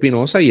Eric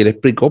Espinosa y él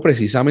explicó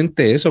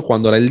precisamente eso.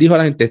 Cuando él dijo a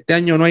la gente, este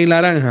año no hay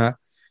naranja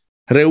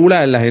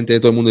regular, la gente de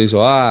todo el mundo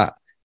dijo,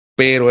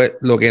 pero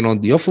lo que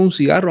nos dio fue un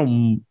cigarro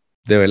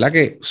de verdad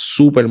que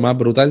súper más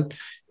brutal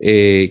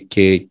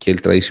que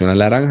el tradicional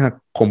naranja,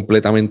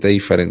 completamente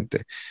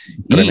diferente.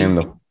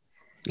 Tremendo.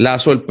 Y la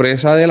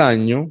sorpresa del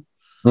año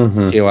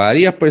Ujú. que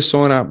varias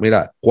personas,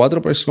 mira,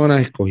 4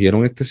 personas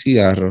escogieron este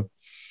cigarro.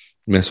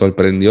 Me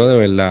sorprendió de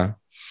verdad.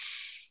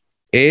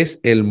 Es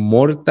el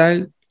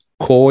Mortal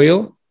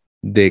Coil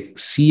de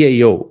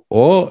CAO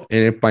o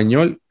en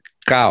español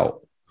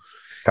CAO.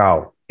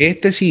 Cao.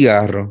 Este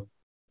cigarro,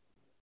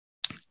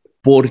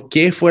 ¿por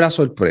qué fue la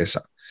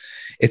sorpresa?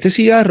 Este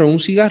cigarro es un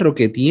cigarro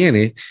que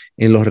tiene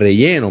en los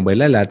rellenos,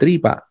 ¿verdad? En la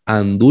tripa,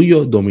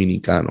 andullo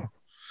dominicano.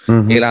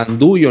 El Ujú.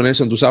 andullo,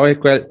 Nelson, tú sabes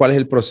cuál es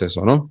el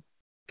proceso, ¿no?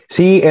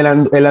 Sí, el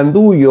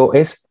andullo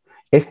es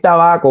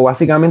tabaco,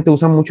 básicamente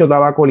usan mucho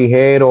tabaco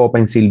ligero o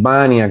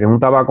Pensilvania, que es un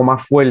tabaco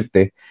más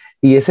fuerte,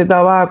 y ese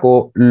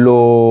tabaco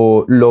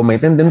lo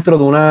meten dentro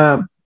de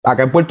una,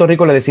 acá en Puerto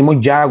Rico le decimos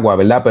yagua,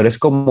 ¿verdad? Pero es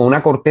como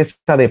una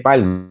corteza de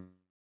palma.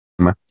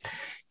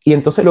 Y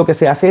entonces lo que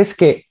se hace es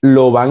que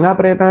lo van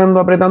apretando,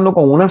 apretando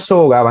con una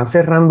soga, van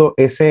cerrando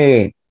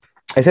ese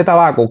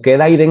tabaco,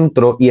 queda ahí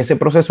dentro y ese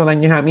proceso de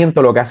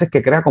añejamiento lo que hace es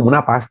que crea como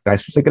una pasta.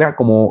 Eso se crea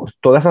como,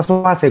 todas esas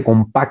hojas se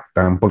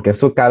compactan porque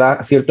eso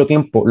cada cierto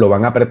tiempo lo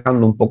van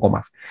apretando un poco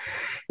más.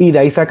 Y de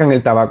ahí sacan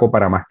el tabaco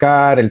para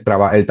mascar, el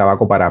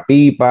tabaco para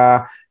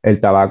pipa,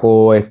 el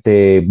tabaco,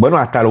 bueno,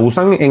 hasta lo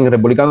usan en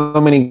República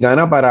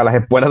Dominicana para las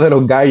espuelas de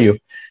los gallos,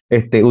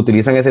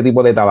 utilizan ese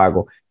tipo de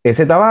tabaco.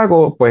 Ese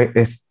tabaco,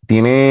 pues,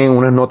 tiene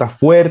unas notas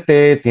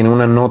fuertes, tiene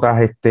unas notas,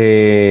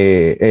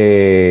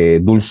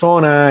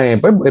 dulzonas,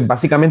 pues, es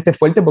básicamente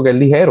fuerte porque es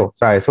ligero, o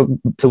sea, eso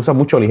se usa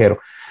mucho ligero.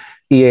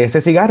 Y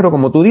ese cigarro,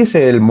 como tú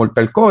dices, el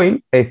Mortal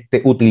Coil,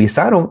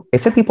 utilizaron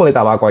ese tipo de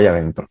tabaco allá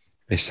adentro.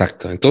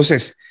 Exacto.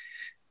 Entonces,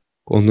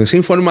 con esa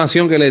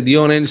información que les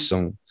dio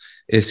Nelson,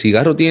 el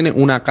cigarro tiene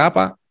una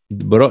capa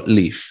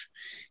broadleaf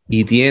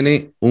y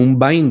tiene un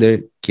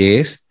binder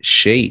que es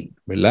shade,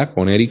 ¿verdad?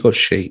 Conérico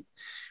shade.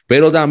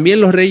 Pero también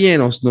los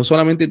rellenos no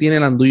solamente tiene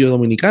el andullo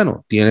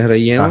dominicano, tiene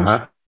rellenos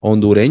Ajá.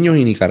 hondureños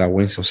y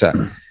nicaragüenses, o sea,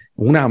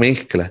 una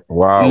mezcla.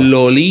 Wow.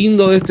 Lo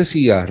lindo de este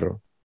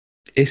cigarro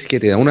es que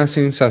te da una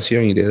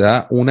sensación y te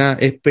da una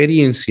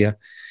experiencia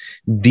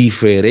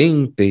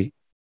diferente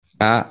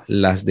a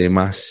las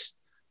demás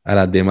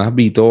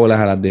vitolas,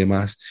 a las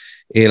demás.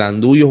 El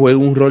andullo juega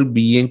un rol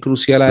bien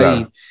crucial ahí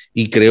Claro.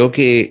 y creo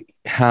que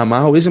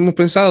jamás hubiésemos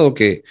pensado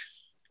que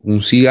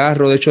un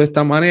cigarro de hecho de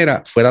esta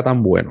manera fuera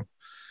tan bueno.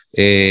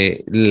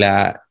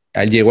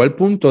 Llegó al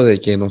punto de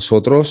que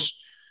nosotros,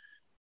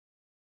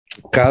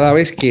 cada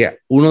vez que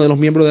uno de los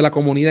miembros de la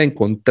comunidad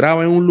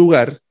encontraba en un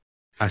lugar,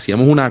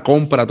 hacíamos una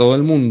compra a todo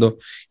el mundo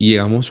y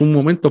llegamos a un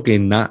momento que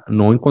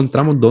no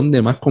encontramos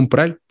dónde más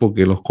comprar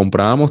porque los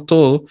comprábamos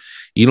todos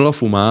y no los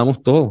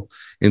fumábamos todos.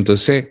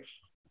 Entonces,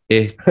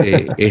 es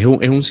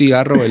un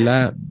cigarro,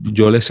 ¿verdad?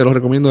 Yo les se lo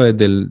recomiendo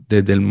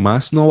desde el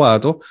más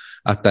novato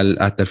hasta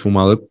el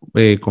fumador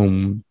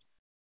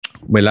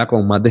 ¿verdad?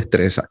 Con más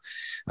destreza.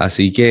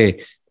 Así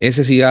que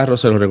ese cigarro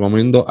se lo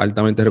recomiendo,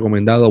 altamente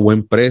recomendado,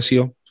 buen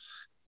precio.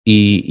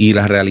 Y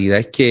la realidad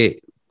es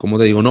que, como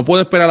te digo, no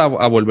puedo esperar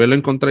a volverlo a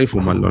encontrar y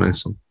fumarlo,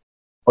 Nelson.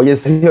 Oye,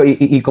 Sergio,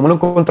 ¿y cómo lo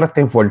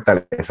encontraste en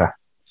Fortaleza?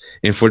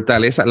 En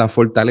Fortaleza, la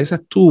Fortaleza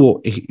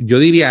estuvo, yo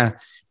diría,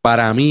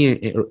 para mí,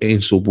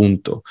 en su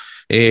punto.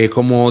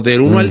 Como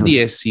del 1 al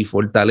 10, si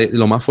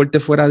lo más fuerte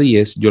fuera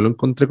 10, yo lo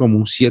encontré como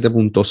un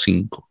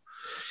 7.5.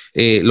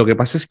 Lo que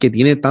pasa es que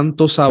tiene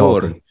tanto Ok,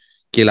 sabor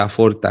que la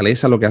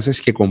Fortaleza lo que hace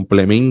es que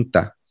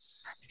complementa,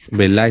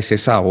 ¿verdad? Ese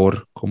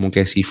sabor, como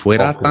que si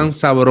fuera ok, tan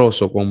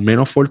sabroso con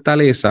menos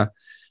fortaleza,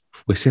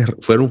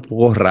 fuera un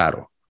poco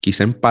raro. Quizá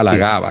sí,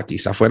 empalagaba,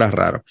 quizá fuera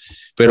raro.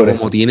 Pero por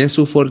como eso. tiene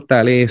su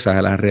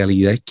fortaleza, la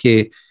realidad es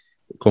que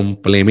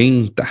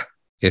complementa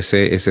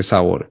ese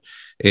sabor.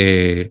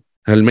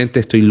 Realmente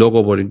estoy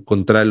loco por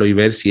encontrarlo y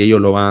ver si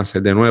ellos lo van a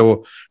hacer de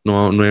nuevo.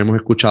 No hemos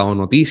escuchado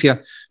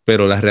noticias,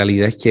 pero la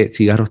realidad es que el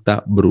cigarro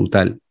está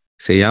brutal.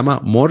 Se llama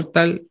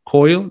Mortal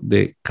Coil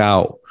de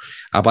Cao.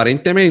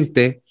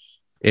 Aparentemente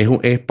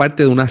es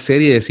parte de una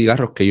serie de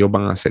cigarros que ellos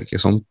van a hacer, que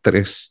son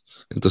 3.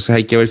 Entonces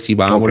hay que ver si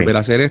van a Ok. volver a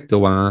hacer esto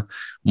o van a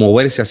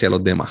moverse hacia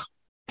los demás.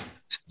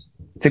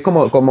 Sí, es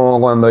como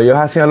cuando ellos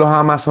hacían los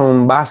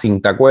Amazon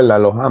Basing, ¿te acuerdas?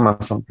 Los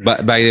Amazon,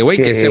 By the way,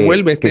 que se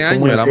vuelve que este es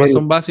como año. El una serie.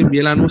 Amazon Basic vi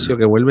el anuncio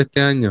que vuelve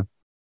este año.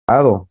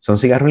 Son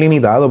cigarros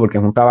limitados porque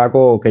es un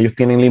tabaco que ellos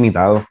tienen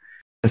limitado.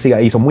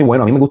 Y son muy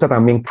buenos. A mí me gusta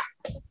también.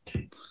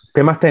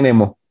 ¿Qué más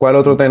tenemos? ¿Cuál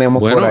otro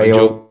tenemos por Bueno, ahí?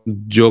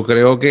 yo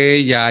creo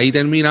que ya ahí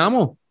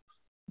terminamos.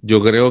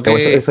 Yo creo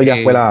que Eso ya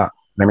fue la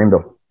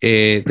tremendo.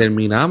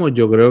 terminamos.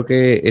 Yo creo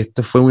que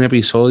este fue un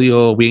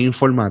episodio bien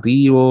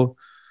informativo.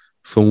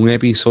 Fue un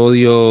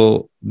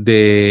episodio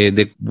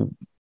de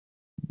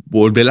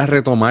volver a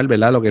retomar,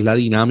 ¿verdad? Lo que es la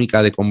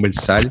dinámica de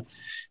conversar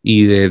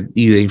y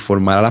de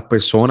informar a las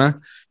personas.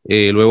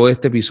 Luego de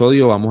este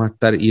episodio vamos a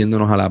estar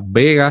yéndonos a Las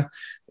Vegas,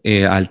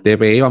 al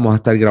TPE, vamos a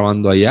estar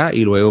grabando allá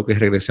y luego que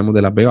regresemos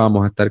de Las Vegas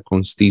vamos a estar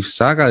con Steve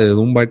Saka de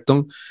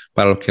Dumbarton.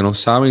 Para los que no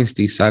saben,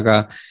 Steve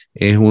Saka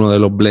es uno de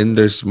los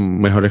blenders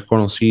mejores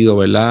conocidos,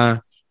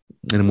 ¿verdad?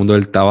 En el mundo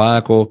del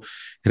tabaco,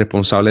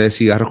 responsable de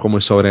cigarros como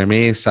el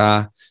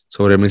Sobremesa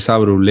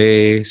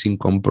Brulé, Sin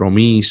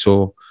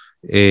Compromiso,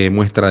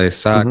 Muestra de Ujú.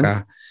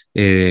 Saca.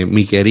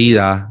 mi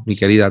querida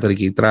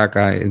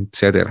Triquitraca,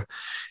 etcétera.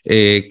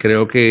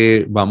 Creo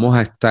que vamos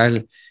a estar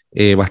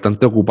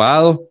bastante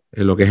ocupados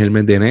en lo que es el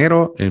mes de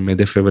enero, el mes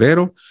de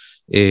febrero,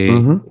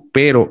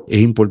 pero es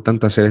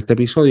importante hacer este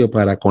episodio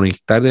para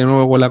conectar de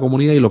nuevo con la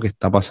comunidad y lo que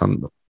está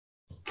pasando.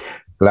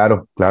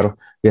 Claro, claro.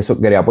 Y eso,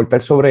 quería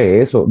aportar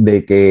sobre eso,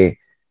 de que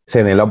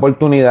se den la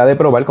oportunidad de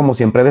probar, como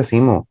siempre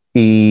decimos.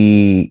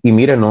 Y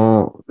mire,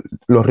 no,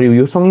 los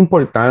reviews son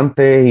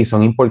importantes y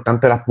son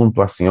importantes las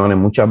puntuaciones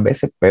muchas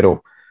veces,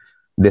 pero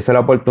dése la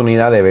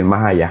oportunidad de ver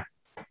más allá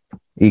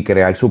y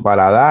crear su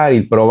paladar,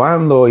 ir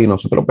probando, y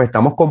nosotros pues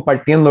estamos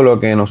compartiendo lo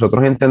que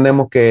nosotros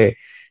entendemos que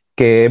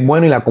es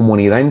bueno y la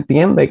comunidad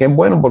entiende que es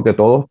bueno, porque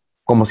todos,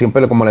 como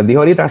siempre, como les dije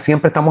ahorita,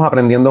 siempre estamos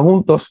aprendiendo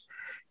juntos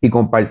y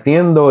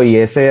compartiendo, y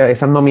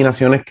esas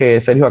nominaciones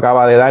que Sergio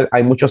acaba de dar,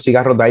 hay muchos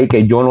cigarros de ahí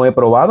que yo no he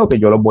probado, que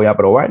yo los voy a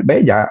probar,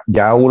 ¿ves?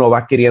 Ya uno va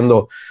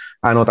adquiriendo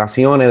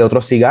anotaciones de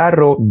otros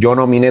cigarros. Yo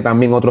nominé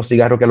también otros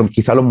cigarros que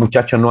quizás los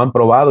muchachos no han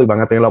probado y van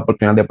a tener la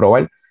oportunidad de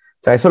probar. O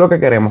sea, eso es lo que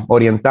queremos,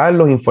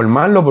 orientarlos,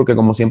 informarlos, porque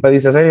como siempre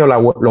dice Sergio,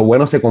 lo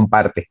bueno se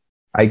comparte,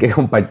 hay que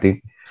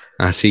compartir.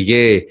 Así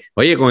que,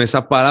 oye, con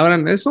esas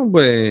palabras, Nelson,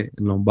 pues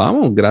nos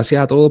vamos.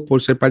 Gracias a todos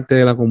por ser parte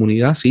de la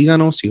comunidad.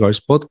 Síganos, Cigars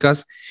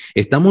Podcast.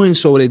 Estamos en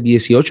sobre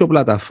 18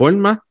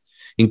 plataformas,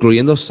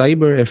 incluyendo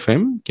Cyber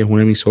FM, que es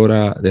una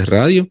emisora de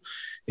radio.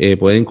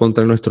 Pueden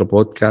encontrar nuestro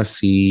podcast.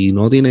 Si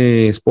no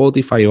tiene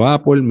Spotify o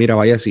Apple, mira,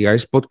 vaya a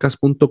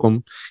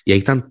cigarspodcast.com y ahí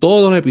están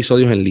todos los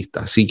episodios en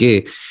lista. Así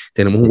que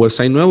tenemos un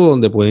website nuevo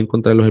donde pueden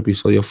encontrar los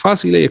episodios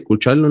fáciles y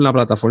escucharlo en la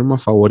plataforma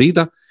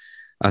favorita.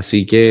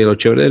 Así que lo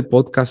chévere del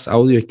podcast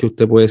audio es que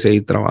usted puede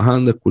seguir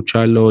trabajando,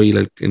 escucharlo,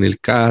 ir en el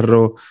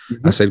carro,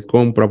 hacer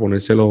compra,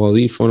 ponerse los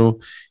audífonos,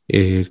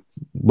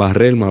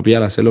 barrer,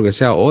 mapear, hacer lo que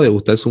sea, o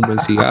degustarse un buen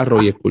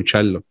cigarro y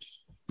escucharlo.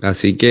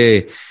 Así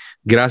que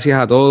gracias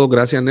a todos,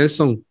 gracias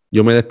Nelson.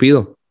 Yo me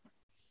despido.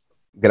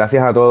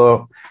 Gracias a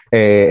todos.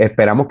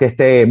 Esperamos que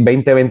este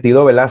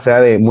 2022, ¿verdad?, sea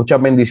de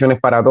muchas bendiciones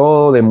para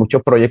todos, de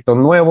muchos proyectos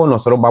nuevos.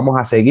 Nosotros vamos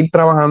a seguir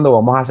trabajando,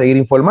 vamos a seguir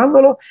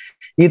informándolos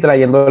y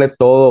trayéndoles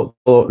todo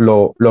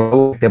lo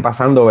que esté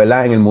pasando,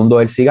 ¿verdad?, en el mundo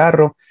del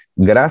cigarro.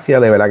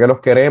 Gracias, de verdad que los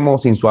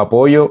queremos. Sin su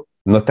apoyo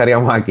no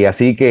estaríamos aquí.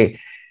 Así que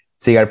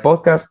Cigar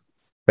Podcast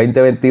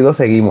 2022,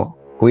 seguimos.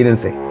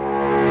 Cuídense.